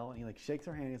smile and he like shakes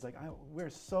our hand. He's like, we're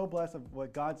so blessed of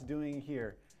what God's doing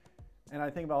here. And I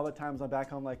think about all the times I'm back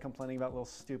home like complaining about little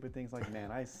stupid things like,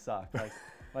 man, I suck.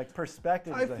 Like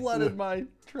perspective. I flooded my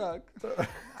truck.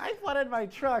 I flooded my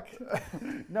truck.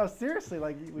 No, seriously,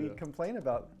 like we complain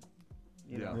about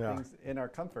things in our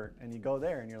comfort, and you go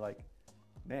there and you're like,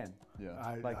 man,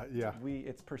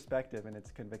 it's perspective and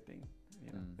it's convicting.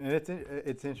 You know? And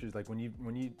it's interesting, like when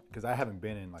you, because I haven't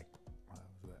been in like, what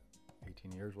was that,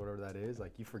 18 years, whatever that is,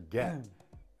 like you forget.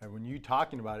 And when you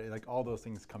talking about it, like all those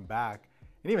things come back.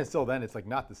 And even still then, it's like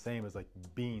not the same as like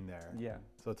being there. Yeah.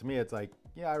 So to me, it's like,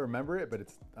 yeah, I remember it, but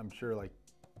I'm sure like,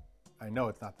 I know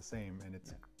it's not the same, and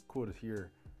it's cool to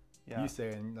hear you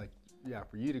say, and like, yeah,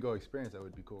 for you to go experience that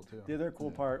would be cool too. The other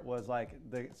cool part was like,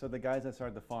 the guys that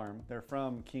started the farm, they're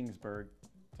from Kingsburg,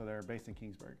 so they're based in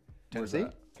Kingsburg. Tennessee?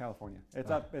 California.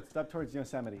 It's up towards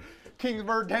Yosemite.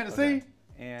 Kingsburg, Tennessee. Okay.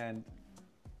 And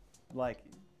like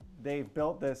they've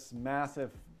built this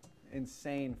massive,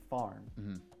 insane farm,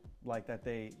 like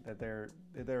they're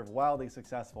wildly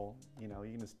successul. You know,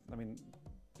 you can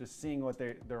just seeing what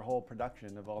their whole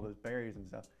production of all those berries and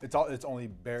stuff. It's only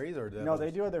berries, or no?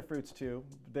 They do other fruits too.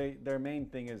 Their main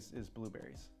thing is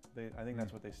blueberries. I think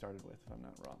that's what they started with, if I'm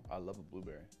not wrong. I love a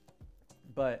blueberry.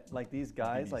 But like these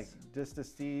guys, like just to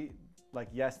see, like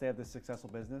yes, they have this successful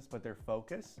business, but their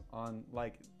focus on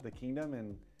like the kingdom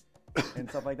and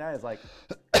stuff like that is like,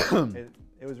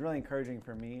 it was really encouraging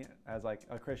for me as like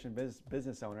a Christian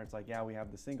business owner. It's like, yeah, we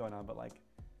have this thing going on, but like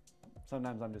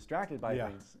sometimes I'm distracted by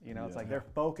things. You know, it's like their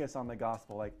focus on the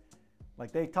gospel.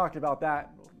 Like they talked about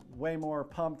that way more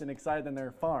pumped and excited than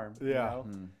their farm. You know?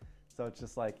 So it's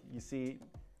just like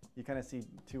you kind of see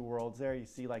two worlds there. You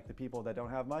see like the people that don't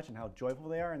have much and how joyful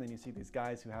they are, and then you see these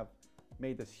guys who have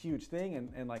made this huge thing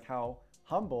and like how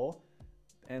humble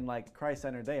and like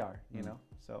Christ-centered they are, you know?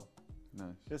 So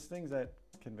just things that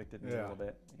convicted me a little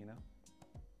bit, you know?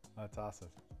 That's awesome.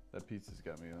 That pizza's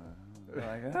got me.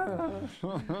 Like, Well,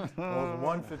 it's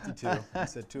 1:52. I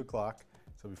said 2 o'clock.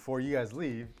 So before you guys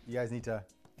leave, you guys need to.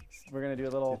 we're gonna do a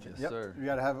little. Yes, sir. You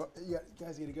gotta have. You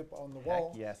guys gotta get up on the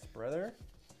wall. Yes, brother.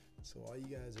 So while you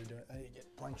guys are doing, I need to get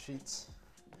blank sheets.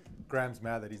 Graham's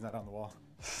mad that he's not on the wall.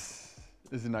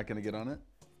 Is he not going to get on it?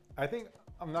 I think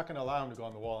I'm not gonna allow him to go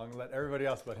on the wall. I'm gonna let everybody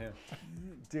else but him.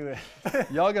 Do it.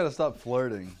 Y'all got to stop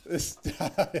flirting.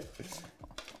 Stop.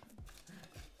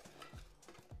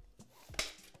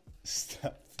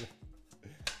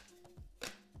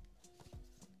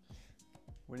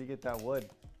 Where do you get that wood?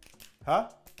 Huh?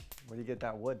 Where do you get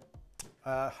that wood?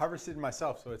 Harvested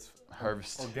myself, so it's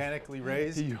organically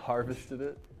raised. You harvested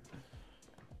it?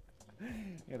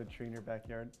 You got a tree in your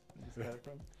backyard. You just got it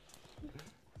from?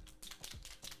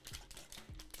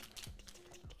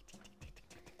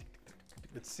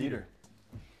 It's cedar.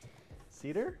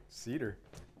 Cedar? Cedar.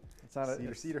 It's not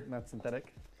cedar. Not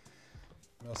synthetic.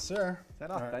 No, sir. Is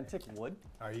that authentic wood?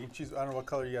 All right, you can choose. I don't know what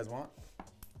color you guys want.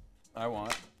 I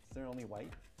want. Is there only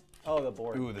white? Oh, the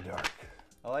board. Ooh, the dark.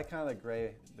 I like kind of the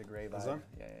gray vibe. This one?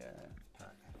 Yeah. All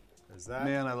right. There's that.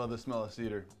 Man, I love the smell of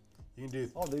cedar. You can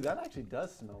do. Oh, dude, that actually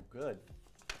does smell good.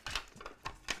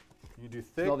 You can do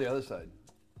thick. Smell the other side.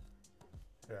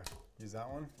 Here, use that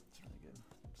one. It's really good.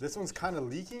 This one's kind of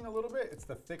leaking a little bit. It's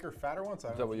the thicker, fatter one. So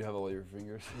Is that what you have all your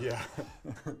fingers? Yeah.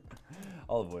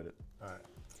 I'll avoid it. All right.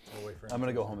 We'll wait for him. I'm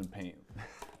going to go home and paint.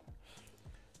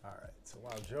 All right. So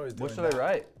while Joey's doing What should I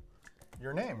write?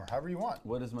 Your name, or however you want.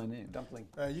 What is my name? Dumpling.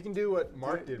 You can do what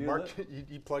Mark did. do Mark,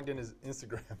 he plugged in his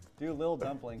Instagram. Do a little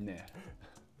dumpling. Nah.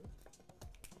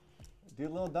 Do a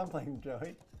little dumpling,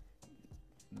 Joey.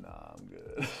 Nah, I'm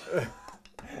good.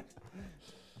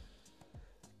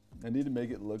 I need to make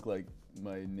it look like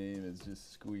my name is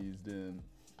just squeezed in.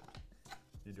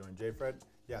 You doing J Fred?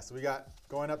 Yeah, so we got,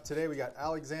 going up today, we got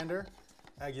Alexander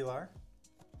Aguilar.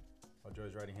 While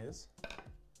Joey's writing his.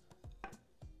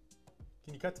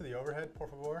 Can you cut to the overhead, por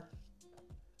favor?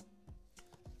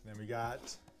 Then we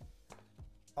got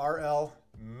R.L.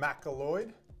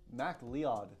 McElroy.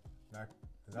 MacLeod.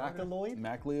 Is that what it is? McElroy?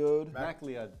 MacLeod.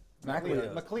 MacLeod.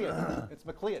 MacLeod. McLeod. It's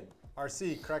McLeod.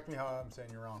 RC, correct me how I'm saying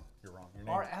you're wrong. You're wrong. Your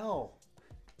name. RL.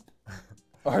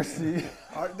 RC.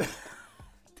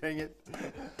 Dang it.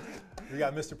 We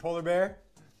got Mr. Polar Bear.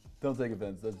 Don't take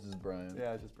offense. That's just Brian.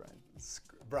 Yeah, it's just Brian.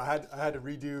 Bro, I had to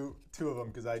redo 2 of them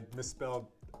because I misspelled.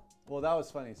 Well, that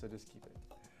was funny, so just keep it.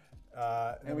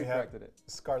 And we we have corrected it.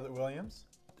 Scarlett Williams.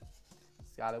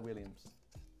 Scarlett Williams.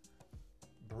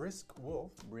 Brisk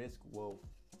Wolf. Brisk Wolf.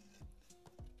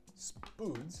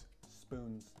 Spoods.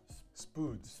 Spoons.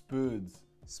 Spoods. Spoods.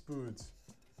 Spoods.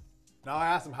 Now I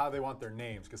asked them how they want their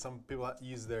names because some people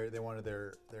they wanted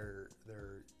their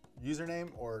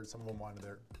username, or some of them wanted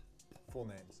their full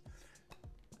names.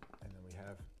 And then we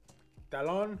have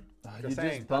Talon. You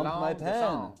just bumped my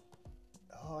pen.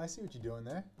 Oh, I see what you're doing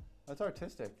there. That's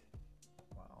artistic.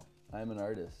 Wow. I'm an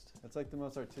artist. That's like the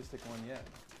most artistic one yet.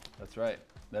 That's right.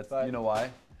 That's But- you know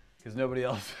why? Because nobody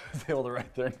else was able to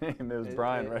write their name. It was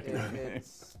Brian writing their name.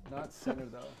 It's not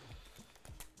centered though.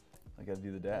 I got to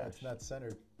do the dash. It's not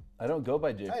centered. I don't go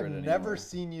by J. I've Fred anymore. never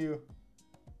seen you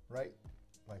write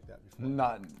like that before.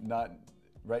 Not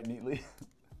write neatly.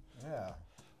 Yeah.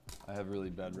 I have really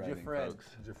bad writing, Jafred. folks.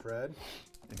 Jafred.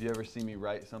 If you ever see me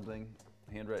write something,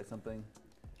 handwrite something,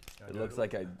 Yeah, it do looks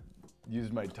like I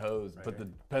used my toes, Right put here.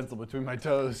 the pencil between my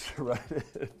toes to write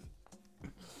it.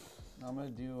 I'm gonna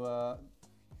do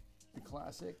the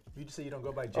classic. You just say you don't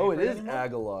go by Jafred Oh, it is anymore?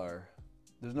 Aguilar.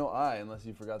 There's no I unless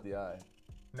you forgot the I.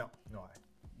 No, no I.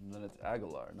 And then it's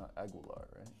Aguilar, not Aguilar,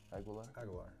 right? Aguilar?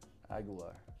 Aguilar.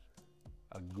 Aguilar.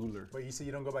 Aguilar. Wait, you say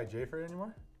you don't go by Jafred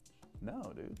anymore?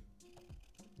 No, dude.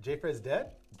 Jafred's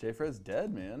dead? J. Fred's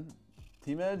dead, man.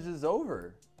 Team Edge is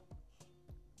over.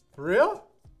 For real?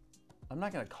 I'm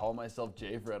not gonna call myself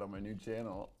J. Fred on my new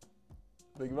channel.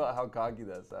 Think about how cocky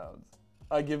that sounds.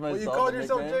 I give myself. Well, you called a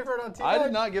yourself nickname. J-Fred on Team I Edge?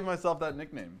 did not give myself that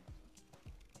nickname.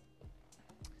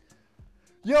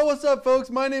 Yo, what's up, folks?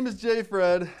 My name is J.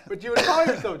 Fred. But you would call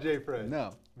yourself Jafred.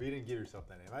 No. But you didn't give yourself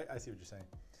that name. I see what you're saying.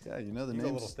 Yeah, you know the He's a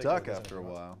name little thicker, stuck doesn't after it, a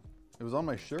Bronz? while. It was on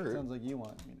my shirt. Sounds like you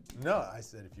want me to. No, I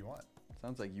said if you want.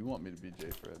 Sounds like you want me to be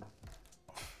J. Fred.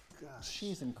 Gosh.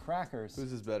 Cheese and crackers.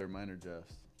 Whose is better, mine or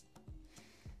Jeff's?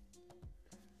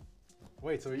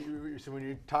 Wait, so when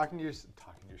you're talking to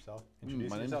yourself, introducing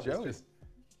my name's yourself, Joey. it's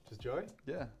just Joey?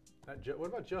 Yeah. What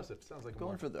about Joseph? Sounds like a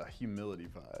Going more for the humility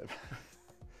vibe.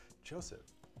 Joseph.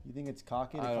 You think it's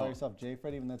cocky to I call don't- yourself J.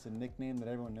 Fred, even though it's a nickname that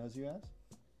everyone knows you as?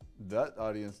 That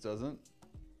audience doesn't,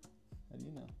 How do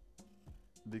you know?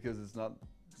 because it's not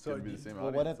So going to be you- the same Well,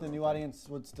 audience. what if I the don't new think. audience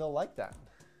would still like that?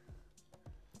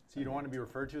 So you don't want to be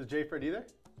referred to as Jafred either?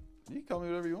 You can call me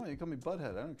whatever you want. You can call me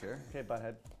Butthead. I don't care. Okay,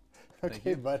 butthead.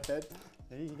 Okay, butthead.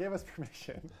 He gave us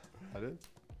permission. I did.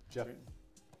 Jeff.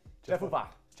 Jeffuva.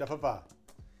 Jeffuva.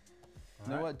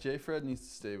 You know what? J. Fred needs to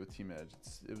stay with Team Edge.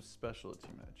 It was special at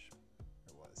Team Edge.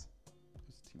 It was. It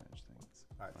was a Team Edge thing.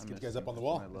 All right, let's I get you miss guys up Team on the Edge,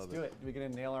 wall. and I Let's love do it. Do we gonna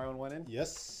nail our own one in?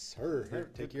 Yes, sir. Here,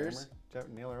 Good take yours.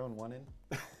 nail our own one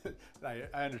in. I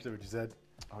understood what you said.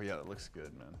 Oh yeah, it looks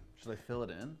good, man. Should I fill it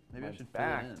in? Maybe I My should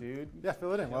back, fill it in. dude. Yeah,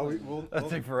 fill it in. Well, we'll That'd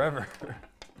take forever.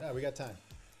 yeah, we got time.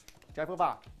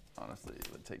 Jeffuva. Honestly,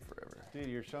 it would take forever. Dude,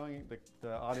 you're showing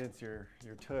the audience your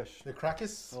tush. The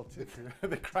Crackus? Little too-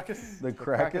 The Crackus? The The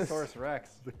Krakus? Crackosaurus Rex.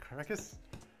 The Crackus?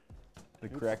 The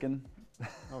Kraken?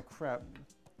 Oh crap.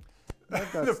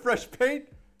 The fresh paint?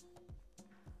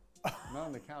 Not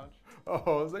on the couch.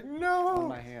 Oh, I was like, no. On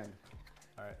my hand.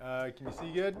 All right, can you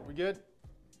see good? We good?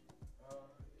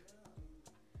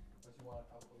 Unless you want,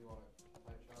 how cool you want it?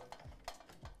 Light shot?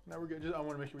 No, we're good. I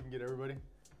want to make sure we can get everybody.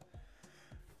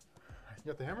 You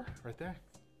got the hammer right there.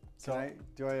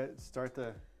 Do I start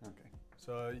the? Okay.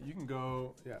 So you can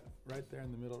go, yeah, right there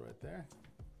in the middle, right there.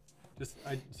 Just,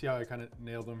 I see how I kind of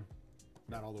nailed them,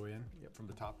 not all the way in, from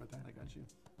the top right there. I got you.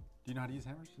 Do you know how to use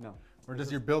hammers? No. Or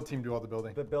does your build team do all the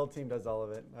building? The build team does all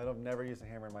of it. I've never used a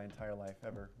hammer in my entire life,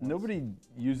 ever. once. Nobody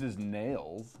uses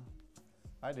nails.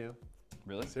 I do.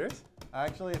 Really? Serious?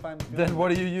 Actually, if I'm good, Then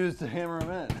what do you use to hammer them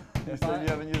in? You If said I- you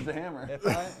haven't used a hammer. if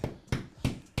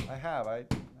I have. I'm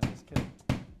just kidding.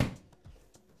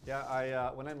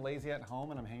 Yeah, when I'm lazy at home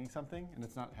and I'm hanging something and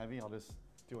it's not heavy, I'll just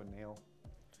do a nail.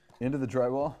 Into the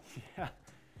drywall? Yeah.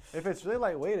 If it's really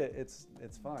lightweight, it's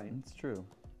fine. It's true.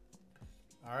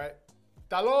 All right.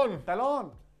 Talon!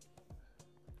 Talon.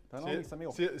 Talon, mis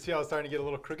amigos. See how it's starting to get a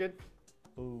little crooked?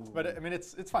 Ooh. But I mean,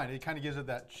 it's fine. It kind of gives it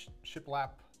that shiplap.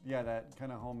 Yeah, that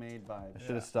kind of homemade vibe. I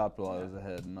should have stopped while I was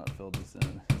ahead and not filled this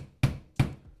in.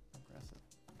 Impressive.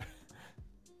 All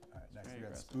right, next We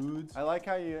got spoods. I like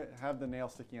how you have the nail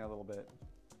sticking out a little bit.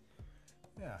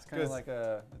 Yeah, It's kind of like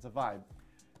it's a vibe.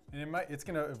 and it's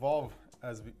gonna evolve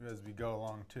as we go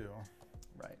along too.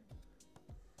 Right.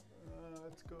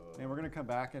 Let's go. And we're gonna come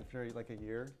back after like a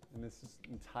year, and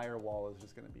entire wall is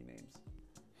just gonna be names.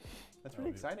 That's pretty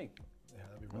exciting. Yeah,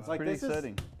 that'd be It's wild. like pretty this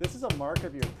exciting. This is a mark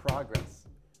of your progress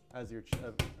as your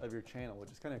of your channel,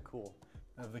 which is kind of cool.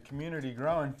 Of the community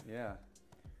growing. Yeah.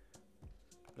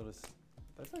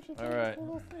 That's actually All kind of right. a cool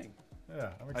little thing.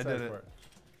 Yeah, I'm I excited did for it.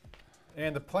 it.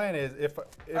 And the plan is if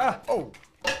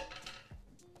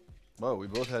Whoa, we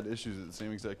both had issues at the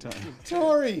same exact time.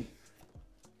 Tori.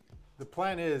 The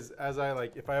plan is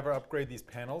if I ever upgrade these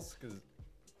panels,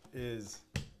 if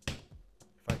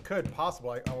I could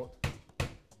possible,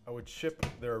 I would ship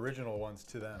their original ones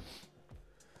to them.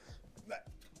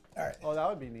 All right. Oh, that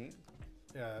would be neat.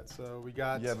 Yeah. So we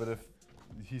got. Yeah, but if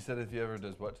he said if he ever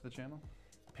does what to the channel?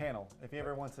 Panel. If he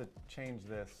ever wants to change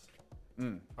this, All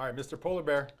right, Mr. Polar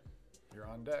Bear, you're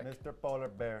on deck. Mr. Polar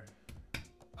Bear.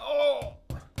 Oh.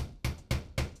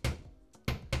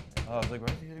 Oh, I was like,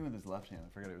 why is he hitting with his left hand? I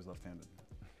forgot he was left-handed.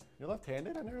 You're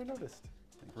left-handed? I never noticed.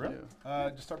 Thank Really? you.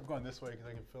 Just start going this way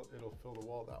because it'll fill the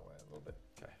wall that way a little bit.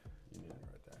 Okay. You need it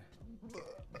right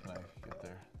there. Can I get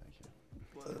there? Thank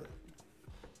you.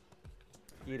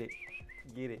 Get it.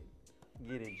 Get it.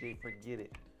 Get it, Jay. Forget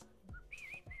it.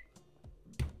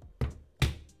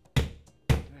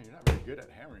 Man, you're not very good at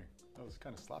hammering. That was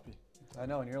kind of sloppy. I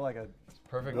know, and you're like a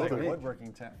Perfect builder technique.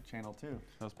 woodworking channel too.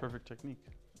 That was perfect technique.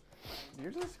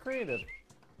 You're just creative.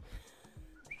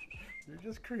 You're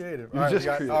just creative. You're All right, just we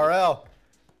got creative. RL.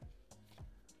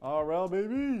 RL,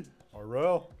 baby.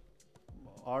 RL.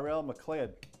 RL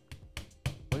McLeod.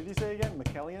 What did you say again?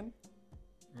 McKellian?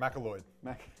 McElloyd.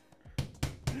 Mac.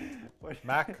 What?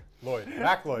 McLloyd.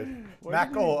 McLloyd. What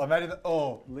Mac. do you mean? Oh, I'm adding the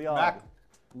O. Leon. Mac.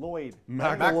 Lloyd.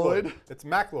 McLloyd. It's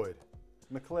McLloyd.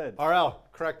 McLeod. RL.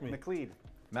 Correct me. McLeod.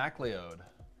 MacLeod.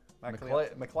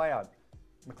 McLeod. McLeod.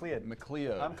 McLeod.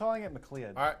 McLeod. I'm calling it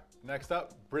McLeod. All right. Next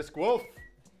up, Brisk Wolf.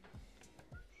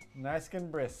 Nice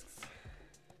skin brisks.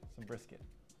 Some brisket.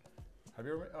 Have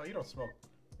you ever? Oh, you don't smoke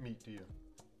meat, do you?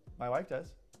 My wife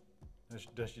does.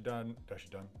 Does she done?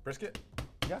 Brisket.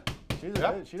 Yeah. She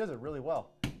does it really well.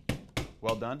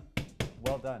 Well done.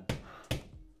 Well done.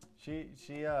 She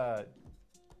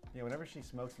whenever she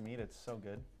smokes meat, it's so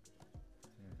good.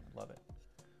 Love it.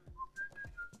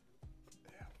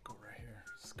 Yeah, go right here.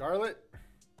 Scarlett.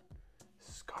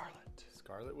 Scarlet.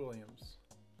 Scarlett Williams.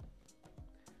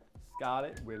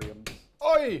 Scarlett Williams.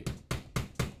 Oi!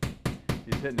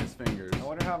 He's hitting his fingers. I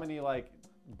wonder how many like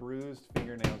bruised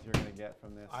fingernails you're gonna get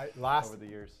from this over the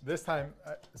years. This time,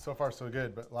 so far so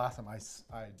good, but last time I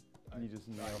You just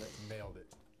nailed it. nailed it.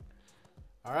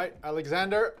 All right,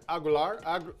 Alexander Aguilar.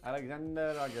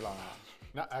 Alexander Aguilar.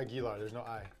 Not Aguilar. There's no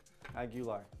I.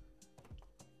 Aguilar.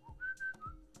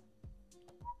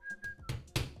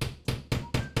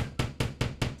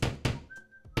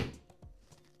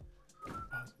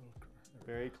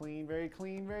 Very clean, very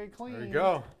clean, very clean. There you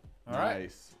go. All right.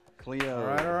 Nice. Cleo. All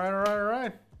right. All right. All right. All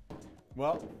right.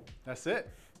 Well, that's it.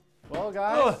 Well,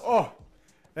 guys. Oh.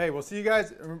 Hey, we'll see you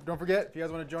guys. Don't forget, if you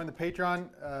guys want to join the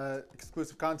Patreon,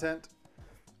 exclusive content,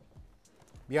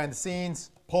 behind the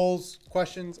scenes, polls,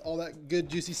 questions, all that good,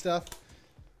 juicy stuff.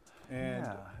 And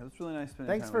Yeah, it was really nice spending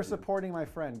Thanks time for with you. supporting my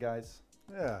friend, guys.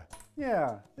 yeah,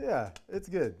 Yeah. it's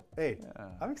good. Hey, Yeah.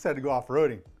 I'm excited to go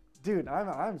off-roading. Dude,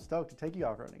 I'm stoked to take you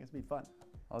off-roading. It's gonna be fun.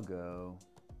 I'll go.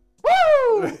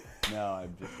 Woo! No,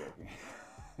 I'm just joking.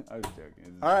 I was joking. It's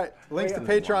just- All right, links to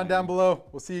Patreon down below.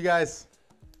 We'll see you guys.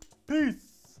 Peace.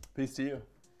 Peace to you.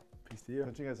 Peace to you.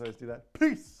 Don't you guys always do that?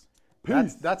 Peace.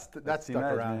 Peace. That's That's stuck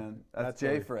Inez, around. man. That's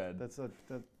J. Fred. That's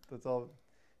all.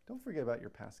 Don't forget about your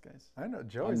past, guys. I know. I'm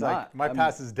Joey's not. like, my I'm-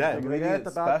 past is dead. I'm Forget making it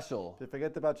about- special. If you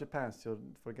forget about your past, you'll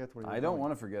forget where you're I don't going.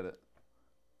 want to forget it.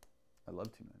 I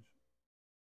love too much.